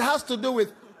 if it has to do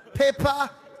with paper,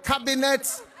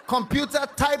 cabinets, computer,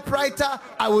 typewriter,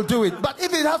 I will do it. But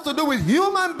if it has to do with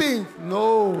human beings,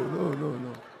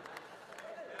 no.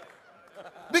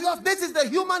 Because this is the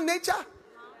human nature.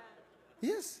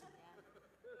 Yes.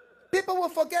 People will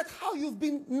forget how you've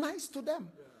been nice to them,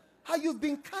 how you've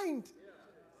been kind.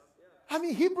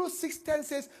 Hebrews 6:10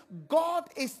 says, God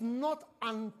is not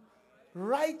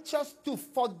unrighteous to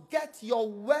forget your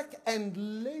work and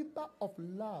labor of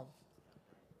love.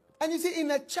 And you see, in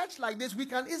a church like this, we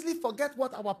can easily forget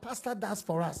what our pastor does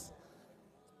for us.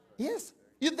 Yes.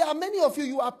 There are many of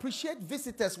you appreciate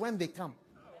visitors when they come.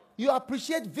 You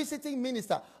appreciate visiting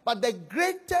minister. But the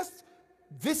greatest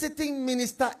visiting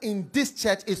minister in this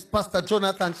church is Pastor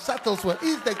Jonathan Shuttlesworth.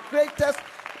 He's the greatest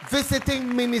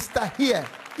visiting minister here.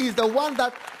 He's the one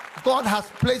that God has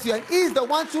placed you, and he's the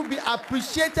one to be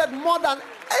appreciated more than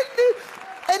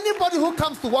anybody who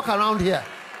comes to walk around here.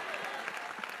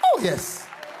 Oh, yes.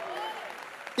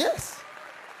 Yes.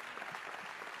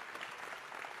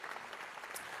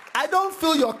 I don't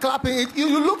feel you're clapping.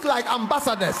 You look like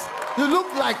ambassadors. You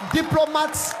look like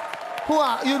diplomats who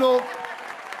are,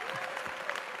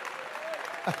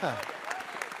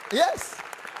 Yes.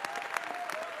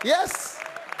 Yes.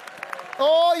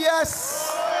 Oh, yes.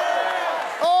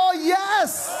 Oh,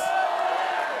 yes.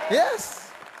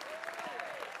 Yes.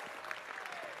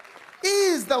 He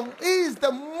is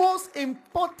the most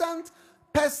important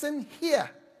person here.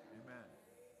 Amen.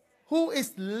 Who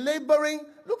is laboring.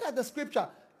 Look at the scripture.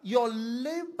 Your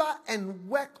labor and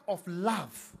work of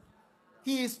love.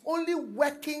 He is only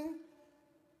working,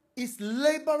 is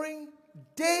laboring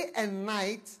day and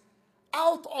night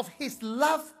out of his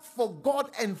love for God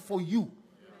and for you.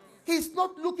 He's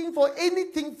not looking for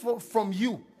anything from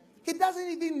you. He doesn't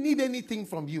even need anything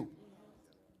from you.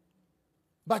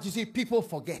 But you see, people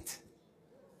forget.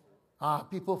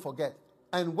 People forget.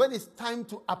 And when it's time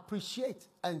to appreciate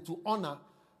and to honor,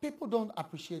 people don't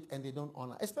appreciate and they don't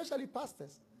honor, especially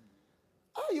pastors.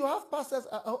 You have pastors,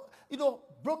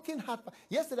 broken heart.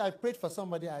 Yesterday I prayed for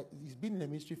somebody, he's been in the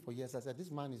ministry for years. I said,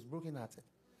 this man is broken-hearted.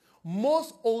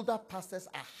 Most older pastors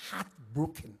are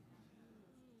heartbroken.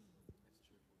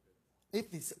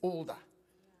 If it's older,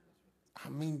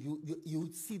 you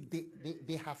see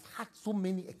they have had so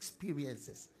many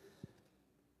experiences.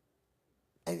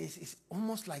 And it's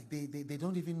almost like they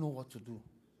don't even know what to do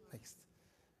next.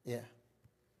 Yeah.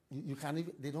 You can't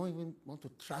even, they don't even want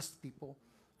to trust people,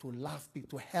 to love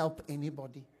people, to help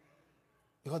anybody.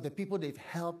 Because the people they've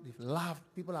helped, they've loved,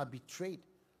 people have betrayed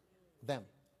them.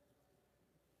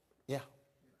 Yeah.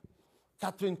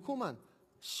 Catherine Kuhlman,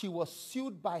 she was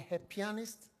sued by her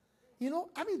pianist. You know,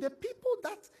 I mean, the people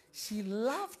that she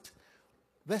loved,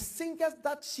 the singers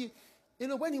that she, you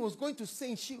know, when he was going to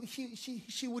sing,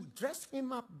 she would dress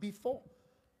him up before,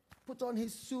 put on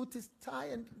his suit, his tie,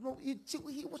 and you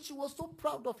know, she was so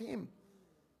proud of him.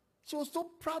 She was so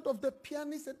proud of the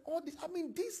pianist and all this. I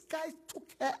mean, these guys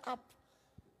took her up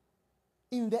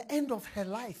in the end of her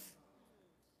life.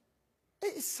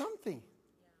 It's something.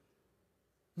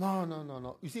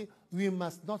 No. You see, we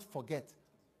must not forget.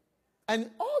 And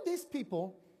all these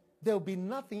people, there will be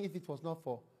nothing if it was not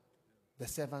for the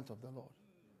servant of the Lord.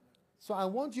 So I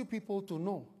want you people to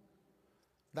know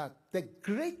that the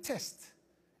greatest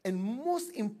and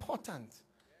most important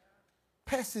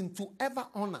person to ever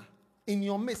honor in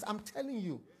your midst, I'm telling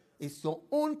you, is your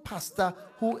own pastor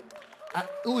who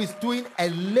is doing a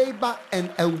labor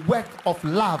and a work of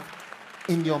love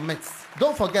in your midst.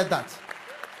 Don't forget that.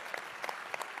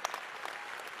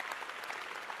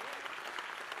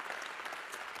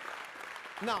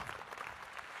 Now,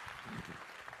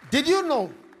 did you know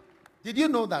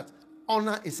that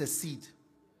honor is a seed?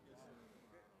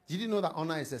 Did you know that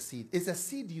honor is a seed? It's a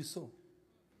seed you sow.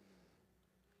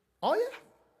 Oh yeah.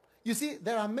 You see,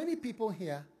 there are many people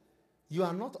here, you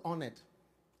are not honored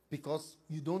because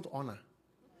you don't honor.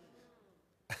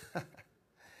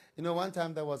 You know, one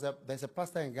time there's a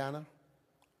pastor in Ghana,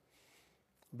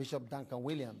 Bishop Duncan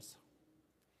Williams.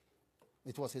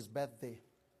 It was his birthday.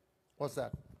 What's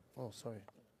that? Oh, sorry.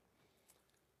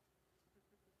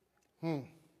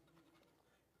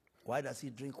 Why does he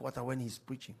drink water when he's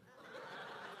preaching?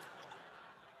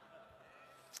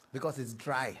 Because it's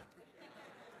dry.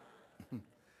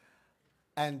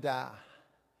 And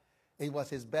it was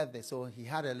his birthday, so he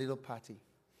had a little party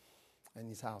in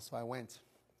his house. So I went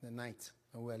the night,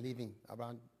 and we were leaving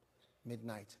around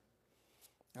midnight.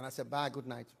 And I said, bye, good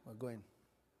night, we're going.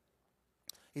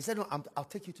 He said, no, I'll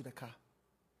take you to the car.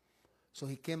 So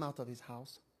he came out of his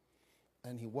house,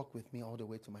 and he walked with me all the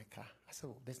way to my car. I said,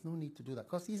 oh, there's no need to do that,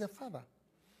 because he's a father.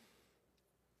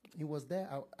 He was there.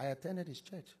 I attended his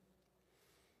church.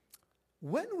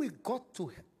 When we got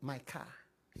to my car,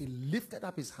 he lifted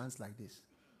up his hands like this.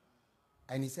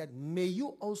 And he said, may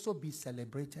you also be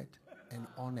celebrated and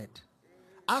honored.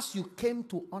 As you came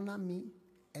to honor me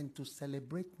and to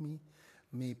celebrate me,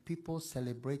 may people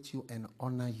celebrate you and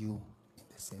honor you in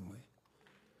the same way.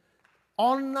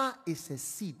 Honor is a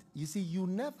seed. You see, you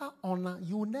never honor,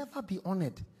 you will never be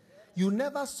honored. You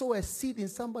never sow a seed in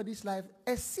somebody's life.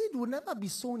 A seed will never be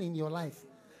sown in your life.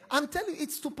 I'm telling you,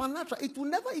 it's supernatural. It will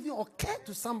never even occur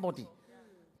to somebody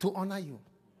to honor you.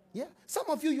 Yeah. Some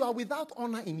of you are without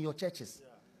honor in your churches.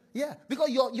 Yeah. Because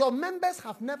your members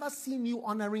have never seen you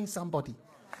honoring somebody.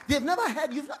 They've never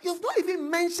heard, you've not even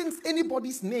mentioned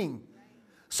anybody's name.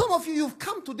 Some of you, you've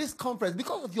come to this conference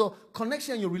because of your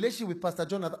connection and your relationship with Pastor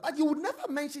Jonathan, but you would never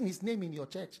mention his name in your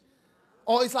church.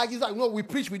 Or it's like, no, we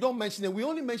preach, we don't mention it. We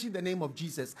only mention the name of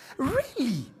Jesus.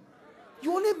 Really?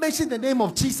 You only mention the name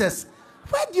of Jesus?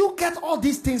 Where do you get all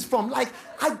these things from? Like,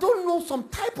 I don't know, some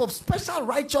type of special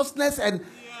righteousness and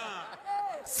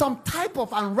some type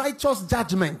of unrighteous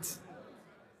judgment.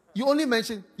 You only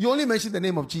mention the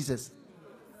name of Jesus.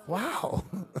 Wow.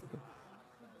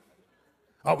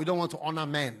 Oh, we don't want to honor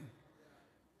men.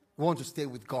 We want to stay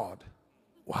with God.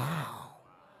 Wow.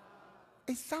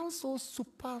 It sounds so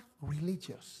super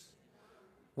religious.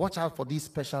 Watch out for these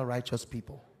special righteous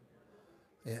people.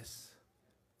 Yes.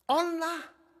 Honor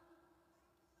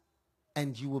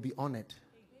and you will be honored.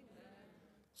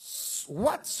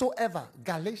 Whatsoever.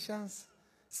 Galatians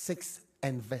 6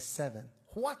 and verse 7.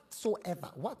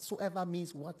 Whatsoever. Whatsoever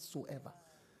means whatsoever.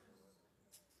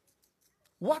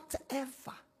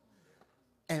 Whatever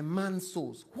a man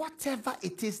sows, whatever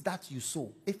it is that you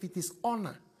sow, if it is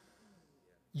honor,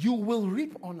 you will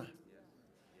reap honor.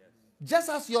 Just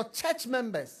as your church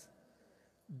members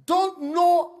don't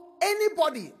know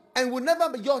anybody and will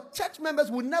never, your church members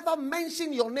will never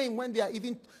mention your name when they are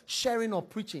even sharing or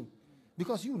preaching,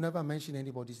 because you never mention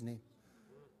anybody's name.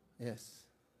 Yes.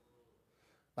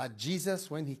 But Jesus,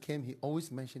 when he came, he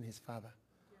always mentioned his Father.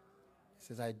 He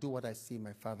says, I do what I see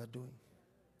my Father doing.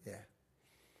 Yeah.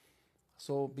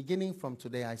 So beginning from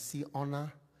today, I see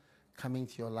honor coming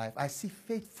to your life. I see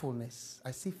faithfulness.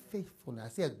 I see faithfulness. I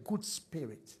see a good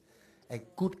spirit, a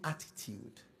good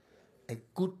attitude, a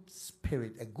good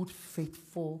spirit, a good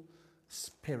faithful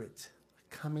spirit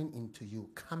coming into you,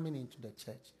 coming into the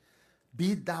church.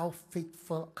 Be thou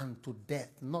faithful unto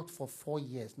death, not for 4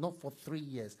 years, not for 3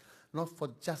 years, not for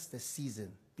just a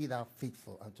season. Be thou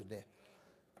faithful unto death.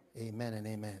 Amen and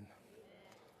amen.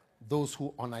 Those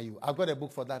who honor you. I've got a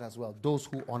book for that as well. Those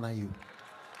who honor you.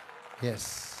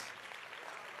 Yes.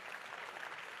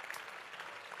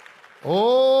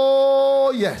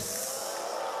 Oh, yes.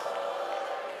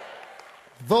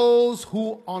 Those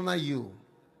who honor you.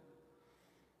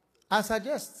 I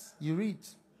suggest you read.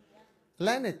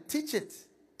 Learn it. Teach it.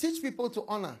 Teach people to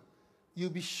honor. You'll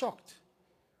be shocked.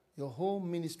 Your whole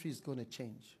ministry is going to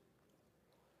change.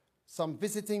 Some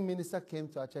visiting minister came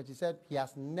to our church. He said he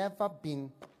has never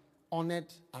been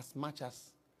honored as much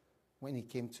as when he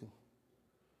came to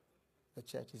the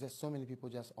church. He said so many people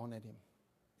just honored him.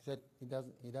 He said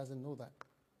he doesn't know that.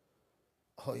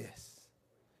 Oh yes.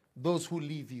 Those who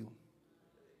leave you.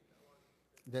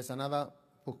 There's another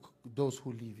book, Those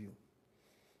Who Leave You.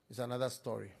 It's another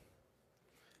story.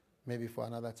 Maybe for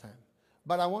another time.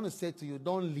 But I want to say to you,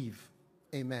 don't leave.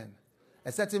 Amen.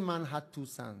 A certain man had 2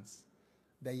 sons.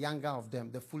 The younger of them,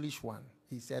 the foolish one,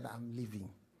 he said, I'm leaving.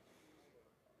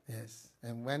 Yes.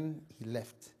 And when he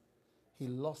left, he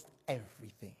lost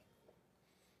everything.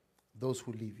 Those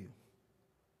who leave you.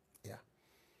 Yeah.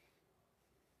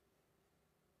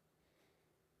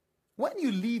 When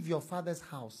you leave your father's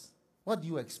house, what do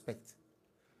you expect?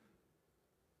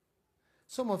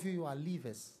 Some of you are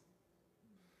leavers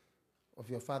of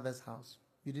your father's house.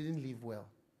 You didn't live well.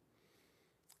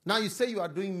 Now you say you are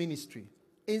doing ministry.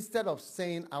 Instead of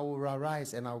saying, I will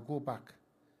arise and I'll go back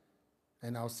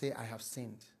and I'll say, I have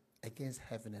sinned against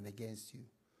heaven and against you.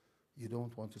 You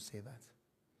don't want to say that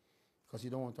because you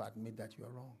don't want to admit that you are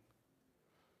wrong.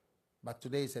 But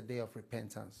today is a day of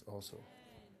repentance also.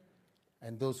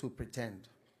 And those who pretend.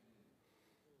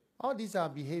 All these are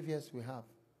behaviors we have.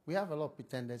 We have a lot of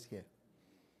pretenders here.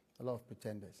 A lot of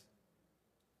pretenders.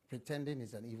 Pretending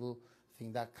is an evil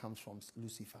thing that comes from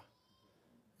Lucifer.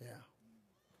 Yeah.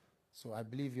 So I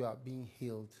believe you are being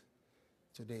healed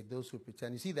today. Those who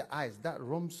pretend. You see the eyes, that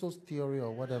Romso's theory or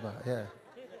whatever. Yeah.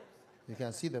 You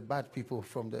can see the bad people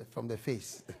from the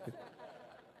face.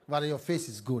 But your face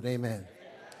is good. Amen.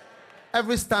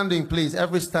 Every standing, please.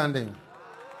 Every standing.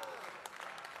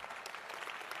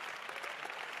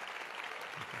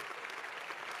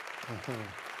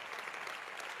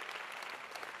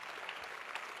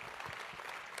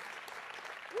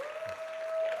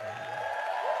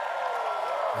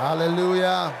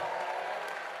 Hallelujah.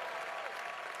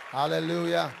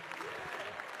 Hallelujah.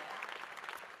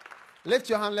 Lift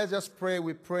your hand. Let's just pray.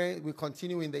 We pray. We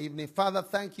continue in the evening. Father,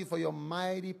 thank you for your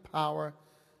mighty power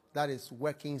that is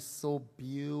working so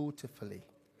beautifully.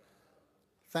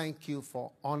 Thank you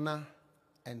for honor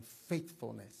and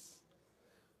faithfulness.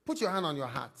 Put your hand on your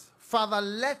heart. Father,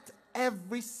 let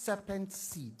every serpent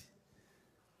seed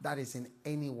that is in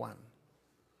anyone,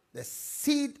 the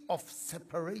seed of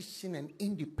separation and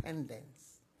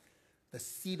independence, the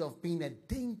seed of being a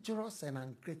dangerous and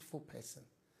ungrateful person,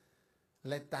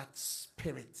 let that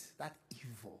spirit, that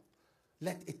evil,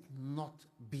 let it not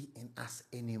be in us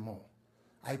anymore.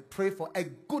 I pray for a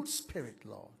good spirit,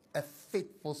 Lord, a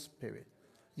faithful spirit.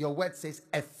 Your word says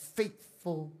a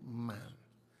faithful man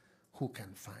who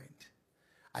can find.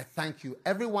 I thank you.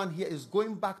 Everyone here is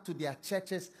going back to their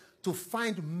churches to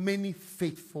find many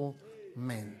faithful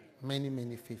men.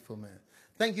 Many faithful men.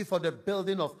 Thank you for the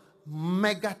building of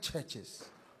mega churches.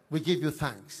 We give you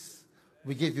thanks.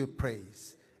 We give you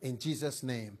praise. In Jesus'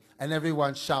 name. And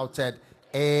everyone shouted,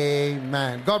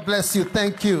 Amen. God bless you.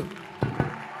 Thank you.